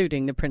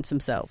 including the prince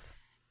himself.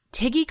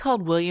 Tiggy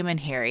called William and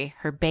Harry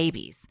her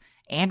babies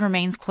and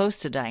remains close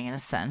to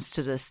Diana's sons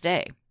to this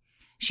day.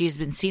 She has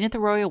been seen at the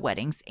royal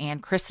weddings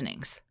and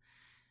christenings.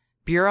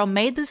 Burrell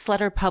made this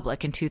letter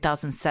public in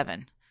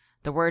 2007.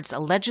 The words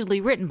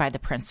allegedly written by the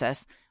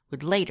princess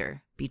would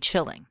later be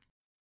chilling.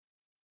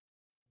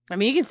 I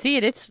mean, you can see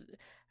it. It's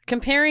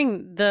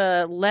comparing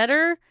the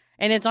letter,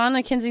 and it's on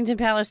the Kensington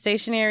Palace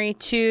stationery,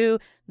 to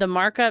the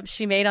markup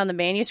she made on the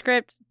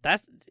manuscript.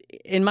 That's,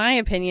 in my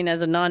opinion,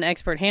 as a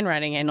non-expert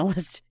handwriting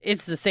analyst,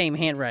 it's the same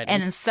handwriting.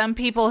 And some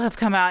people have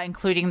come out,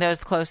 including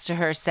those close to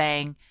her,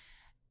 saying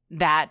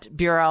that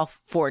Burrell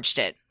forged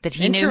it, that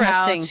he knew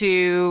how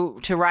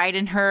to write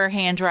in her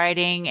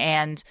handwriting.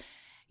 And,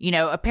 you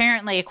know,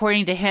 apparently,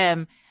 according to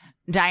him,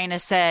 Diana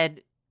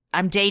said,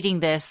 I'm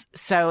dating this,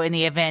 so in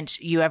the event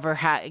you ever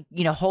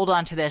hold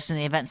on to this in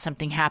the event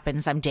something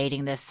happens, I'm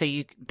dating this so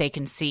they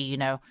can see,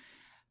 that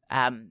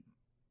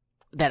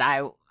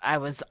I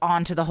was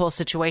on to the whole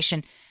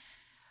situation.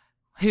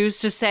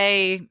 Who's to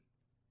say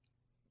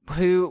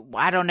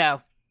I don't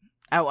know.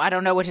 I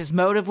don't know what his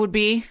motive would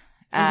be.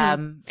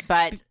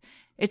 But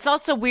it's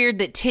also weird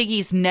that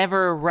Tiggy's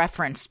never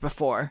referenced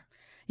before.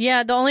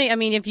 Yeah,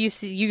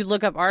 if you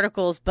look up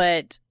articles,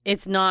 but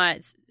it's not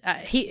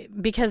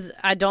because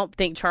I don't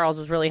think Charles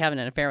was really having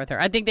an affair with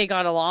her. I think they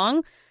got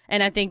along,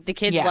 and I think the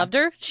kids loved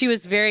her. She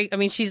was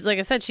she's, like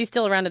I said, she's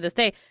still around to this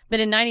day.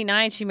 But in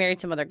 1999, she married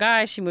some other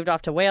guy. She moved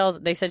off to Wales.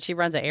 They said she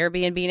runs an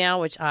Airbnb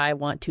now, which I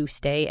want to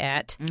stay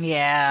at.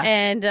 Yeah.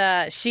 And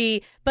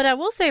but I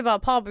will say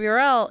about Paul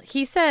Burrell,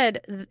 he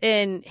said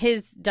in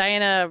his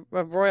Diana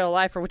Royal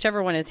Life, or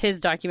whichever one is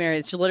his documentary,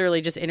 it's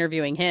literally just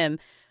interviewing him.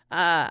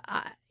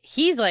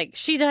 He's like,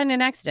 she died in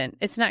an accident.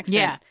 It's an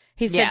accident. Yeah.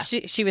 He said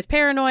she was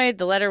paranoid.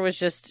 The letter was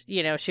just,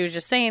 she was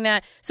just saying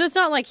that. So it's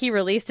not like he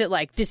released it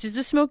like, this is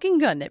the smoking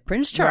gun that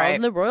Prince Charles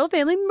and the royal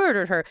family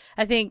murdered her.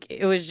 I think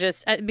it was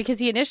just because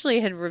he initially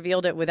had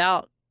revealed it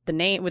without the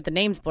name, with the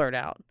names blurred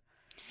out.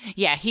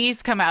 Yeah,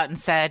 he's come out and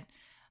said,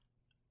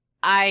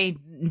 I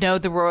know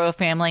the royal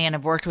family and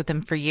have worked with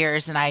them for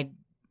years, and I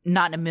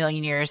not in a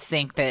million years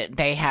think that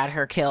they had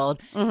her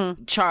killed.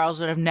 Mm-hmm. Charles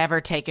would have never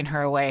taken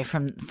her away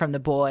from the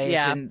boys,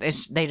 and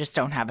they just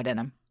don't have it in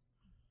them.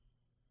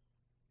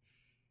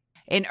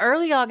 In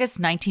early August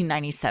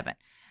 1997,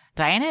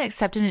 Diana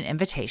accepted an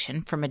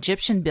invitation from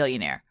Egyptian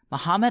billionaire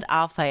Mohammed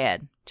Al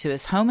Fayed to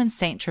his home in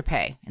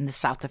Saint-Tropez in the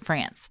south of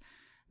France.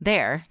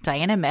 There,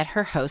 Diana met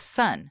her host's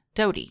son,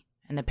 Dodi,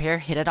 and the pair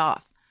hit it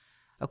off.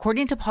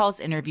 According to Paul's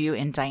interview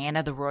in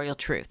Diana the Royal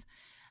Truth,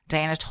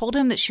 Diana told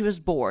him that she was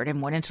bored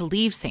and wanted to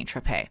leave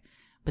Saint-Tropez,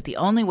 but the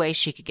only way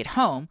she could get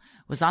home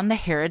was on the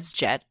Harrods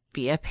jet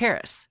via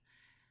Paris.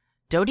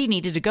 Dodi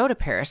needed to go to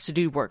Paris to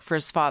do work for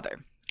his father.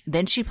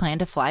 Then she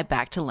planned to fly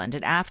back to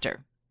London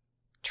after.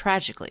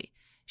 Tragically,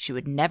 she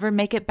would never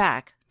make it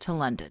back to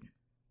London.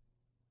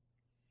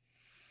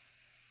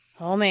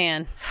 Oh,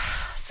 man.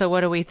 So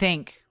what do we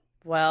think?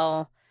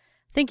 Well,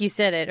 I think you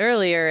said it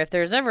earlier. If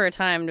there's ever a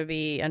time to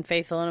be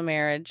unfaithful in a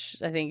marriage,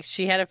 I think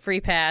she had a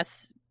free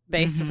pass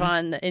based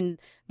upon, in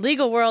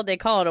legal world, they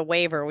call it a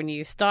waiver. When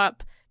you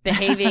stop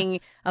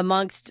behaving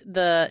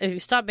if you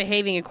stop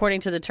behaving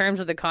according to the terms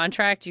of the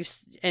contract,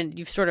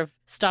 you've sort of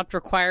stopped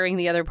requiring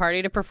the other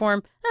party to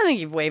perform, I think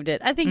you've waived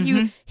it. I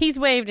think he's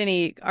waived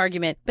any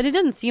argument, but it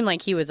doesn't seem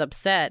like he was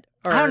upset.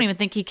 I don't even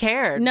think he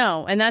cared.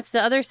 No, and that's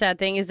the other sad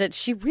thing, is that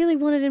she really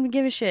wanted him to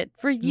give a shit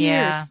for years.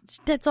 Yeah.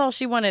 That's all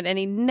she wanted, and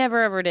he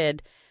never ever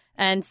did.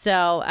 And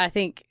so I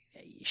think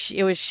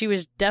she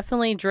was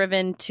definitely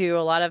driven to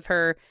a lot of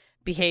her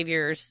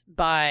behaviors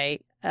by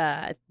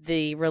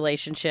the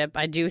relationship.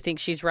 I do think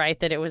she's right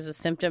that it was a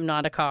symptom,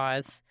 not a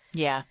cause.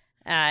 Yeah.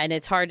 And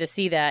it's hard to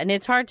see that. And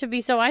it's hard to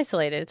be so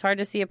isolated. It's hard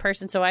to see a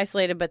person so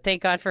isolated, but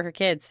thank God for her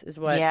kids is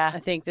what I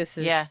think this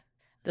is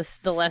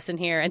the lesson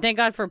here. And thank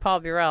God for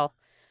Paul Burrell.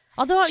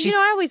 Although,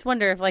 I always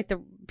wonder if, like,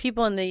 the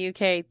people in the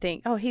UK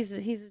think, oh, he's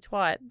a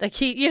twat. Like,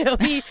 he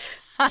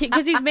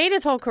because he's made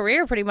his whole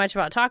career pretty much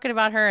about talking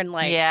about her and,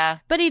 like,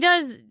 but he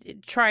does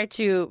try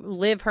to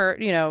live her,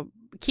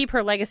 keep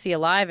her legacy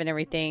alive and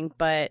everything,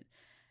 but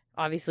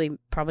obviously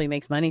probably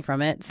makes money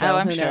from it. So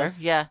I'm who sure.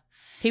 knows? Yeah.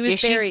 He was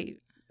very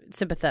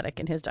sympathetic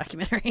in his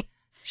documentary.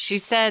 She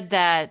said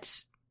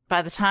that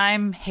by the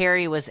time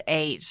Harry was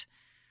 8,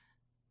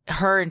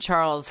 her and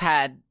Charles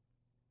had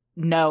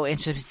no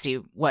intimacy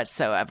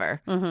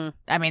whatsoever. Mm-hmm.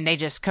 I mean, they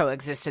just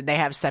coexisted. They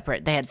had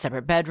separate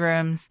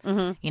bedrooms.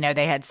 Mm-hmm.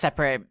 They had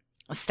separate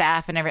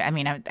staff and everything. I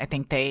mean, I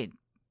think they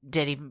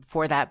did even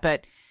before that.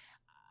 But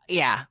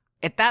yeah,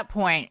 at that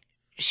point,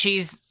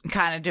 she's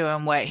kind of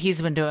doing what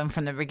he's been doing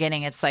from the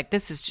beginning. It's like,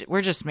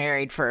 we're just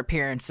married for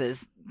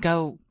appearances.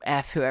 go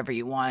F whoever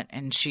you want.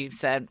 And she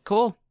said,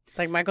 cool. It's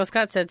like Michael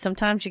Scott said,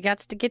 sometimes you got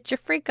to get your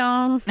freak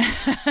on.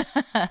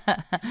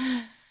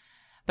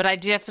 But I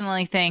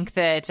definitely think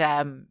that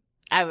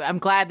I'm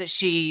glad that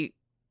she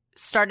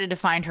started to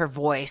find her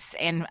voice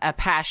and a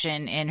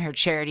passion in her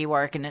charity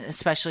work, and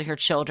especially her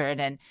children,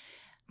 and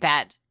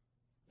that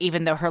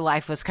even though her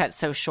life was cut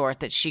so short,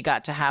 that she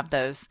got to have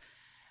those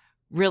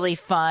really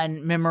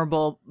fun,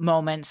 memorable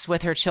moments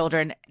with her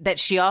children. That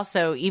she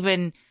also,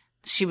 even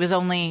she was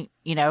only,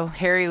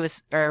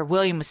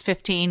 William was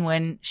 15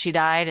 when she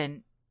died,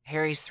 and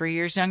Harry's 3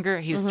 years younger.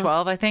 He was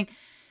 12, I think.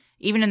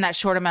 Even in that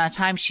short amount of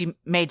time, she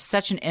made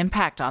such an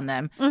impact on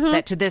them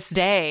that to this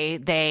day,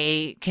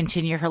 they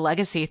continue her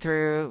legacy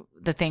through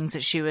the things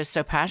that she was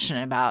so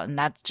passionate about. And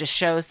that just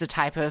shows the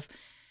type of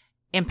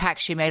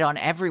impact she made on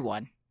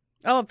everyone.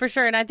 Oh, for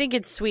sure. And I think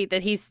it's sweet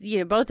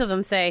that both of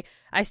them say,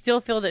 I still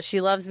feel that she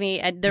loves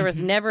me. And there was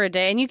never a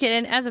day.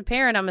 And as a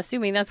parent, I'm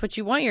assuming that's what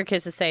you want your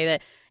kids to say,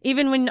 that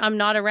even when I'm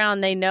not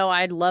around, they know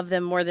I'd love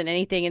them more than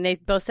anything. And they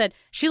both said,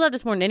 she loved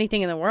us more than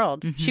anything in the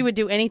world. She would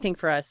do anything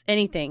for us,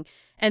 anything.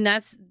 And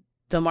that's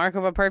the mark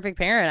of a perfect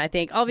parent, I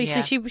think.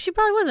 Obviously, she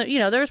probably wasn't,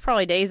 there was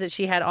probably days that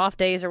she had off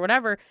days or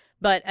whatever.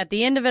 But at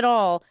the end of it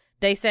all,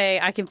 they say,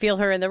 I can feel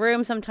her in the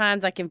room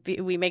sometimes.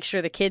 We make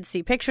sure the kids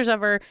see pictures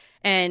of her.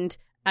 And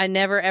I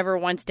never, ever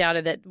once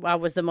doubted that I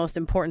was the most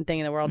important thing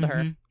in the world to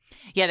her.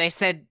 Yeah, they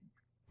said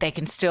they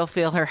can still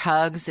feel her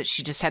hugs, that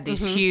she just had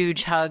these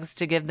huge hugs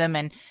to give them.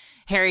 And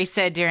Harry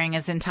said during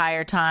his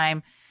entire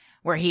time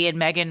where he and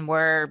Meghan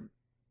were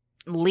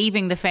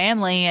leaving the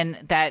family, and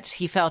that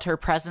he felt her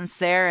presence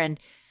there. And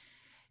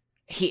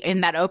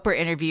in that Oprah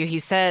interview, he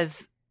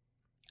says,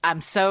 I'm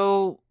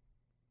so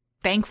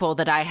thankful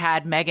that I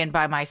had Meghan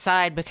by my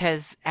side,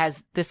 because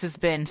as this has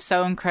been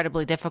so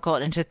incredibly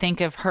difficult, and to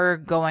think of her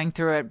going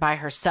through it by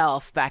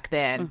herself back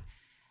then,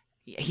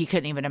 he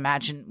couldn't even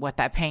imagine what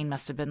that pain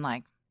must have been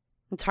like.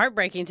 It's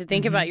heartbreaking to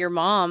think about your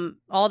mom,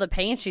 all the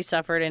pain she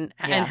suffered, and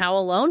how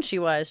alone she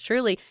was,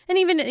 truly. And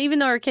even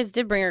though her kids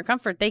did bring her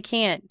comfort,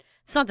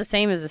 it's not the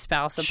same as a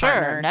spouse, a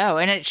partner. No,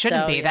 and it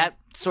shouldn't be. That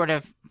sort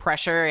of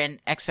pressure and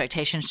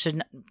expectations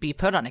shouldn't be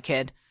put on a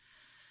kid.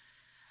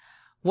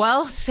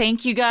 Well,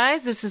 thank you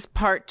guys. This is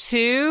part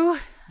 2.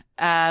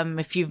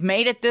 If you've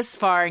made it this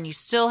far and you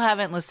still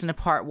haven't listened to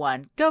part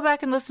 1, go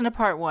back and listen to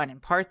part 1.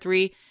 And part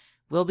 3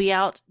 will be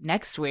out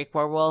next week,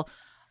 where we'll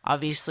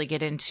obviously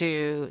get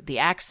into the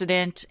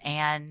accident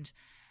and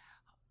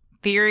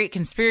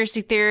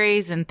conspiracy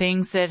theories and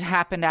things that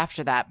happened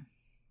after that.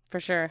 For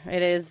sure.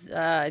 It is.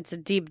 It's a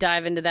deep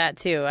dive into that,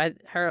 too.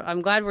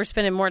 I'm glad we're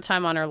spending more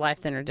time on her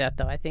life than her death,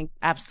 though. I think.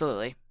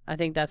 Absolutely. I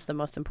think that's the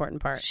most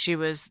important part. She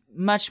was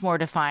much more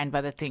defined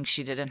by the things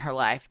she did in her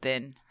life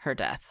than her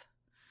death.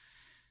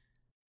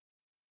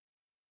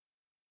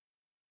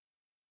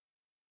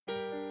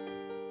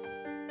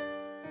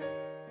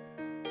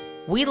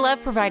 We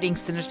love providing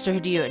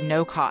Sinisterhood to you at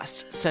no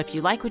cost, so if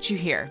you like what you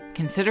hear,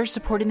 consider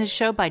supporting the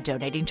show by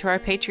donating to our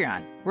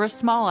Patreon. We're a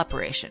small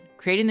operation,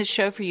 creating the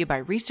show for you by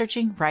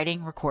researching,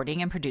 writing,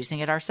 recording, and producing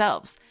it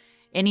ourselves.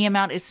 Any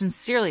amount is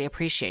sincerely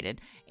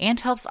appreciated and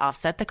helps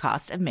offset the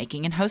cost of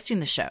making and hosting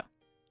the show.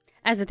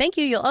 As a thank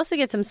you, you'll also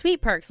get some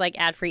sweet perks like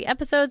ad-free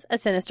episodes, a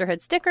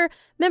Sinisterhood sticker,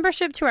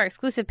 membership to our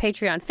exclusive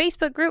Patreon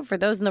Facebook group for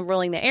those in the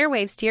Rolling the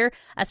Airwaves tier,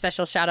 a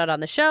special shout-out on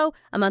the show,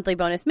 a monthly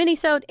bonus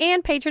mini-sode,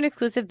 and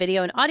patron-exclusive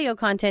video and audio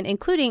content,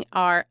 including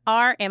our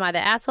Am I the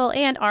Asshole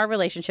and our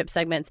relationship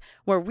segments,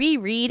 where we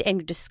read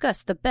and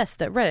discuss the best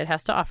that Reddit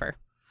has to offer.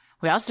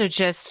 We also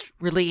just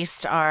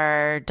released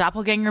our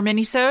Doppelganger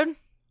mini-sode.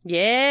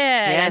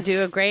 Yeah, yes. I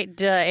do a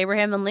great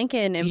Abraham and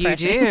Lincoln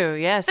impression. You do,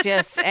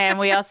 yes. And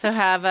we also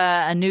have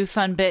a new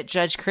fun bit,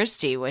 Judge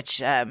Christie, which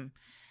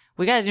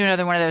we got to do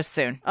another one of those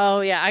soon.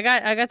 Oh yeah,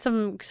 I got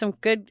some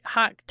good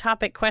hot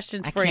topic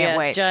questions for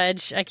you,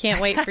 Judge. I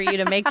can't wait for you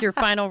to make your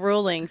final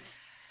rulings.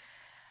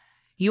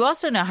 You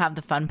also now have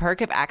the fun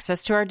perk of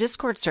access to our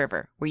Discord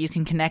server, where you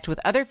can connect with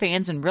other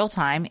fans in real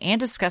time and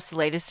discuss the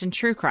latest in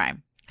true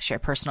crime, share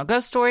personal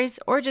ghost stories,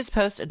 or just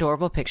post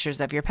adorable pictures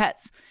of your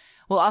pets.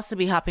 We'll also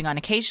be hopping on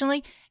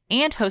occasionally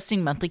and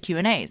hosting monthly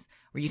Q&As,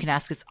 where you can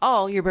ask us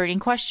all your burning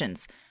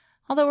questions.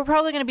 Although we're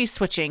probably going to be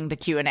switching the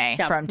Q&A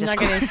from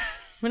Discord.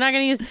 We're not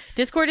going to use...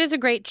 Discord is a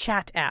great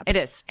chat app. It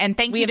is. And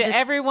thank you to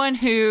everyone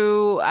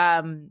who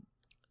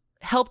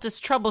helped us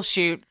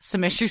troubleshoot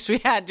some issues we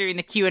had during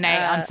the Q&A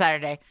on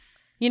Saturday.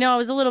 I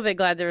was a little bit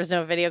glad there was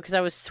no video because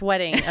I was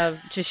sweating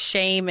of just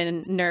shame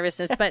and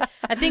nervousness. But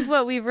I think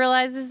what we've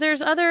realized is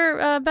there's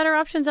other better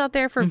options out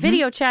there for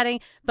video chatting.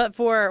 But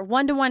for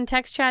one-to-one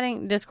text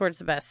chatting, Discord's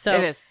the best. So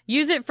it is.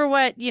 Use it for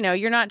what,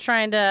 you're not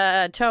trying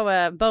to tow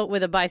a boat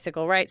with a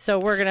bicycle, right? So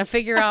we're going to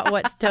figure out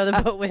what to tow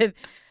the boat with.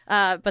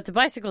 But the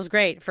bicycle's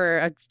great for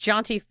a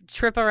jaunty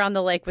trip around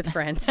the lake with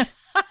friends.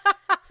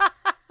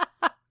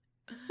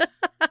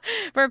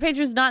 For our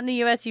patrons not in the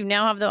U.S., you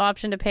now have the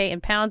option to pay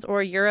in pounds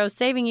or euros,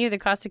 saving you the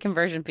cost of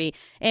conversion fee.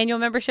 Annual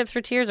memberships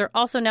for tiers are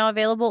also now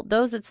available.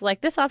 Those that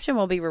select this option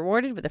will be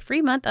rewarded with a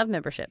free month of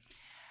membership.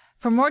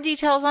 For more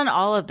details on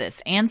all of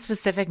this and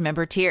specific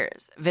member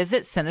tiers,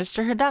 visit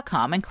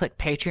Sinisterhood.com and click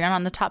Patreon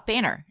on the top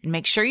banner. And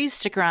make sure you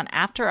stick around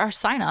after our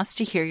sign-offs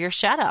to hear your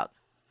shout-out.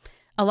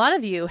 A lot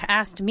of you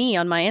asked me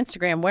on my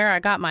Instagram where I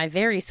got my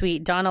very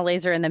sweet Donna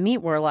Laser and the Meat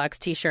Warlocks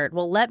t-shirt.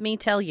 Well, let me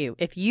tell you,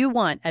 if you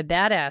want a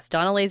badass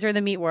Donna Laser and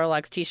the Meat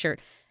Warlocks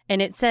t-shirt,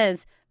 and it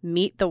says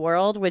Meet the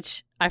World,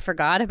 which I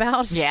forgot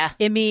about. Yeah.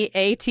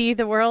 MEAT,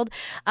 the world.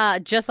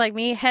 Just like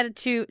me, head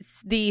to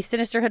the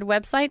Sinisterhood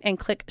website and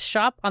click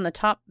shop on the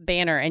top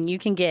banner, and you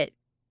can get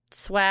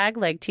swag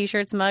like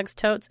t-shirts, mugs,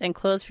 totes, and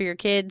clothes for your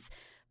kids.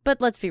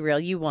 But let's be real,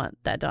 you want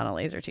that Donna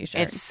Laser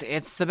t-shirt.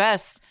 It's the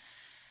best.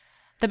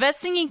 The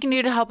best thing you can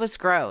do to help us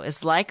grow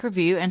is like,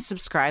 review, and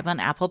subscribe on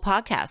Apple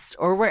Podcasts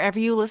or wherever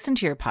you listen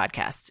to your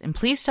podcast. And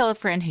please tell a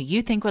friend who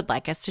you think would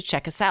like us to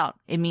check us out.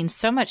 It means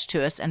so much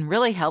to us and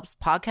really helps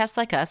podcasts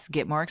like us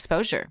get more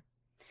exposure.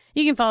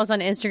 You can follow us on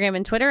Instagram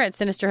and Twitter at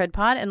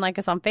SinisterhoodPod and like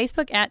us on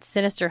Facebook at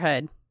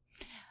Sinisterhood.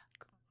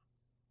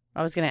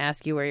 I was going to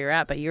ask you where you're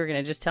at, but you were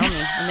going to just tell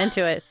me. I'm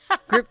into it.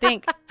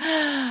 Groupthink.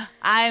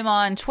 I'm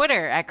on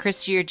Twitter at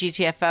Christy or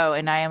GTFO,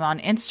 and I am on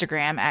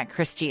Instagram at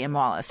Christy M.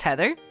 Wallace.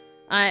 Heather?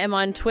 I am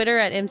on Twitter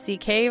at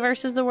MCK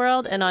versus the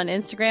world and on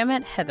Instagram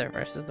at Heather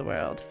versus the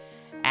world.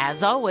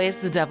 As always,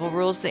 the devil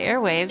rules the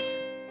airwaves.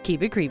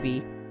 Keep it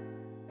creepy.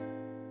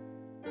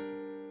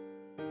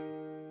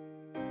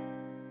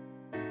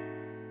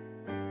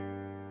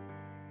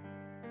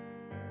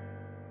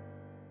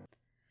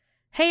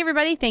 Hey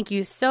everybody, thank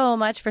you so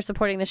much for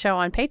supporting the show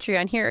on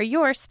Patreon. Here are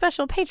your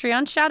special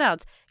Patreon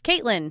shoutouts.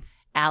 Caitlin,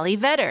 Allie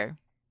Vetter,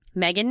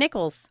 Megan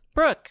Nichols,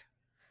 Brooke,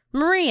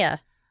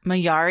 Maria,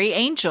 Mayari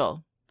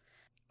Angel,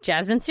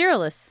 Jasmine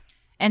Cyrillus,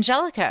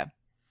 Angelica,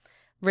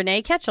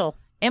 Renee Ketchel,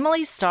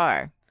 Emily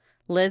Starr,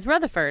 Liz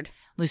Rutherford,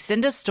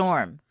 Lucinda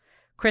Storm,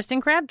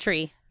 Kristen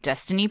Crabtree,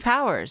 Destiny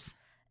Powers,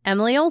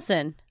 Emily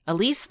Olson,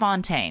 Elise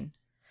Fontaine,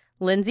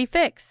 Lindsay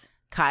Fix,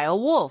 Kyle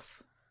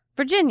Wolf,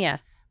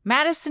 Virginia,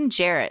 Madison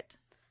Jarrett,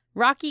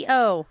 Rocky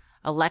O,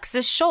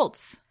 Alexis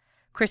Schultz,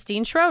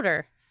 Christine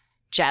Schroeder,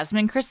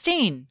 Jasmine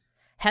Christine,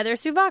 Heather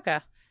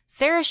Suvaka,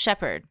 Sarah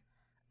Shepard,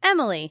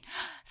 Emily,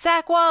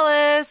 Zach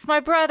Wallace, my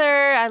brother.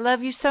 I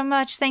love you so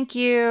much. Thank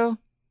you.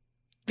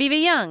 Viva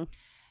Young,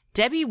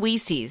 Debbie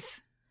Weeses,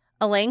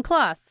 Elaine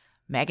Kloss,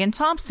 Megan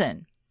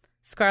Thompson,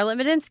 Scarlett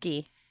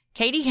Medinsky,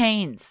 Katie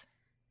Haynes,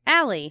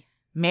 Allie,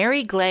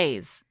 Mary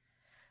Glaze,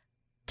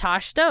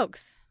 Tosh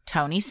Stokes,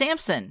 Tony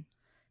Sampson,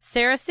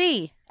 Sarah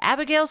C.,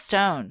 Abigail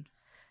Stone,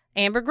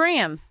 Amber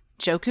Graham,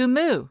 Joku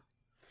Moo,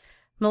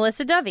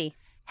 Melissa Dovey,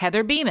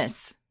 Heather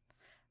Bemis,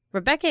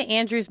 Rebecca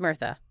Andrews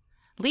Murtha,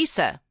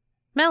 Lisa,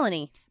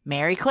 Melanie,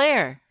 Mary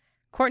Claire,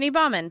 Courtney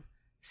Bauman,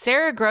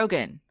 Sarah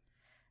Grogan,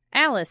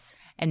 Alice.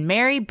 and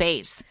Mary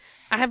Bates.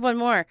 I have one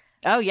more.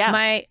 Oh, yeah.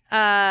 My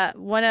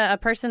a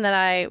person that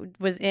I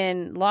was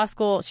in law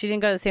school. She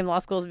didn't go to the same law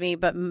school as me,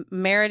 but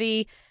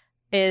Merity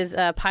is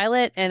a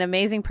pilot, an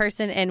amazing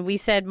person, and we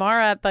said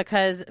Mara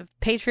because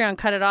Patreon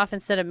cut it off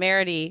instead of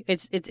Merity.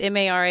 It's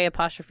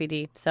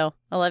MARA''D. So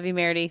I love you,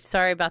 Merity.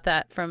 Sorry about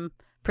that from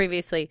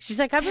previously. She's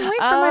like, I've been waiting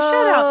for my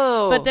shout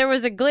out, but there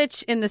was a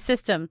glitch in the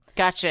system.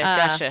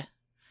 Gotcha.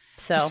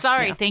 So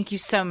sorry. yeah. Thank you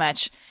so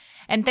much.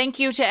 And thank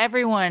you to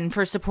everyone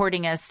for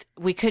supporting us.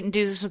 We couldn't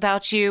do this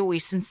without you. We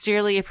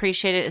sincerely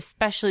appreciate it,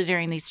 especially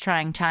during these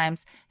trying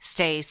times.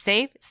 Stay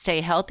safe,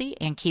 stay healthy,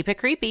 and keep it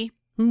creepy.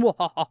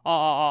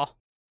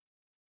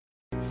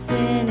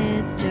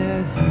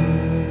 Sinisterhood.